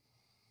 Yeah.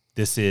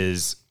 This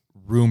is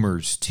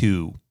Rumors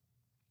 2.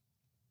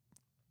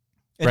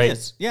 It right?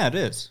 is. Yeah, it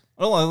is.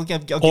 Oh, I'll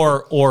give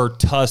or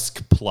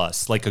Tusk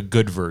Plus, like a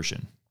good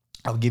version.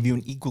 I'll give you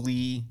an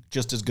equally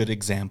just as good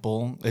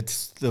example.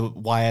 It's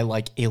why I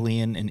like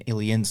Alien and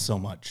Aliens so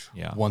much.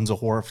 Yeah. One's a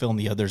horror film,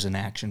 the other's an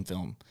action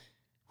film.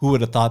 Who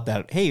would have thought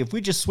that, hey, if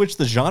we just switch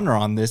the genre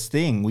on this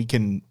thing, we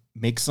can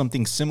make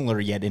something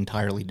similar yet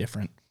entirely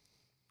different?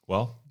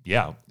 Well,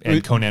 yeah.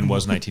 And Conan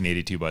was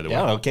 1982, by the way.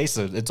 Yeah, okay,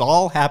 so it's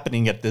all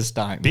happening at this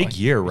time. Big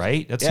year,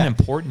 right? That's an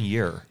important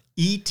year.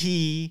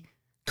 E.T.,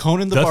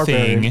 Conan the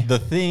Barbarian, The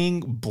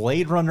Thing,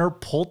 Blade Runner,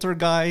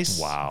 Poltergeist.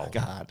 Wow.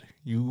 God,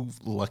 you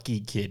lucky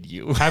kid,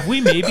 you. Have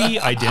we maybe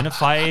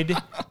identified,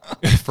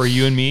 for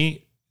you and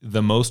me,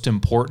 the most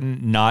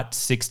important not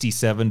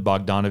 67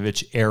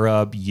 Bogdanovich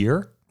era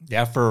year?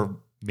 Yeah, for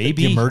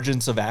maybe the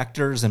emergence of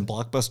actors and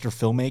blockbuster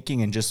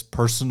filmmaking and just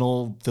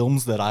personal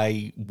films that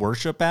I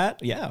worship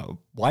at. Yeah,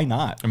 why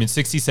not? I mean,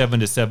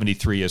 67 to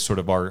 73 is sort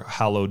of our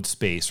hallowed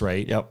space,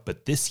 right? Yep.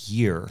 But this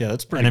year, yeah,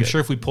 that's pretty. And I'm good.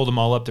 sure if we pulled them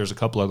all up, there's a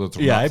couple others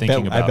we're not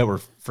thinking about. I bet we're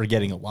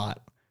forgetting a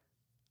lot.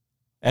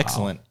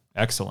 Excellent. Wow.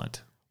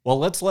 Excellent. Well,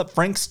 let's let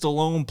Frank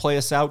Stallone play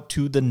us out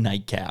to the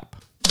nightcap.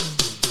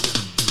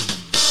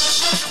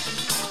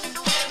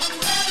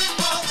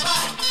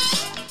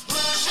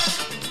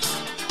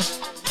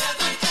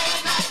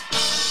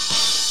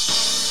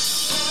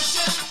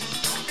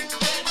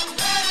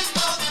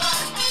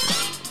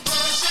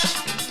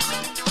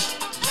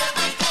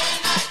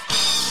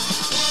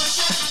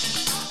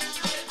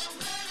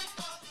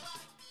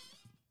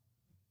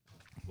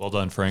 Well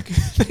done, Frank.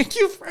 Thank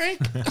you, Frank.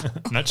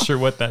 Not sure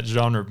what that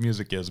genre of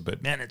music is,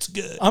 but man, it's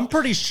good. I'm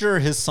pretty sure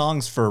his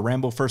songs for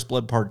Rambo First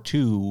Blood Part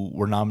 2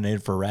 were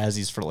nominated for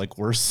Razzies for like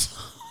worst.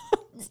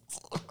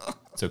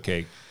 It's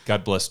okay.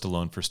 God bless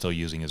Stallone for still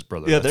using his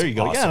brother. Yeah, That's there you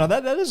go. awesome. Yeah,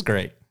 no, that is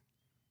great.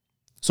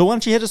 So why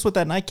don't you hit us with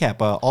that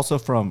nightcap, also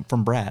from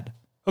Brad?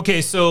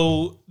 Okay,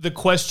 so the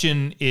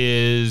question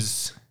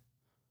is,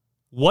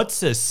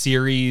 what's a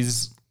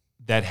series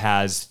that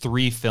has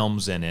 3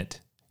 films in it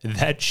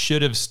that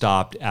should have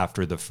stopped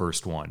after the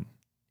first one?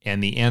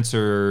 And the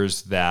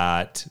answers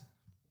that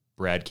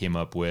Brad came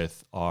up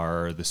with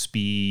are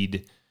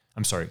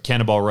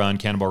Cannonball Run,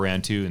 Cannonball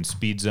Run 2, and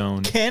Speed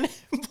Zone.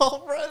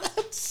 Cannonball Run,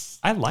 that's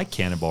I like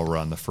Cannonball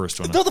Run, the first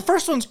one. No, the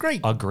first one's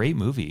great. A great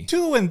movie.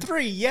 2 and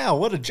 3, yeah,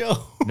 what a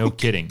joke. No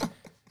kidding.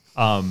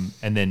 And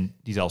then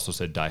he's also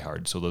said Die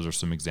Hard, so those are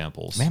some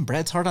examples. Man,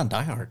 Brad's hard on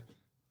Die Hard.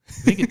 I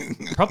think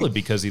it's probably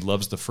because he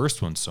loves the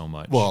first one so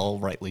much. Well,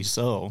 rightly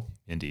so.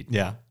 Indeed.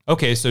 Yeah.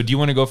 Okay, so do you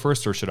want to go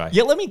first or should I?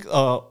 Yeah, let me,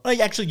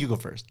 actually, you go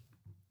first.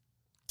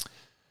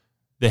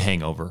 The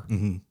Hangover.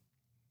 Mm-hmm.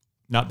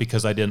 Not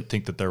because I didn't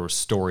think that there was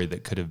story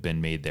that could have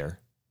been made there.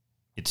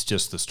 It's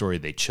just the story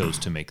they chose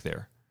to make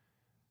there.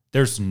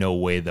 There's no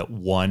way that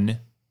 1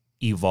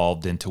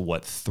 evolved into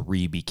what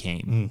 3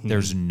 became. Mm-hmm.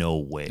 There's no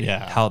way.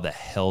 Yeah. How the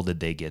hell did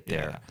they get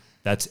there? Yeah.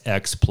 That's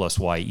X plus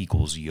Y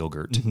equals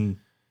yogurt. Mm-hmm.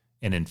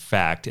 And in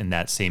fact, in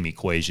that same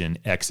equation,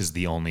 X is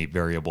the only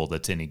variable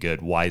that's any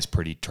good. Y is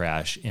pretty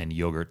trash, and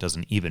yogurt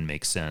doesn't even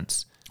make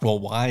sense. Well,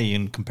 Y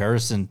in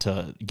comparison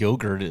to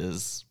yogurt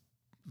is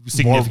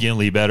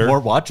Significantly better.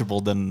 more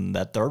watchable than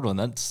that third one.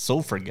 That's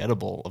so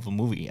forgettable of a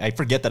movie. I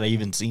forget that I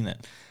even seen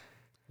it.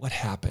 What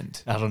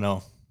happened? I don't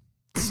know.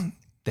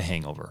 The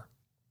Hangover.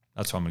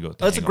 That's what I'm going to go with.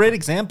 That's a great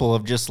example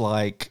of just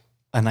like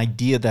an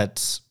idea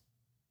that's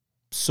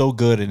so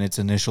good in its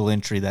initial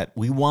entry that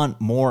we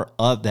want more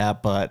of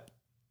that, but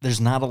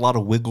there's not a lot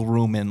of wiggle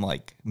room in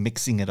like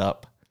mixing it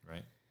up.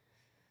 Right.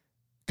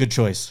 Good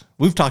choice.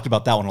 We've talked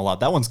about that one a lot.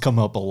 That one's come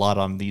up a lot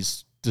on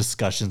these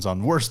discussions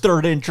on worst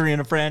third entry in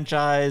a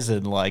franchise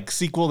and like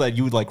sequel that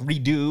you would like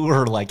redo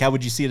or like how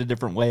would you see it a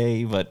different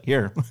way. But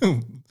here,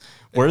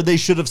 where they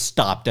should have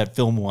stopped at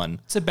film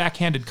 1. It's a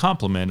backhanded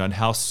compliment on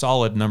how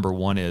solid number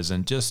 1 is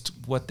and just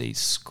what they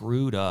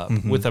screwed up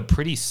with a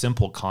pretty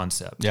simple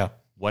concept. Yeah.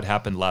 What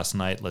happened last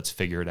night? Let's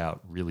figure it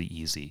out. Really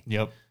easy.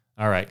 Yep.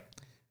 All right.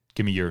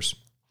 Give me yours.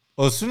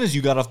 Well, as soon as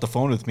you got off the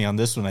phone with me on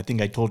this one, I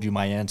think I told you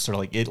my answer.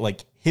 Like it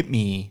like hit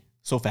me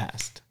so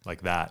fast.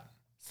 Like that.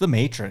 It's The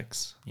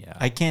Matrix. Yeah.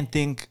 I can't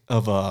think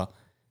of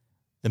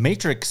The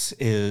Matrix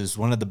is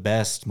one of the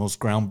best, most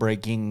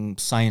groundbreaking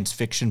science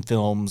fiction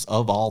films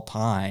of all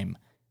time.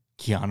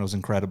 Keanu's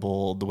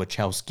incredible. The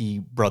Wachowski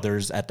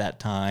brothers at that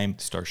time.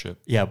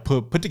 Starship. Yeah,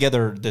 put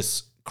together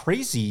this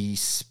crazy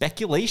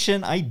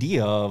speculation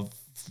idea of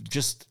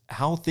just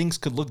how things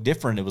could look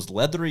different. It was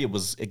leathery, it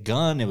was a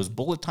gun, it was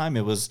bullet time,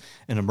 it was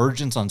an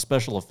emergence on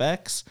special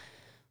effects.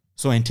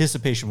 So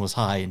anticipation was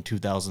high in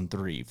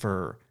 2003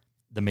 for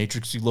The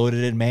Matrix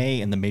Reloaded in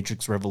May and The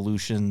Matrix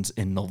Revolutions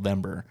in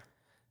November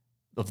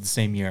of the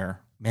same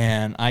year.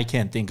 Man, I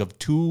can't think of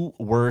 2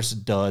 worse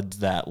duds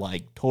that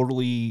like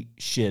totally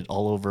shit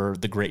all over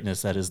the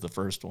greatness that is the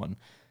first one.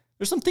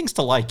 There's some things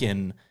to like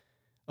in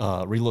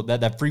Reload.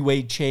 That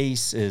freeway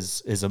chase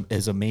is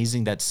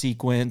amazing, that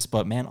sequence,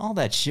 but man, all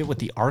that shit with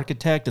the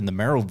architect and the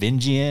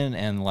Merovingian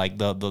and like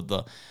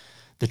the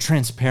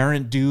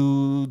transparent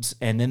dudes,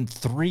 and then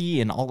 3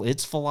 and all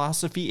its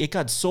philosophy, it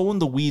got so in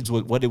the weeds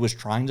with what it was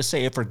trying to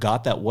say. I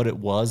forgot that what it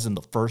was in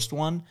the first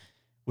one,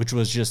 which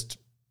was just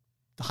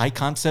high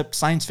concept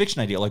science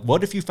fiction idea. Like,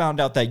 what if you found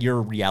out that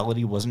your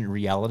reality wasn't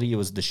reality? It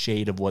was the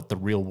shade of what the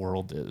real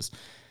world is.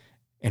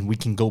 And we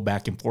can go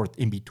back and forth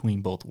in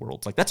between both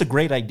worlds. Like, that's a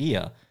great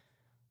idea.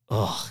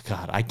 Oh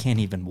God, I can't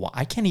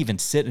even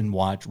sit and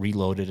watch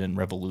Reloaded and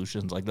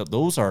Revolutions. Like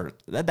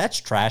that's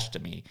trash to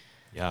me.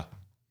 Yeah.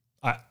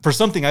 For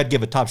something, I'd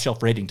give a top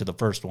shelf rating to the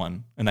first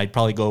one, and I'd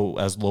probably go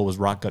as low as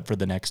Rock Gut for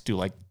the next 2.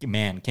 Like,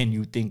 man, can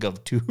you think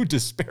of 2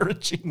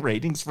 disparaging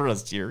ratings for a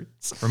series?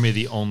 For me,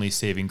 the only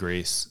saving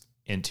grace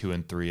in 2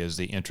 and 3 is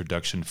the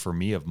introduction for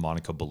me of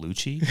Monica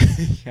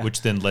Bellucci, Yeah.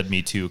 which then led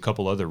me to a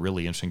couple other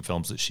really interesting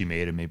films that she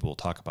made, and maybe we'll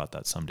talk about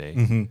that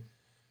someday.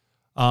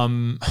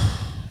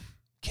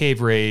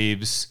 Cave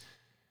Raves,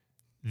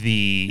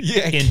 the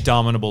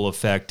indomitable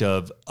effect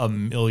of a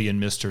million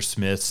Mr.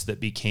 Smiths that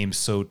became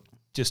so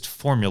just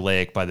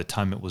formulaic by the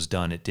time it was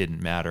done, it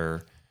didn't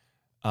matter.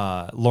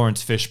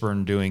 Lawrence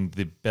Fishburne doing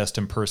the best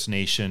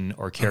impersonation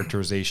or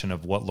characterization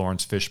of what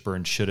Lawrence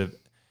Fishburne should have.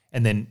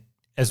 And then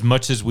as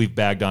much as we've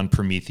bagged on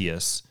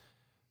Prometheus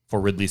for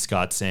Ridley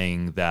Scott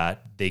saying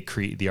that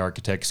the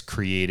architects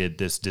created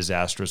this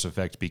disastrous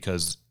effect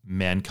because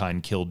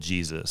mankind killed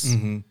Jesus,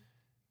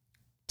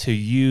 to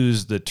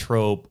use the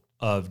trope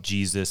of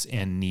Jesus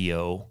and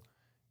Neo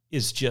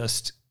is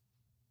just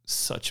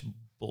such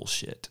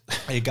bullshit.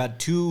 It got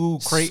too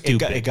crazy.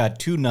 It got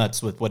too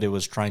nuts with what it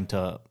was trying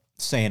to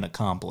say and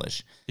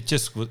accomplish.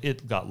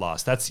 It got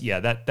lost.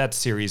 That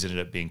series ended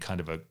up being kind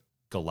of a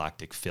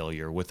galactic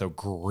failure with a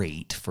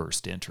great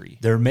first entry.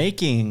 They're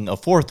making a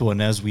 4th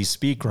one as we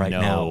speak right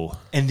now.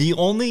 And the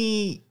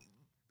only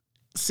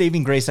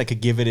saving grace I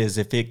could give it is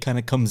if it kind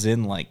of comes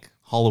in like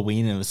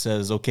Halloween and it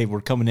says, okay,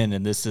 we're coming in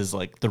and this is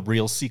like the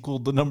real sequel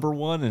to number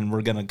 1 and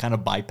we're going to kind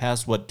of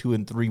bypass what 2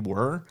 and 3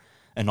 were,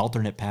 an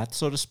alternate path,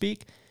 so to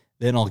speak,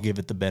 then I'll give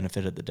it the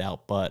benefit of the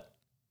doubt. But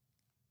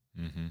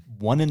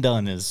one and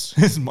done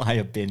is my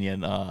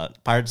opinion.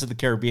 Pirates of the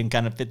Caribbean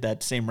kind of fit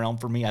that same realm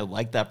for me. I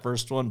like that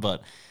first one,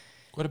 but...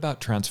 What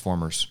about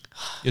Transformers?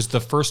 Is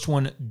the first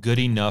one good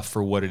enough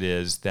for what it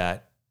is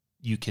that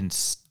you can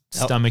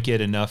stomach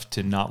it enough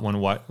to not want to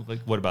watch?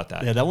 Like, what about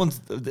that? Yeah, that one's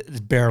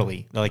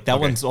barely. Like, that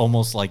one's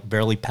almost like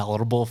barely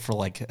palatable for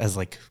like, as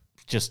like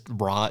just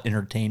raw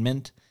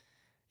entertainment.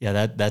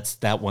 Yeah,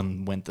 that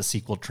one went the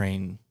sequel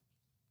train,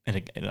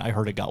 and I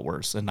heard it got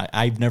worse. And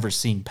I've never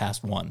seen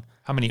past one.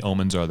 How many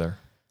Omens are there?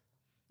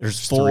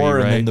 There's 4, three,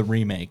 right? and then the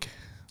remake.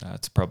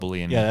 That's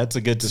probably that's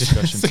a good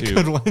discussion that's too.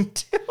 A good one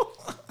too.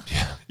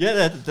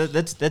 Yeah,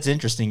 that's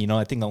interesting. You know,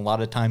 I think a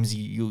lot of times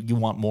you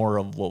want more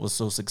of what was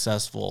so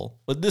successful.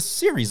 But this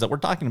series that we're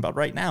talking about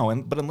right now,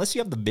 but unless you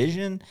have the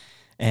vision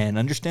and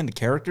understand the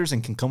characters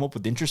and can come up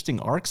with interesting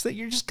arcs, that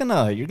you're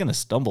gonna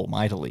stumble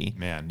mightily.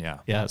 Man,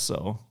 yeah. Yeah,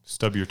 so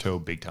stub your toe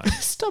big time.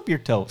 Stub your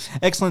toe.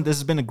 Excellent. This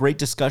has been a great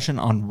discussion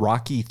on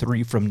Rocky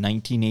 3 from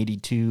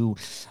 1982.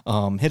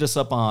 Hit us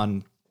up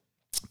on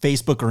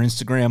Facebook or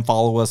Instagram.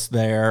 Follow us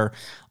there.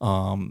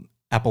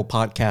 Apple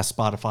Podcasts,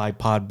 Spotify,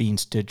 Podbean,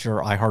 Stitcher,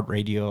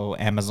 iHeartRadio,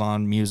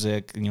 Amazon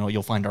Music. You know,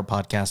 you'll find our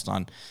podcast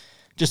on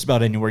just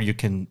about anywhere you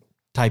can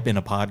type in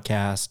a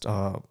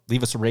podcast.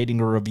 Leave us a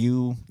rating or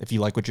review if you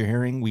like what you're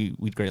hearing.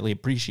 We'd greatly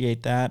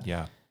appreciate that.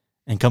 Yeah.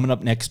 And coming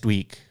up next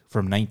week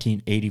from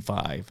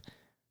 1985,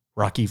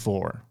 Rocky IV.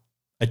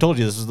 I told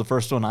you this was the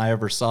first one I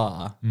ever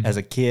saw. Mm-hmm. As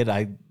a kid,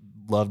 I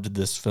loved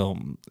this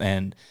film,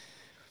 and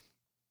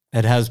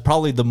it has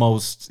probably the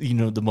most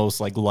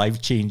like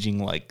life-changing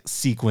like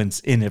sequence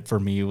in it for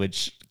me,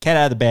 which cat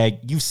out of the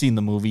bag. You've seen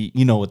the movie.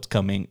 You know what's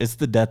coming. It's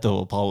the death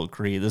of Apollo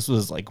Creed. This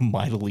was like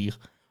mightily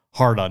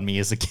hard on me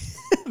as a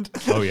kid.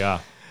 Oh, yeah.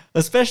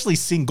 Especially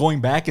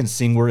going back and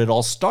seeing where it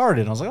all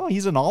started. I was like, oh,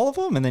 he's in all of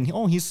them? And then,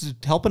 he's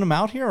helping him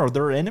out here? Are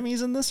there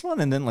enemies in this one?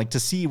 And then like to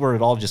see where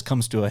it all just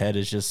comes to a head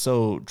is just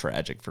so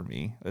tragic for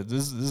me.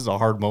 This is a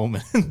hard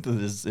moment.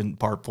 This is in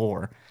part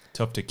 4.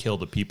 Tough to kill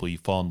the people you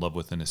fall in love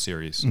with in a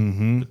series.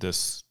 Mm-hmm.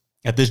 But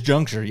at this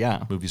juncture,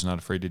 yeah. Movie's not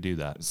afraid to do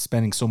that.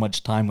 Spending so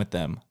much time with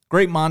them.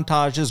 Great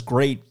montages,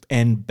 great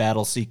end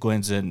battle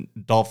sequence, and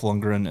Dolph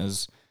Lundgren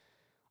as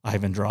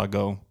Ivan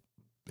Drago.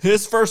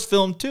 His first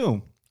film,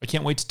 too. I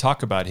can't wait to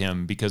talk about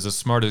him, because as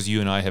smart as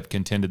you and I have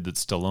contended that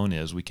Stallone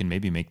is, we can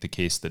maybe make the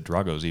case that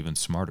Drago's even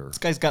smarter. This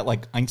guy's got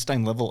like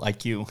Einstein-level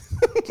IQ.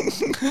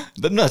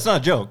 No, it's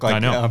not a joke. Like, I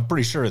know. I'm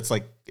pretty sure it's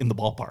like in the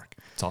ballpark.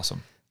 It's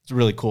awesome. It's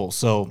really cool.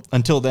 So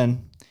until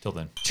then.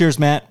 Cheers,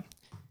 Matt.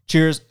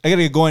 Cheers. I got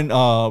to get going.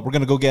 We're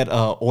going to go get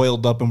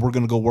oiled up, and we're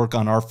going to go work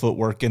on our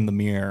footwork in the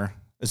mirror.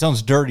 It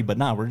sounds dirty, but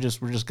we're just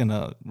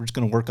gonna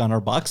work on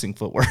our boxing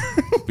footwork.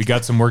 We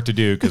got some work to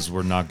do because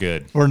we're not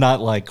good. We're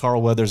not like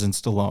Carl Weathers and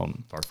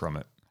Stallone. Far from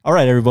it. All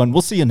right, everyone.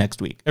 We'll see you next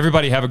week.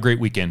 Everybody have a great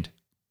weekend.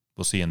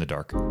 We'll see you in the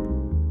dark.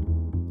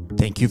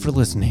 Thank you for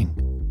listening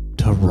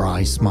to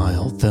Rye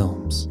Smile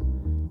Films.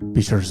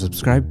 Be sure to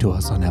subscribe to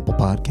us on Apple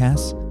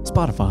Podcasts,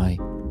 Spotify,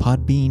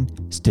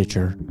 Podbean,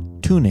 Stitcher,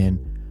 TuneIn,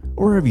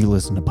 or wherever you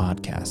listen to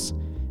podcasts.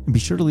 And be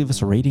sure to leave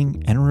us a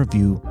rating and a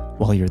review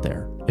while you're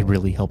there. It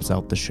really helps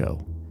out the show.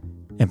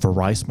 And for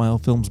Rye Smile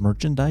Films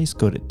merchandise,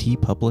 go to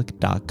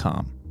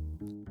tpublic.com.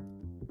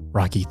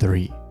 Rocky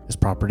III is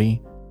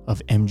property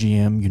of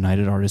MGM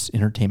United Artists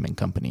Entertainment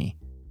Company,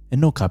 and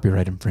no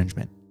copyright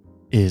infringement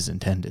is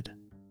intended.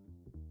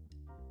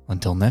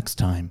 Until next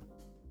time,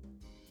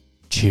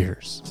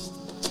 cheers.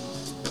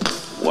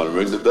 Want to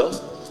ring the bell?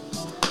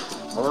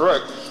 All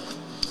right.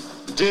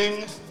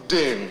 Ding,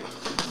 ding.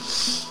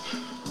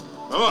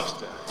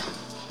 Namaste.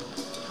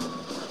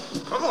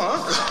 Come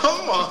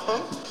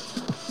on.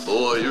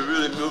 Boy, you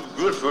really move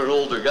good for an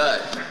older guy.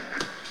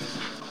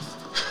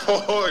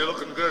 Oh, you're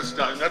looking good,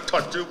 Stein. That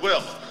taught you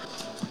well.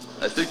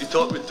 I think you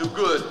taught me too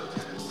good.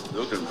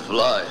 Looking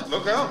fly.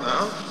 Look out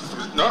now.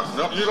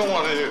 No, you don't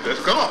want any of this.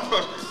 Come on.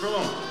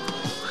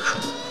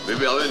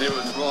 Maybe I'm in here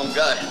with the wrong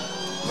guy.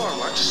 Come on,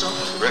 watch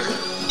yourself.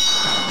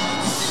 Ready?